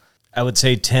saw. I would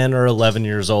say 10 or 11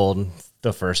 years old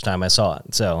the first time I saw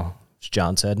it. So, as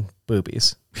John said,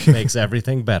 boobies. Makes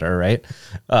everything better, right?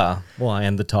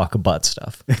 And the talk of butt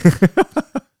stuff.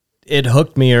 it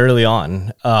hooked me early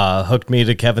on. Hooked me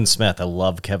to Kevin Smith. I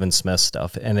love Kevin Smith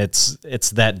stuff, and it's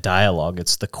that dialogue.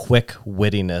 It's the quick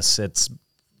wittiness. It's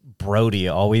Brody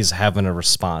always having a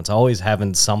response, always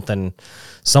having something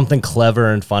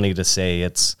clever and funny to say.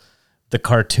 It's the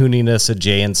cartooniness of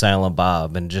Jay and Silent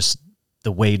Bob, and just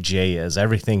the way Jay is,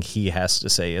 everything he has to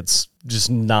say. It's just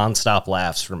nonstop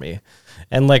laughs for me.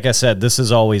 And like I said, this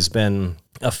has always been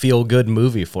a feel-good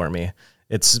movie for me.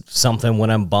 It's something when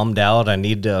I'm bummed out, I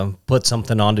need to put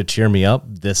something on to cheer me up.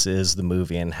 This is the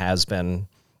movie, and has been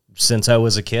since I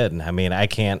was a kid. I mean, I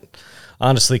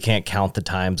honestly can't count the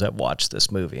times I've watched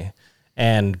this movie.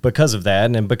 And because of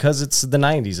that, and because it's the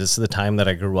 90s, it's the time that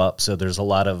I grew up. So there's a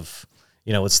lot of,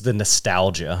 it's the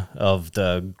nostalgia of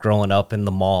the growing up in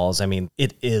the malls. I mean,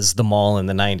 it is the mall in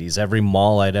the 90s. Every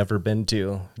mall I'd ever been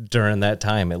to during that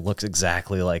time, it looks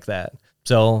exactly like that.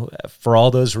 So for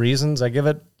all those reasons, I give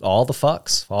it all the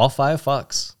fucks, all 5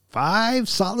 fucks. 5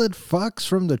 solid fucks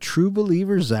from the true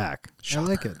believer, Zach.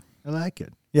 Shocker. I like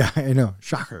it. Yeah, I know.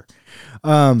 Shocker.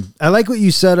 I like what you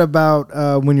said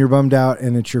about when you're bummed out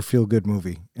and it's your feel-good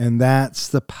movie. And that's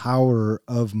the power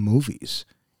of movies.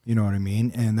 You know what I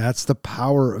mean? And that's the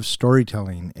power of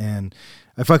storytelling. And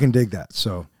I fucking dig that.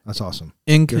 So that's awesome.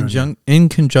 In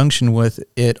conjunction with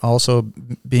it also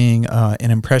being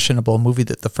an impressionable movie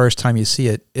that the first time you see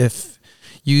it, if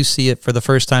you see it for the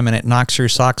first time and it knocks your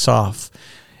socks off,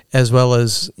 as well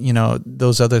as,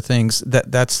 those other things,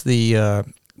 that's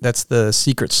the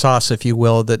secret sauce, if you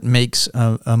will, that makes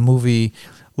a movie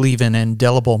leave an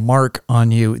indelible mark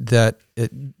on you that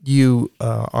you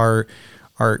are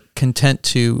content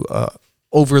to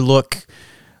overlook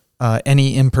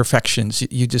any imperfections.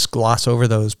 You just gloss over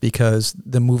those because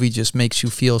the movie just makes you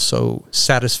feel so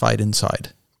satisfied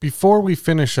inside. Before we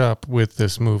finish up with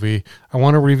this movie, I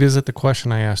want to revisit the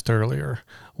question I asked earlier,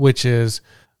 which is,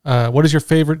 what is your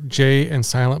favorite Jay and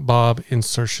Silent Bob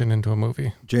insertion into a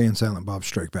movie? Jay and Silent Bob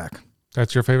Strike Back.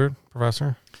 That's your favorite,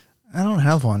 Professor? I don't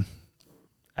have one.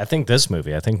 I think this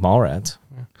movie. I think Mallrats.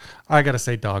 I got to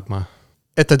say Dogma.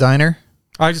 At the diner?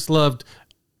 I just loved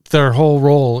their whole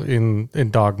role in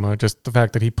Dogma. Just the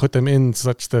fact that he put them in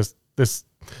such this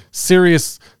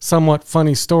serious, somewhat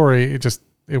funny story.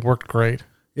 It worked great.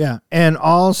 Yeah, and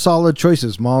all solid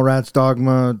choices. Mallrats,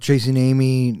 Dogma, Chasing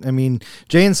Amy. I mean,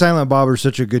 Jay and Silent Bob are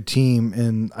such a good team,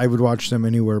 and I would watch them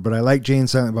anywhere. But I like Jay and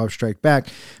Silent Bob Strike Back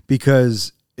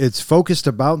because it's focused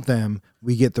about them.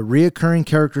 We get the reoccurring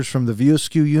characters from the View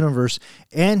Askew universe,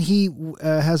 and he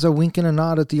has a wink and a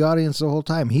nod at the audience the whole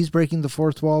time. He's breaking the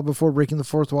fourth wall before breaking the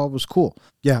fourth wall was cool.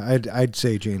 Yeah, I'd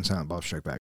say Jay and Silent Bob Strike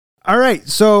Back. All right,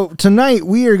 so tonight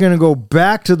we are going to go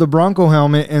back to the Bronco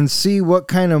helmet and see what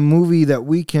kind of movie that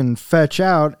we can fetch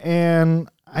out. And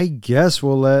I guess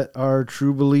we'll let our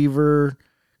true believer,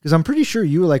 because I'm pretty sure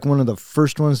you were like one of the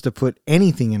first ones to put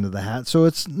anything into the hat. So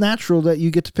it's natural that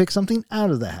you get to pick something out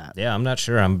of the hat. Yeah, I'm not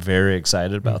sure. I'm very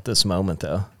excited about this moment,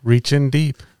 though. Reach in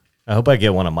deep. I hope I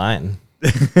get one of mine.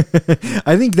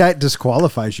 I think that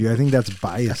disqualifies you. I think that's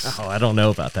bias. Oh, I don't know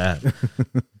about that.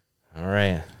 All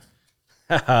right.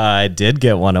 I did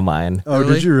get one of mine. Oh,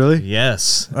 really? Did you really?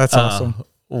 Yes. That's awesome.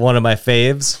 One of my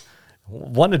faves.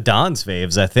 One of Don's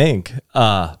faves, I think.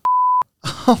 All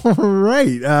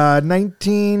right.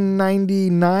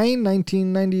 1999,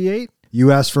 1998.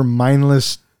 You asked for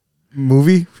mindless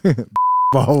movie?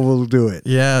 Ball will do it.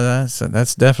 Yeah,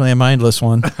 that's definitely a mindless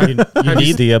one. You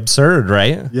need the absurd,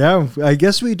 right? Yeah, I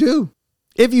guess we do.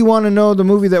 If you want to know the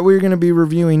movie that we're going to be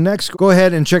reviewing next, go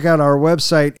ahead and check out our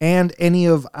website and any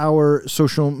of our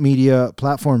social media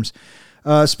platforms.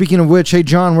 Speaking of which, hey,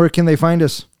 John, where can they find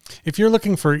us? If you're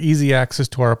looking for easy access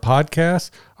to our podcast,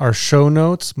 our show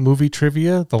notes, movie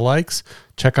trivia, the likes,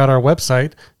 check out our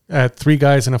website at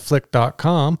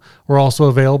 3guysinaflick.com. We're also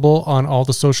available on all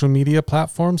the social media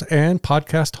platforms and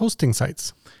podcast hosting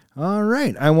sites. All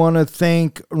right. I want to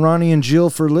thank Ronnie and Jill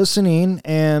for listening.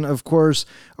 And, of course,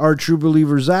 our true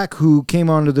believer, Zach, who came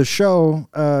onto the show.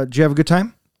 Did you have a good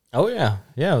time? Oh, yeah.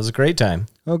 Yeah, it was a great time.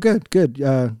 Oh, good, good.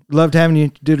 Loved having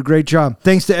you. Did a great job.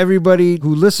 Thanks to everybody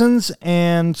who listens.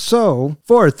 And so,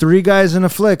 for 3 Guys in a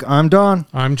Flick, I'm Don.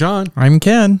 I'm John. I'm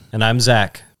Ken. And I'm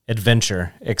Zach.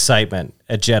 Adventure, excitement,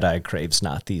 a Jedi craves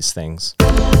not these things.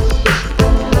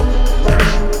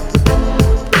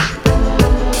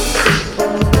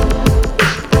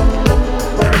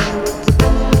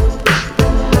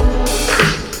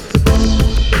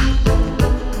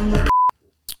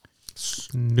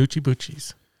 Snoochie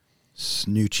Boochies.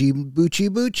 Snoochie Boochie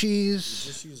Boochies.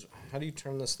 Just use, how do you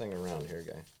turn this thing around here,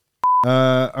 guy?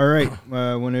 All right.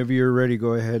 Whenever you're ready,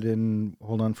 go ahead and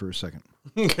hold on for a second.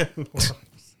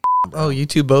 Oh, you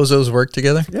two bozos work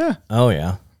together? Yeah. Oh,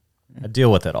 yeah. I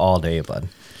deal with it all day, bud.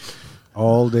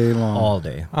 All day long. all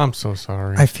day. I'm so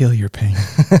sorry. I feel your pain.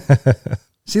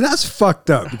 See, that's fucked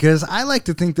up because I like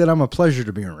to think that I'm a pleasure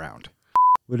to be around.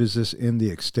 What is this in the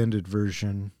extended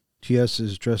version? TS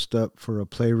is dressed up for a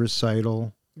play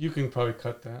recital. You can probably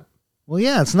cut that. Well,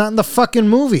 yeah, it's not in the fucking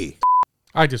movie.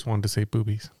 I just wanted to say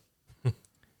boobies.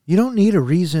 You don't need a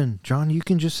reason, John. You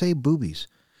can just say boobies.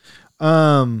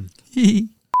 Oh,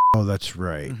 that's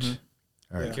right.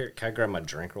 All right. Can I grab my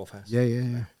drink real fast?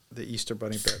 Yeah. The Easter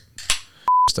Bunny bit.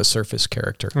 Just a surface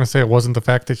character. I'm going to say it wasn't the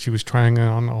fact that she was trying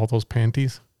on all those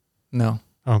panties. No.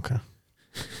 Okay.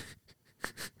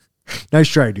 Nice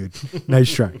try, dude.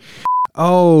 Nice try.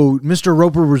 Oh, Mr.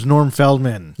 Roper was Norm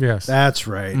Feldman. Yes. That's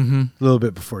right. Mm-hmm. A little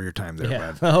bit before your time there,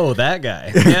 Yeah. bud. Oh, that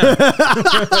guy. Yeah.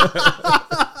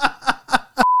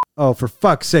 Oh, for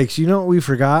fuck's sakes. You know what we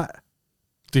forgot?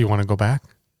 Do you want to go back?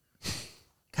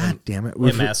 God damn it. We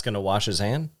Him asking to wash his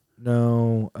hand.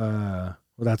 No. Well,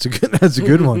 that's a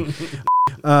good one.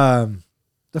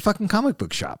 The fucking comic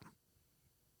book shop.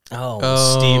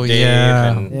 Oh, Steve Dave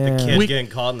yeah. and Yeah. the kid We- getting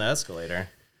caught in the escalator.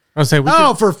 I would say we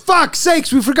Oh, for fuck's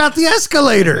sakes. We forgot the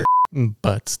escalator. could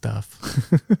butt stuff.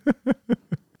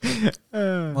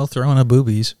 Well, throwing a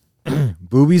boobies.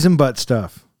 Boobies and butt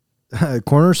stuff.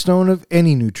 Cornerstone of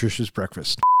any nutritious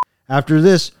breakfast. After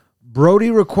this, Brody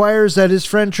requires that his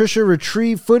friend Trisha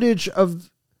retrieve footage of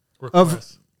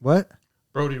Requests. what?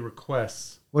 Brody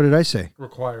requests. What did I say?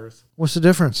 Requires. What's the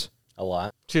difference? A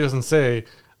lot. She doesn't say,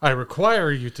 I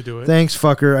require you to do it. Thanks,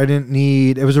 fucker. I didn't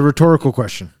need. It was a rhetorical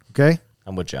question. Okay.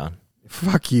 I'm with John.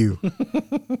 Fuck you.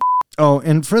 Oh,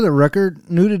 and for the record,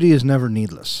 nudity is never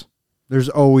needless. There's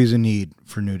always a need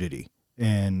for nudity.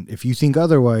 And if you think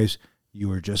otherwise, you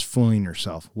are just fooling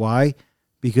yourself. Why?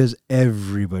 Because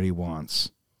everybody wants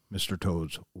Mr.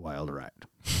 Toad's Wild Ride.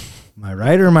 Am I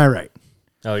right or am I right?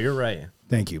 Oh, you're right.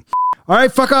 Thank you. All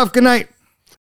right, fuck off. Good night.